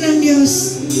pag-ibig ng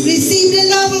Diyos. Receive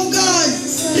the love of God.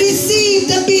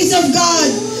 Receive the peace of God.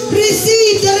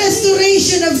 Receive the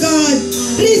restoration of God.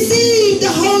 Receive the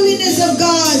holiness of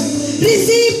God.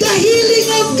 Receive the healing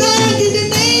of God in the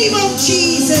name of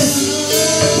Jesus.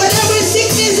 Whatever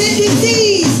sickness and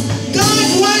disease, God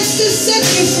wants to set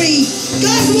you free.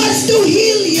 God wants to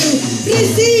heal you.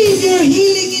 Receive your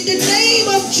healing in the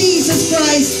name of Jesus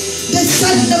Christ, the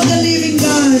Son of the living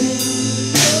God.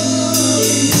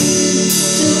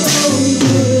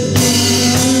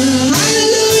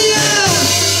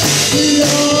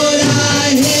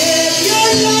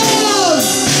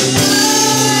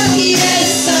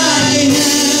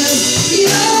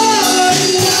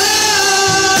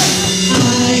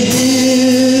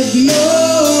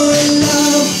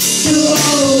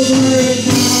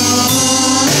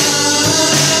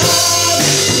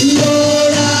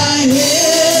 Lord, I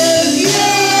have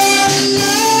your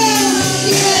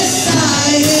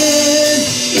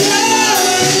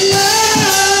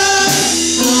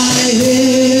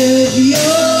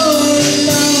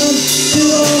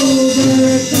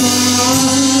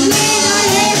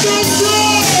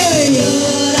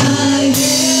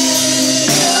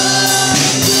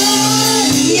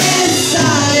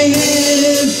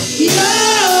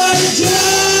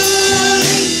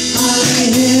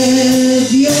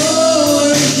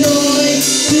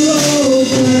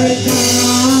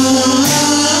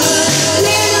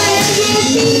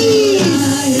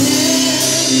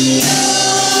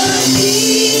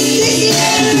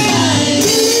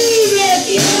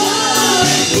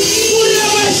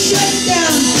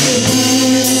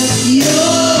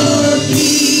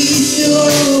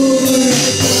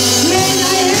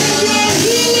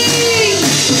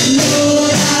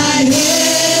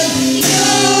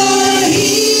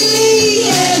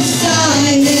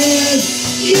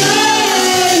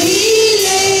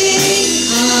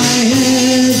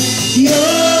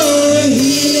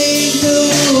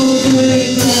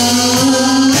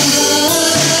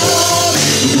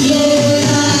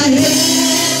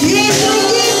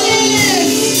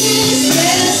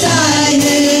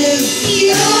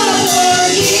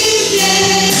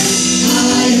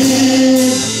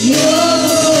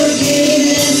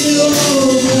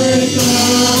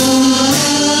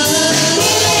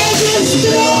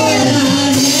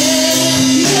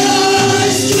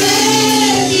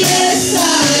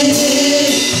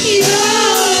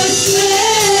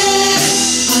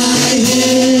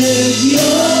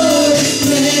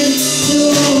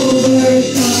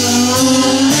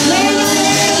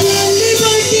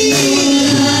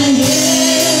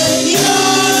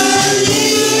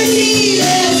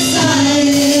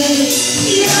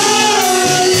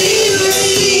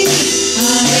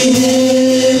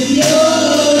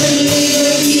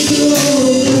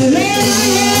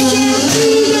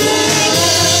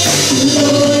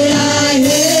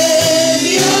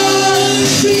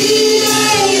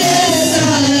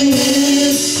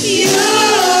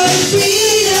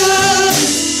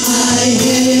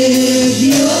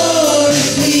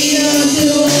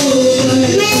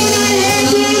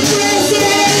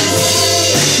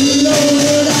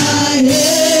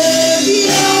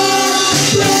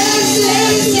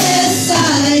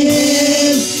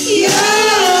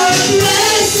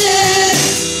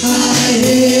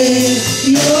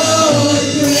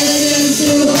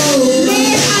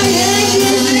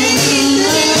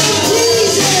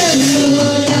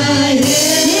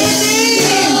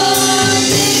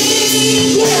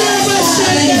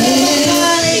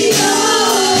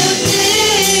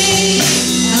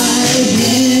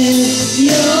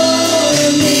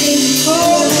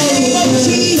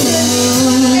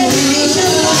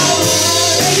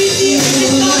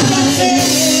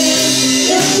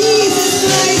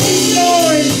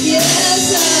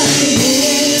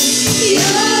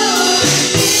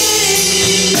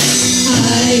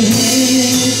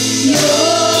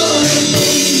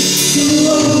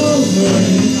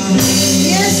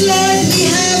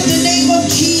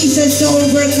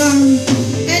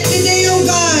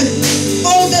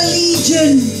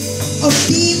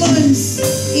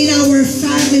in our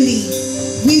family,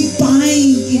 we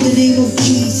bind in the name of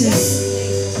Jesus.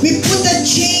 We put a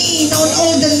chain on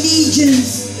all the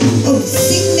legions of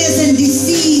sickness and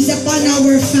disease upon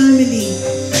our family.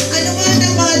 Ano nga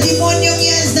ng mga demonyong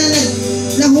yan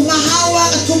na humahawak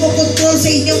at kumukontrol sa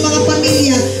inyong mga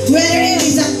pamilya, whether it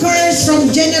is a curse from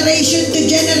generation to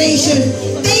generation,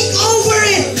 take over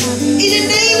it in the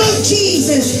name of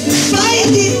Jesus.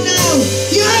 Bind it now.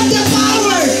 You have the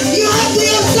power. You have the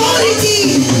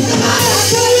authority. Come on,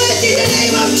 do it in the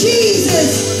name of Jesus.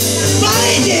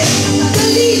 Bind it. The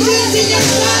legions in your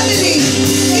family,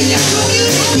 in your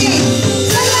community,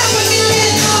 sa mga pamilya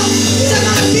nyo, sa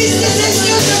mga businesses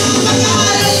nyo, sa mga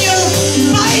pag-aaral nyo.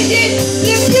 Bind it.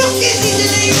 Rebuke it in the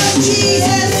name of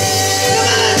Jesus. Come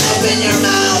on, open your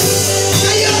mouth.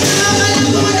 Kayo ang nakakalam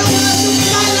kung ano mga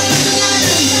sumpa ng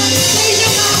kasalanan sa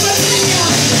inyong mga pamilya.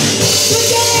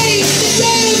 Today is the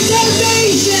day of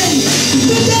salvation.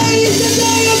 Today is the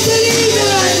day of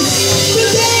deliverance.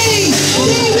 Today,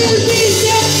 they will be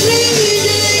set free in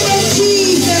the name of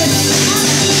Jesus.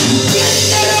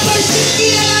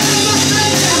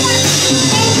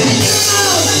 Open your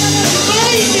mouth.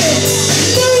 Bind it.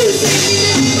 Loose it in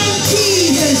the name of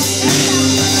Jesus.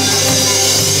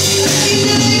 In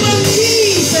the name of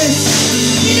Jesus.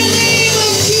 In the name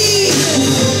of Jesus.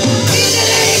 In the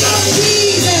name of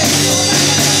Jesus.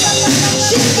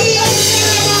 In the name of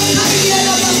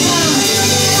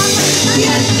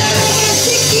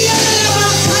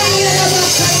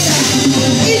Jesus.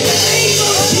 In the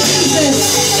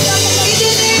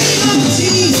name of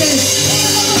Jesus.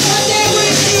 Whatever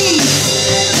it is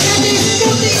that is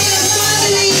putting your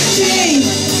family in chain,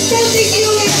 putting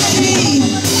you in chain,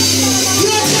 you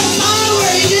have the power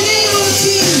in the name of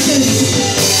Jesus.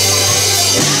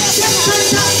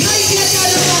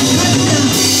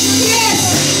 Yes.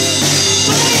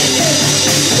 Bind it.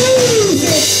 Lose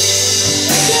it.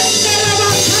 Yes.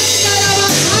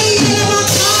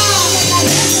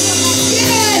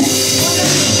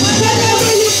 Whatever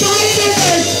you bind on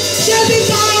earth shall be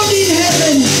bound in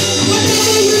heaven.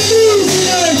 Whatever you lose on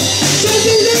earth shall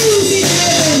be loosed in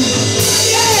heaven.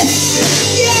 Yes.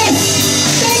 Yes.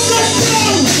 Take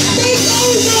control. Take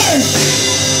over.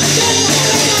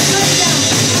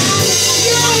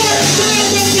 You are a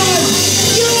child of God.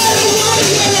 You are a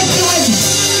warrior of God.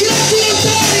 You have the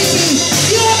authority.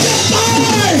 You have the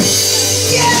power.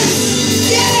 Yes.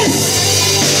 Yes.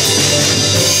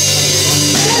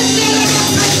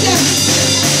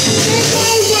 Take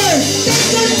over. Take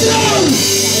control.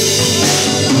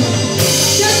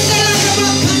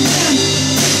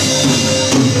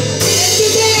 And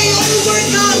today,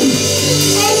 overcome.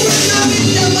 Overcome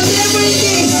in them, whatever it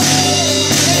is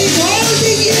that is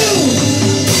holding you.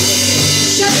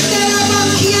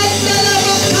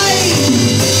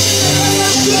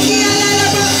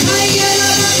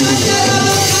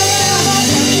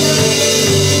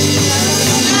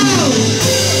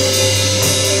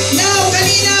 Now,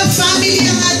 kanina, family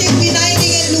ang ating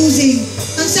bininding and losing.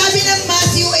 Ang sabi ng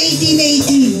Matthew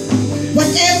 18:18,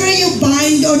 whatever you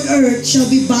bind on earth shall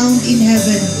be bound in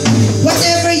heaven.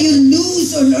 Whatever you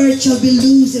lose on earth shall be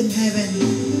loosed in heaven.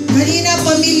 Kanina,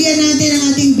 pamilya natin ang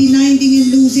ating bininding and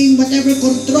losing, whatever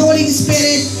controlling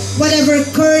spirit, whatever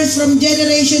curse from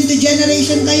generation to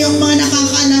generation, kayong mga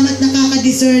nakakaalam at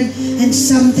nakakadiscern, and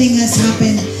something has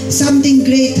happened. Something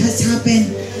great has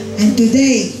happened. And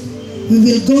today, we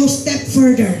will go step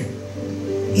further.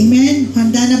 Amen?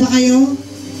 Handa na ba kayo?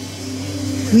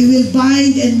 We will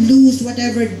bind and loose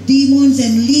whatever demons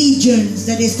and legions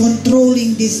that is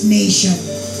controlling this nation.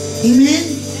 Amen?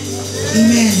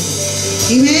 Amen.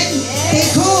 Amen?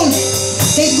 Take hold.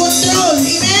 Take control.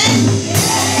 Amen?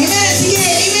 Amen. Sige.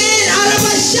 Amen.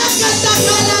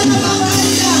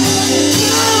 Arabashakatakalalamaganda.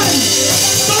 God,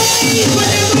 bind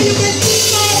whatever you can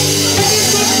think of that is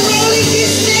controlling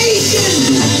this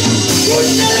nation.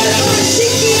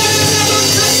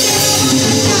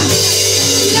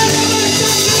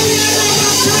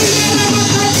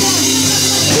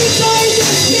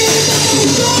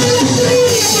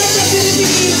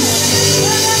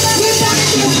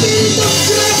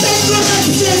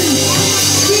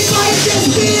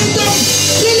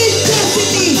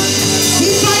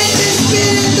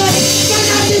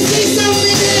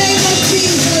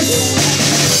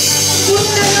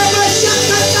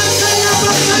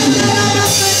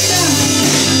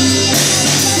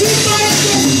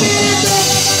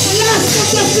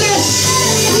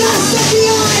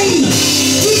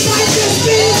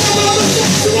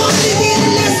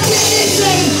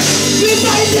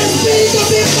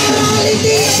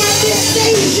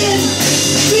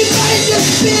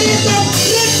 spirit of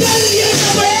rebellion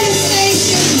over this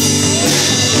nation.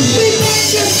 We bind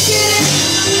your spirit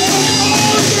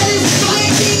all that is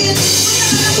fighting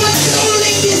and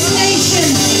controlling this nation.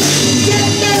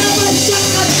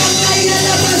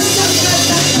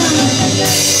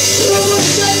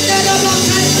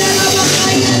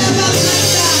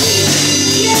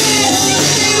 Yes, in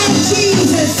the name of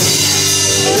Jesus,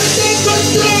 you take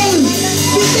control,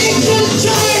 you take full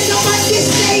charge over this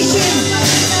nation.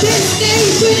 This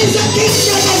nation is a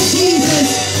kingdom of Jesus.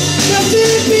 The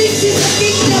Philippines is a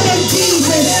kingdom of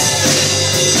Jesus.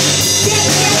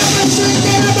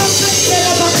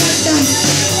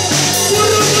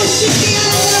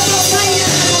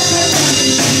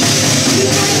 We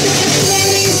find the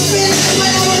controlling spirit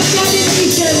among our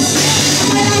politicians,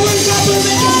 among our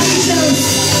government officials.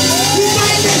 We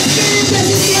find the spirit that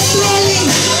is controlling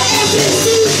every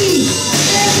city,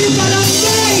 every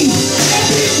barangay,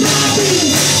 every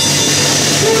province.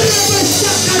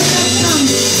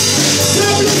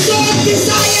 From Luzon,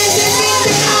 Visayas, and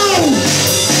Mindanao,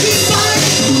 we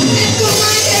bind and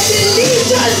command every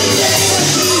legion in the name of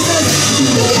Jesus to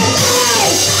get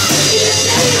out in the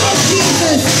name of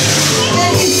Jesus.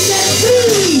 And we set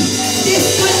free this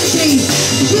country.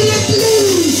 We let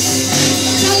loose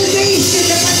salvation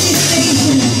upon this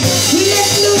nation. We let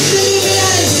loose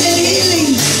deliverance and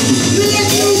healing. We let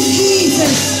loose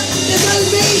Jesus, the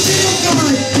salvation of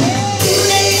God, to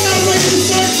reign over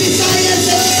Luzon, Visayas,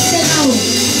 and Mindanao,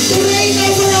 to reign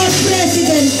over our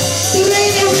president, to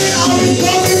reign over our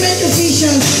government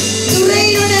officials, to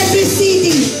reign on every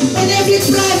city, on every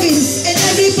province, and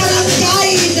every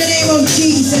barangay in the name of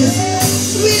Jesus.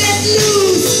 We let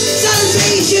loose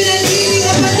salvation and healing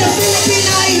upon the Philippine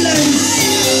Islands.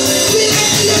 We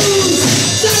let loose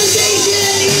salvation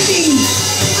and healing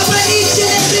upon each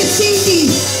and every city,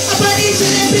 upon each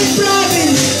and every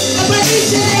province, upon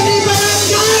each and every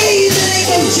barangay in the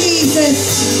name of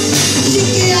Jesus.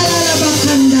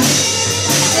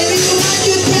 And we command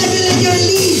your devil and your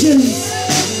legions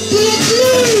to let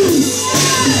loose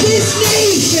this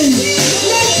nation.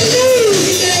 Let loose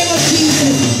in the name of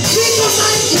Jesus. We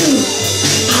command you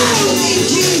out in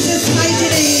Jesus'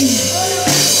 mighty name.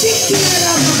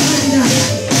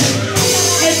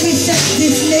 And we set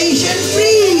this nation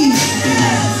free.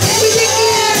 We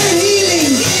declare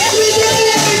healing. We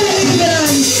declare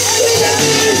deliverance. We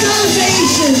declare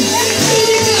salvation. We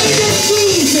declare that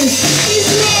Jesus is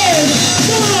Lord,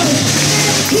 God,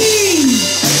 and King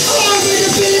over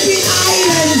the Philippine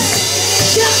Islands.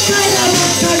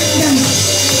 Shakaramakanda.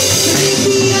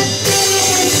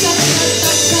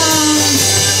 Ribiyandarabasakataka.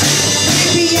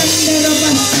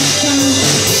 Ribiyandarabasaka.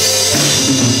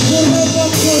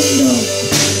 Kurobokondo.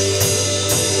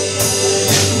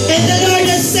 And the Lord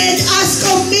has said, ask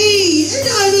of me, and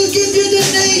I will give you the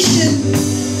nation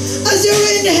as your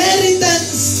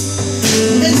inheritance.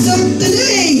 And so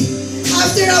today,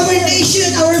 after our nation,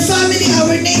 our family,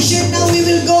 our nation, now we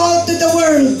will go out to the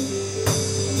world.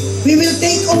 We will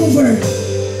take over.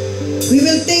 We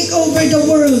will take over the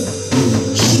world.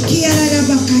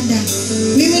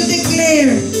 We will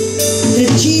declare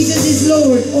that Jesus is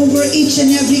Lord over each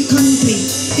and every country,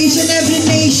 each and every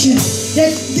nation.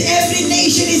 That every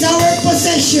nation is our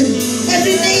possession.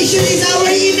 Every nation is our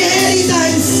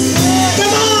inheritance.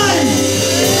 Come on!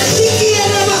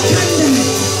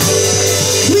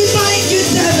 We bind you,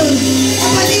 devil,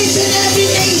 upon each and every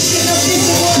nation of this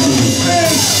world, this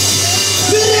earth.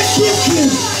 We rebuke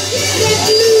you. Let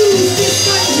loose this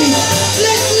country.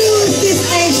 Let loose this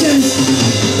nation.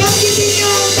 Banggitin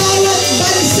niyo ang bawat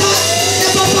bansa na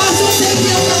papasok sa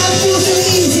inyong mga pusong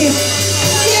isip.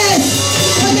 Yes,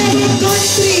 whatever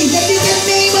country that you can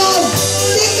name of,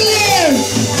 declare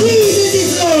Jesus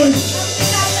is Lord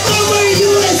over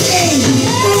USA.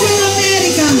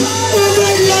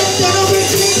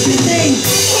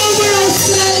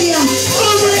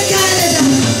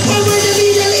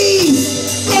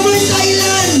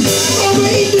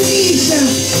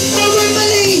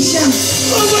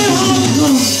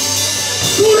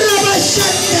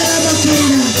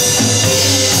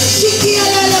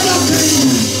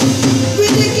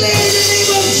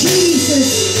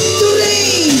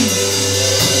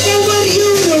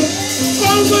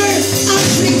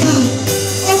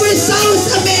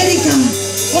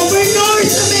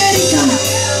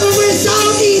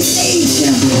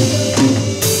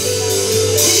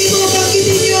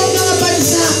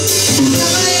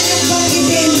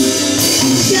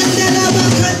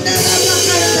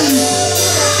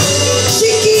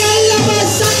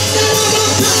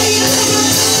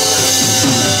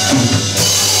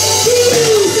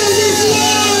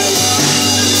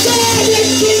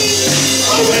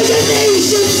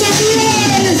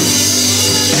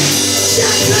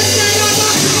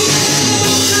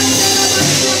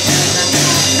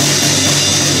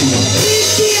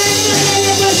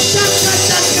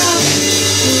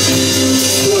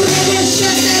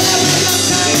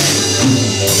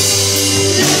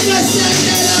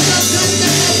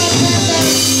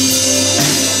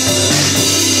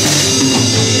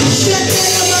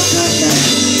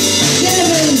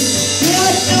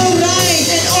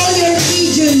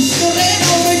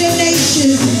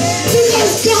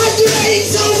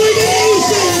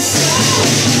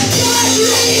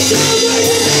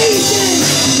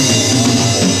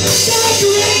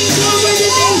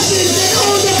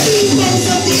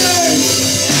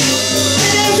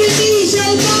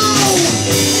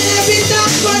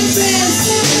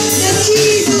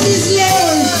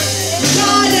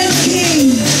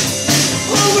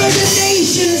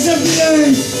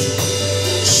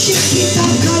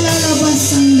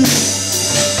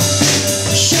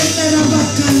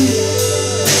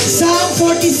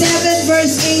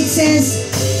 says,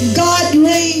 God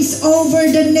reigns over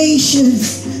the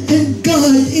nations, and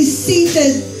God is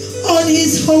seated on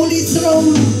His holy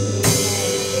throne.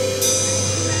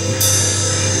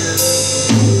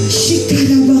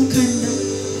 Shikarabakanda.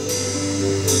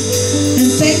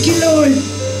 And thank you, Lord.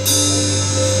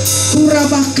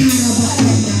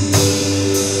 Kurabakarabakanda.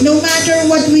 No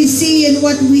matter what we see and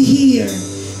what we hear,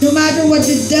 no matter what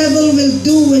the devil will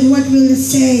do and what will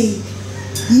say,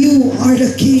 you are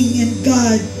the King and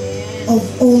God of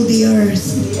all the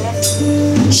earth.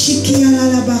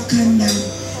 Shikialalabakanda.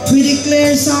 We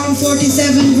declare Psalm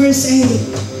 47 verse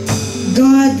 8.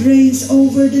 God reigns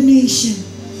over the nation,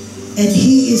 and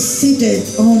He is seated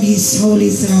on His holy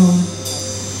throne.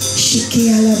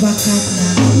 Shikialabakanda.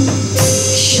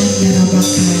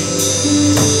 Shandarabakanda.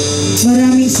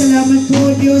 Maraming salamat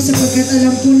po, Diyos, sapagkat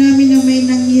alam po namin na may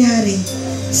nangyari.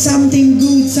 Something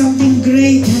good, something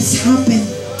great has happened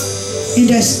in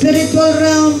the spiritual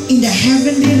realm, in the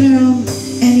heavenly realm,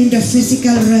 and in the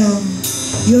physical realm.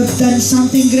 You have done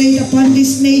something great upon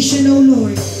this nation, O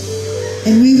Lord,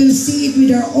 and we will see it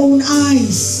with our own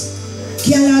eyes.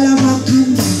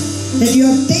 Kialalabakanda, that you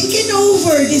have taken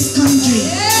over this country.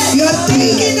 You have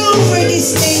taken over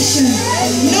this nation.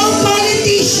 No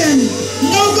politician,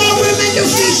 no government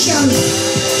official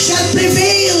shall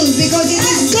prevail, because it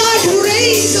is God who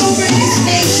reigns over this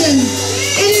nation.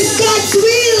 It is God's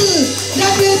will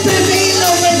that will prevail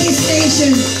over this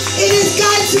nation. It is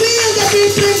God's will that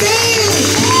will prevail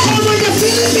over the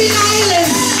Philippine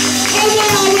Islands, over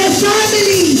our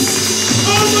families,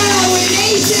 over our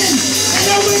nation, and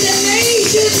over the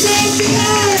nations of the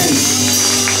earth.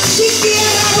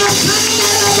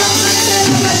 Shikiarabakanda.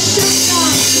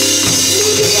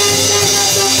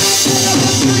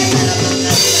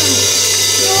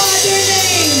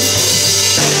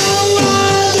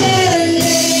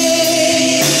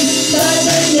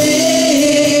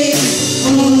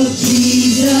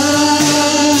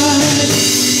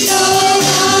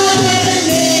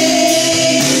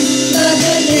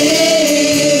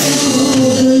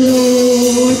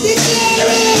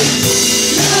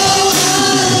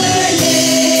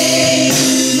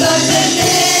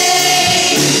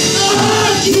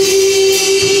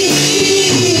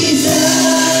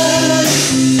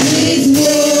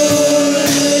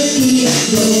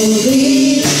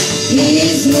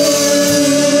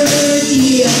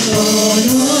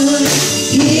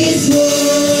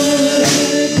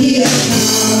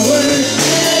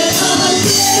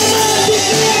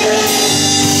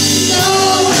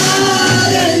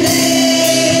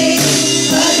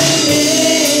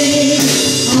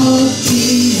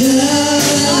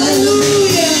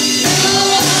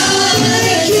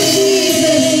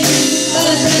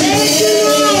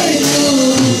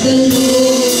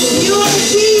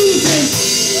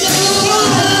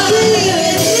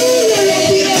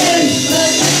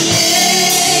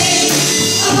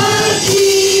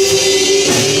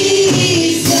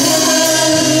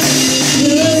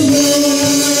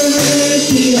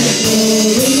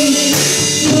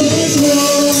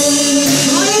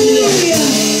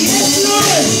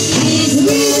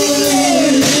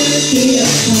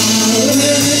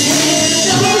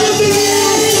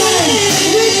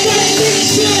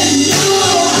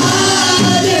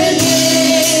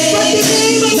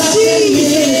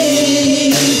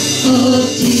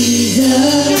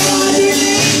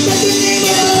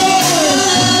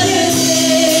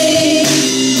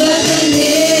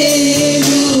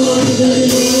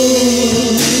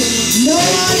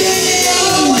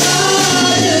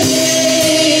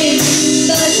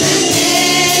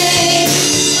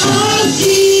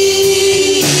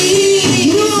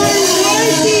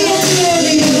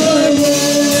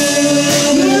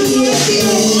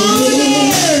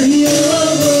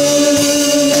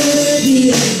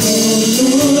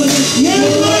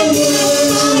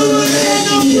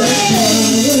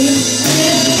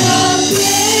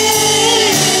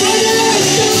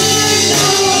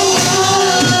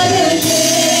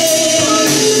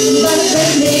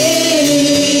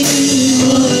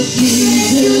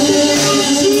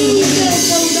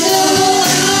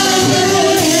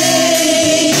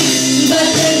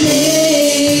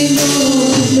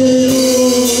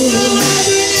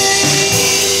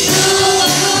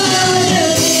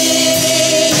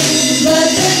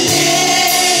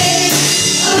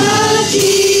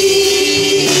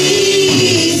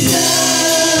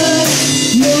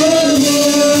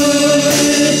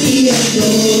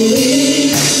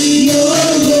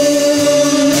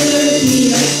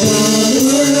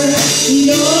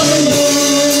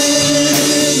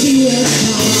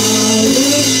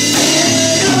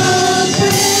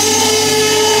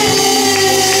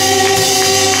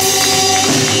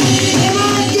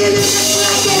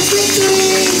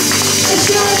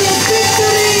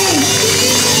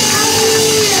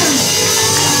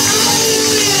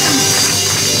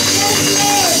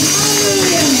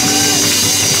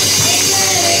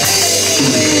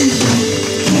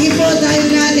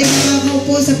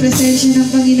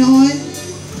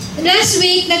 last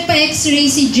week, nagpa-x-ray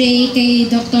si Jay kay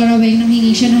Dr. Aweng.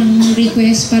 Nanghingi siya ng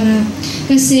request para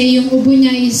kasi yung ubo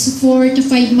niya is 4 to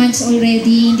 5 months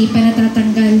already, hindi pa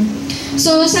natatanggal.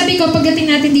 So, sabi ko,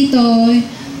 pagdating natin dito,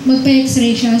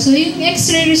 magpa-x-ray siya. So, yung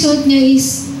x-ray result niya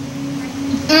is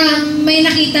may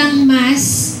nakitang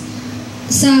mass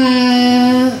sa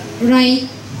right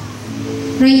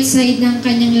side ng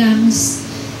kanyang lungs.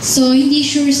 So, hindi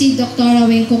sure si Dr.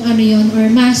 Aweng kung ano yon,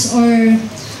 or mass or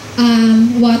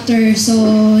water. So,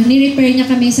 ni-repair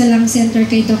niya kami sa lung center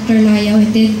kay Dr. Layaw.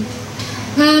 And then,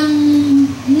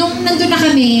 nung nandun na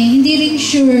kami, hindi rin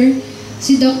sure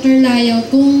si Dr. Layaw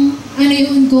kung ano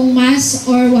yun, kung mass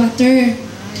or water.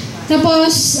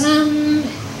 Tapos,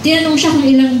 tinanong siya kung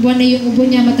ilang buwan na yung ubo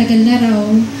niya, matagal na raw.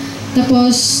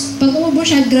 Tapos, pag umubo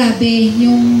siya, grabe.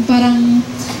 Yung parang,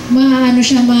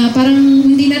 parang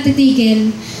hindi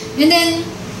natitigil. And then,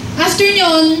 after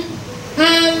nyon,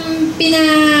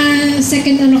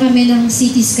 second kami ng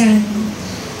CT scan.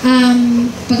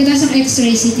 Pagkatapos ng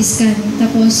x-ray, CT scan.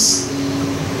 Tapos,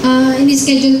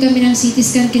 ini-schedule kami ng CT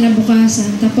scan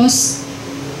kinabukasan. Tapos,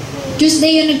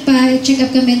 Tuesday yung nagpa-check up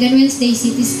kami, then Wednesday,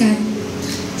 CT scan.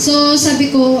 So,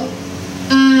 sabi ko,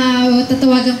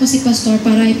 tatawagan ko si Pastor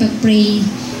para ipag-pray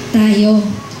tayo.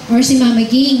 Or si Mama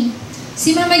Ging.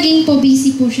 Si Mama Ging po,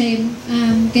 busy po siya.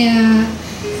 Kaya,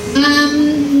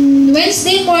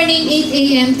 Wednesday morning, 8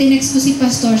 a.m., tinext ko si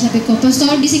Pastor. Sabi ko,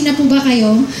 Pastor, gising na po ba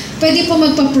kayo? Pwede po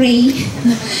magpa-pray.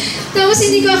 Tapos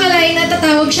hindi ko akalain na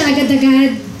tatawag siya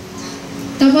agad-agad.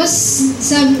 Tapos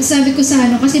sabi ko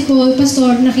sa kasi po,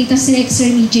 Pastor, nakita sa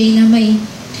x-ray ni Jay na may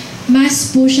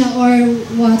mass po siya or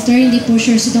water, hindi po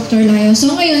sure si Dr. Layo.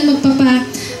 So ngayon,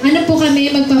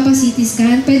 magpapa-CT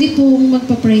scan, pwede po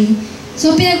magpa-pray.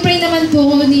 So pinag-pray naman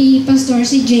po ni Pastor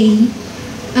si Jay.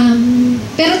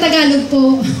 Pero Tagalog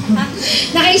po.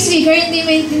 Naka-speaker, hindi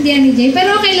maintindihan ni Jay.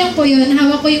 Pero okay lang po yun.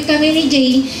 Hawak ko yung kamay ni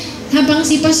Jay habang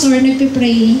si Pastor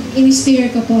nagpe-pray. In-speaker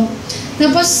ko po.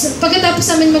 Tapos, pagkatapos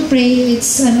namin mag-pray,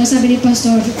 sabi ni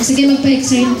Pastor, sige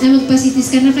magpa-x-ray, magpa-CT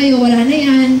scan na kayo, wala na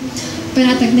yan.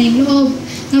 Panatag na yung loob.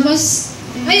 Tapos,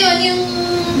 ayun, yung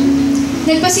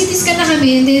nagpa-CT scan na kami,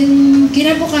 and then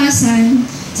kinabukasan,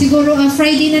 siguro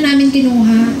Friday na namin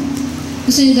kinuha.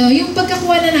 Gusto nyo daw, yung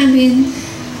pagkakuha na namin,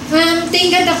 thank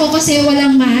God ako kasi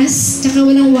walang mass, tsaka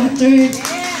walang water.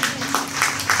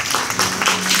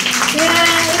 Kaya,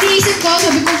 iniisip ko,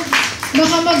 sabi ko,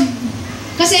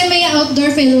 kasi may outdoor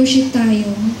fellowship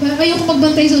tayo. Ayoko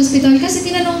magbantay sa ospital kasi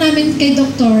tinanong namin kay sa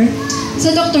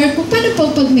doktor, kung paano po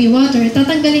pag may water,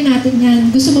 tatanggalin natin yan.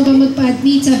 Gusto mo ba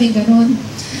magpa-admit? Sabi ganon.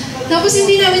 Tapos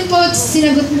hindi namin po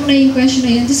sinagot muna yung question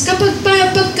na yun. Tapos kapag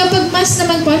mass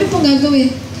naman po, ano pong gagawin?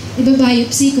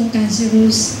 Iba-biopsy kung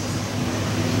cancerous.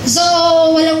 So,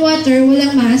 walang water,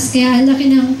 walang mask, kaya laki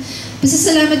ng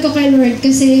pasasalamat ko kay Lord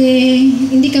kasi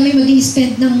hindi kami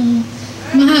mag-i-spend ng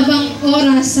mahabang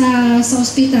oras sa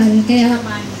ospital. Kaya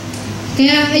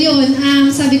ayun,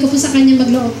 sabi ko po sa kanya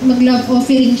mag-love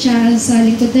offering siya sa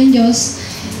lingkod ng Diyos.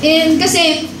 And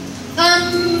kasi,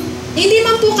 hindi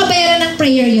man po kabayaran ng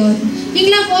prayer yon. Yung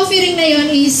love offering na yon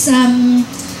is,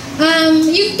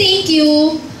 yung thank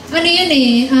you,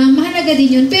 mahalaga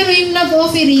din yun. Pero yung love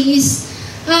offering is,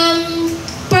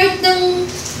 part ng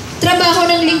trabaho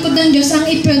ng lingkod ng Diyos ang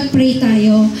ipag-pray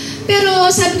tayo.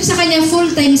 Pero sabi ko sa kanya,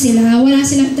 full-time sila, wala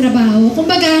silang trabaho.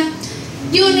 Kumbaga,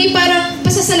 yun ay parang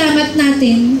pasasalamat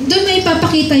natin. Doon may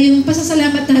ipapakita yung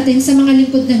pasasalamat natin sa mga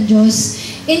lingkod ng Diyos.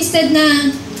 Instead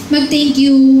na mag-thank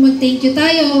you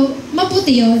tayo,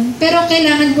 mabuti yun. Pero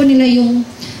kailangan po nila yung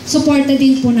suporta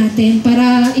din po natin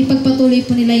para ipagpatuloy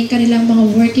po nila yung kanilang mga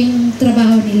working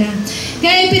trabaho nila.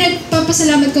 Kaya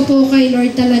pinagpapasalamat ko po kay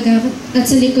Lord talaga at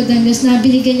sa likod ng Diyos na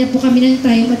binigyan niya po kami ng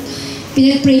time at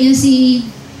pinag-pray niya si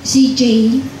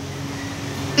Jay.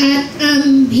 At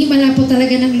himala po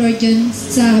talaga ng Lord yun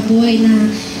sa buhay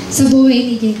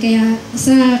ni Jay. Kaya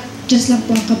sa Diyos lang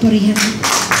po ang kapurihan.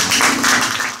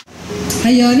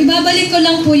 Ayun, ibabalik ko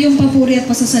lang po yung papuri at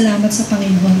pasasalamat sa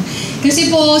Panginoon. Kasi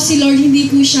po si Lord hindi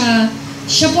po siya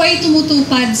po ay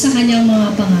tumutupad sa kanyang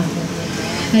mga pangako.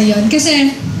 Ayun,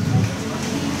 kasi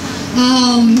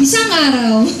isang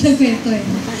araw,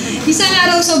 isang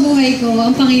araw sa buhay ko,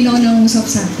 ang Panginoon ang usap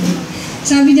sa akin.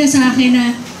 Sabi niya sa akin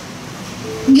na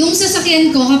yung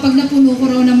sasakyan ko kapag napuno ko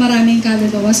raw ng maraming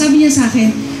kaluluwa, sabi niya sa akin,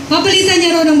 papalitan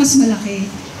niya raw ng mas malaki.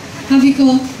 Sabi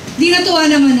ko, di natuwa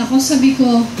naman ako. Sabi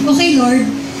ko, okay Lord.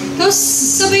 Tapos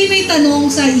sabay may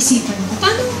tanong sa isipan ko,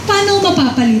 paano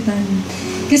mapapalitan?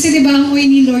 Kasi diba ang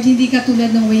way ni Lord hindi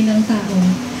katulad ng way ng tao.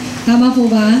 Tama po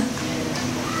ba?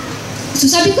 So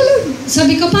sabi ko, Lord,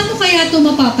 paano kaya ito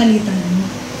mapapalitan?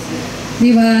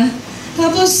 Diba?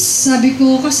 Tapos sabi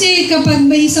ko, kasi kapag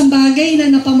may isang bagay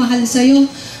na napamahal sa'yo,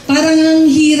 parang ang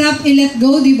hirap i-let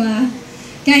go, di ba?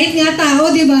 Kahit nga tao,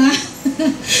 di ba?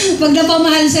 Pag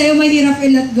napamahal sa'yo, mahirap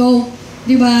i-let go,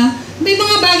 di ba? May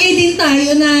mga bagay din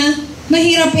tayo na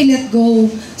mahirap i-let go.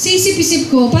 Sa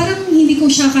isip-isip ko, parang hindi ko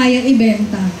siya kaya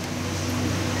ibenta.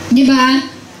 Di ba?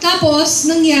 Tapos,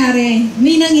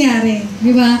 may nangyari,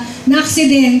 di ba? Na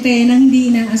aksidente na hindi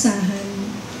inaasahan.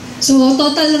 So,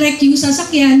 total wreck yung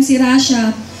sasakyan, sira siya.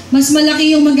 Mas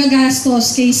malaki yung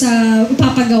magagastos kaysa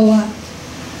ipapagawa.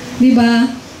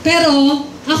 Diba? Pero,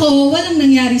 ako, walang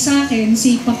nangyari sa akin,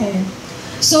 safe ako.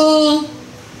 So,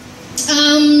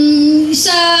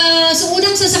 sa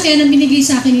unang sasakyan na binigay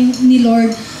sa akin ni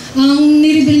Lord, ang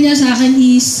nireveal niya sa akin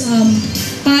is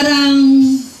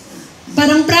parang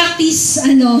practice,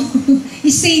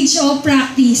 stage of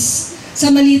practice sa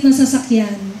maliit na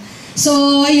sasakyan.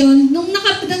 So, ayun, nung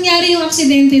nangyari yung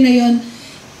aksidente na yon,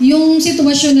 yung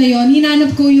sitwasyon na yon,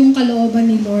 hinanap ko yung kalooban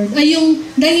ni Lord. Ay, yung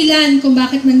dahilan kung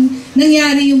bakit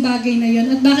nangyari yung bagay na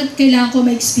yon at bakit kailangan ko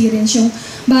ma-experience yung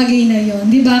bagay na yon.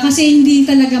 Diba? Kasi hindi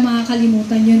talaga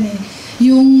makakalimutan yun eh.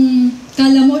 Yung,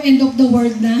 kala mo, end of the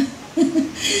world na.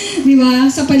 Diba?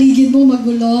 Sa paligid mo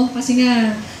magulo. Kasi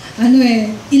nga,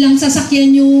 ilang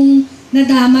sasakyan yung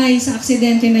nadamay sa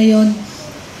aksidente na yon.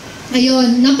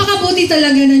 Ayun, napakabuti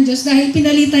talaga ng Diyos dahil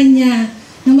pinalitan niya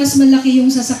na mas malaki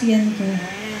yung sasakyan ko.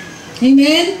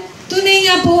 Amen? Tunay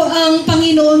nga po ang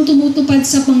Panginoon tumutupad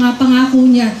sa mga pangako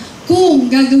niya kung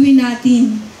gagawin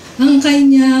natin ang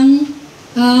kanyang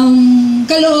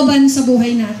kalooban sa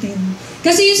buhay natin.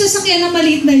 Kasi yung sasakyan na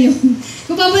maliit na yun,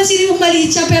 kung papansin mo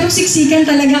maliit siya pero siksikan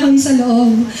talaga kami sa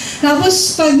loob.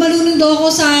 Tapos pag malunundo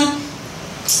ako sa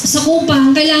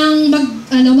Kupang, kailangang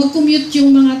mag-commute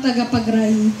yung mga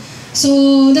taga-Pagray. So,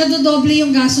 nadodoble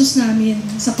yung gastos namin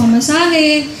sa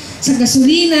pamasahe, sa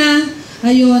gasolina,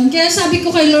 ayun. Kaya sabi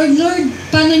ko kay Lord,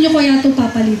 paano nyo kaya ito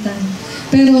papalitan?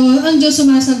 Pero ang Diyos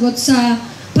sumasagot sa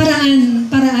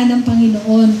paraan ng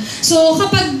Panginoon. So,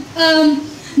 kapag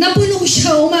napuno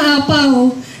siya,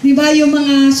 umaapaw, di ba, yung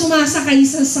mga sumasakay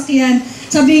sa sasakyan,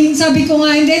 sabi ko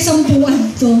nga, hindi,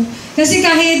 10 to. Kasi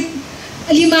kahit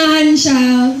 5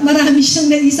 siya, marami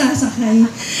siyang naisasakay.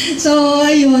 So,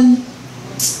 ayun.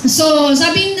 So,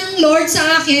 sabi ng Lord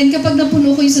sa akin, kapag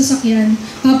napuno ko yung sasakyan,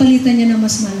 papalitan niya na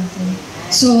mas malaki.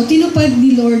 So, tinupad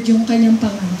ni Lord yung kanyang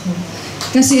pangako.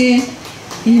 Kasi,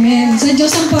 amen, sa Diyos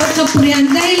ang kapurihan.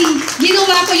 Dahil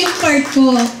ginawa ko yung part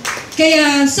ko.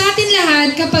 Kaya sa atin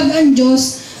lahat, kapag ang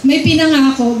Diyos may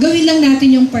pinangako, gawin lang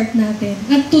natin yung part natin.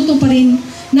 At tutuparin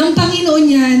ng Panginoon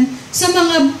yan sa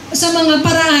mga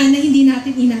paraan na hindi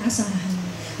natin inaasahan.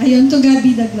 Ayun, to God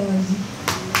be the glory.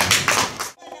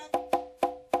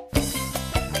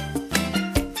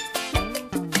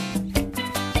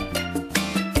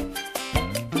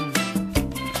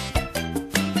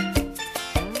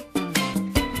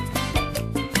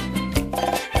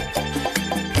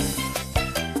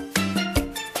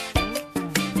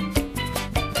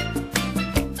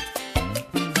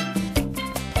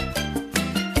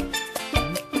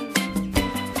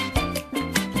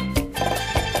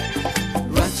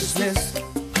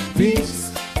 Peace,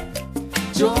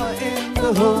 joy in the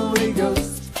Holy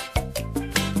Ghost.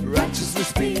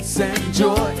 Righteousness, peace, and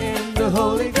joy in the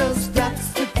Holy Ghost. That's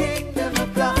the kingdom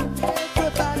of God.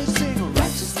 Everybody sing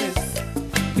righteousness,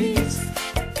 peace,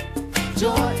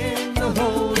 joy in the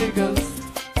Holy Ghost.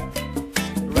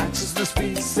 Righteousness,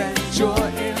 peace, and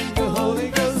joy in the Holy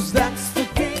Ghost. That's the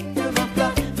kingdom of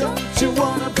God. Don't you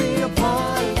wanna be a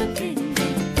part of the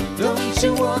kingdom? Don't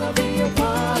you wanna be a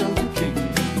part of the kingdom?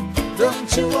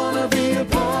 Don't you wanna be a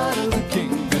part of the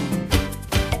kingdom?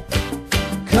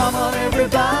 Come on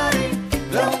everybody,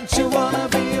 don't you wanna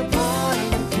be a part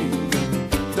of the kingdom?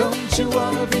 Don't you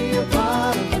wanna be a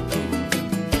part of the kingdom?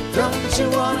 Don't you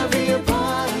wanna be a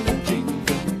part of the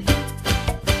kingdom?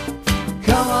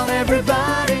 Come on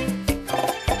everybody.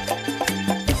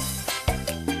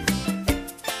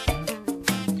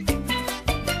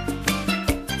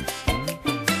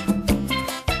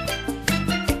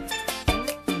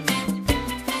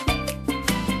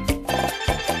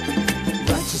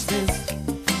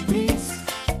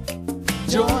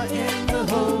 Joy in the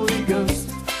Holy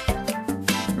Ghost.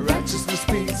 Righteousness,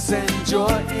 peace, and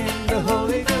joy in the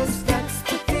Holy Ghost. That's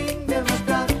the kingdom of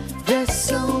God. There's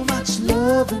so much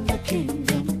love in the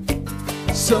kingdom.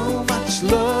 So much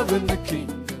love in the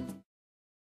kingdom.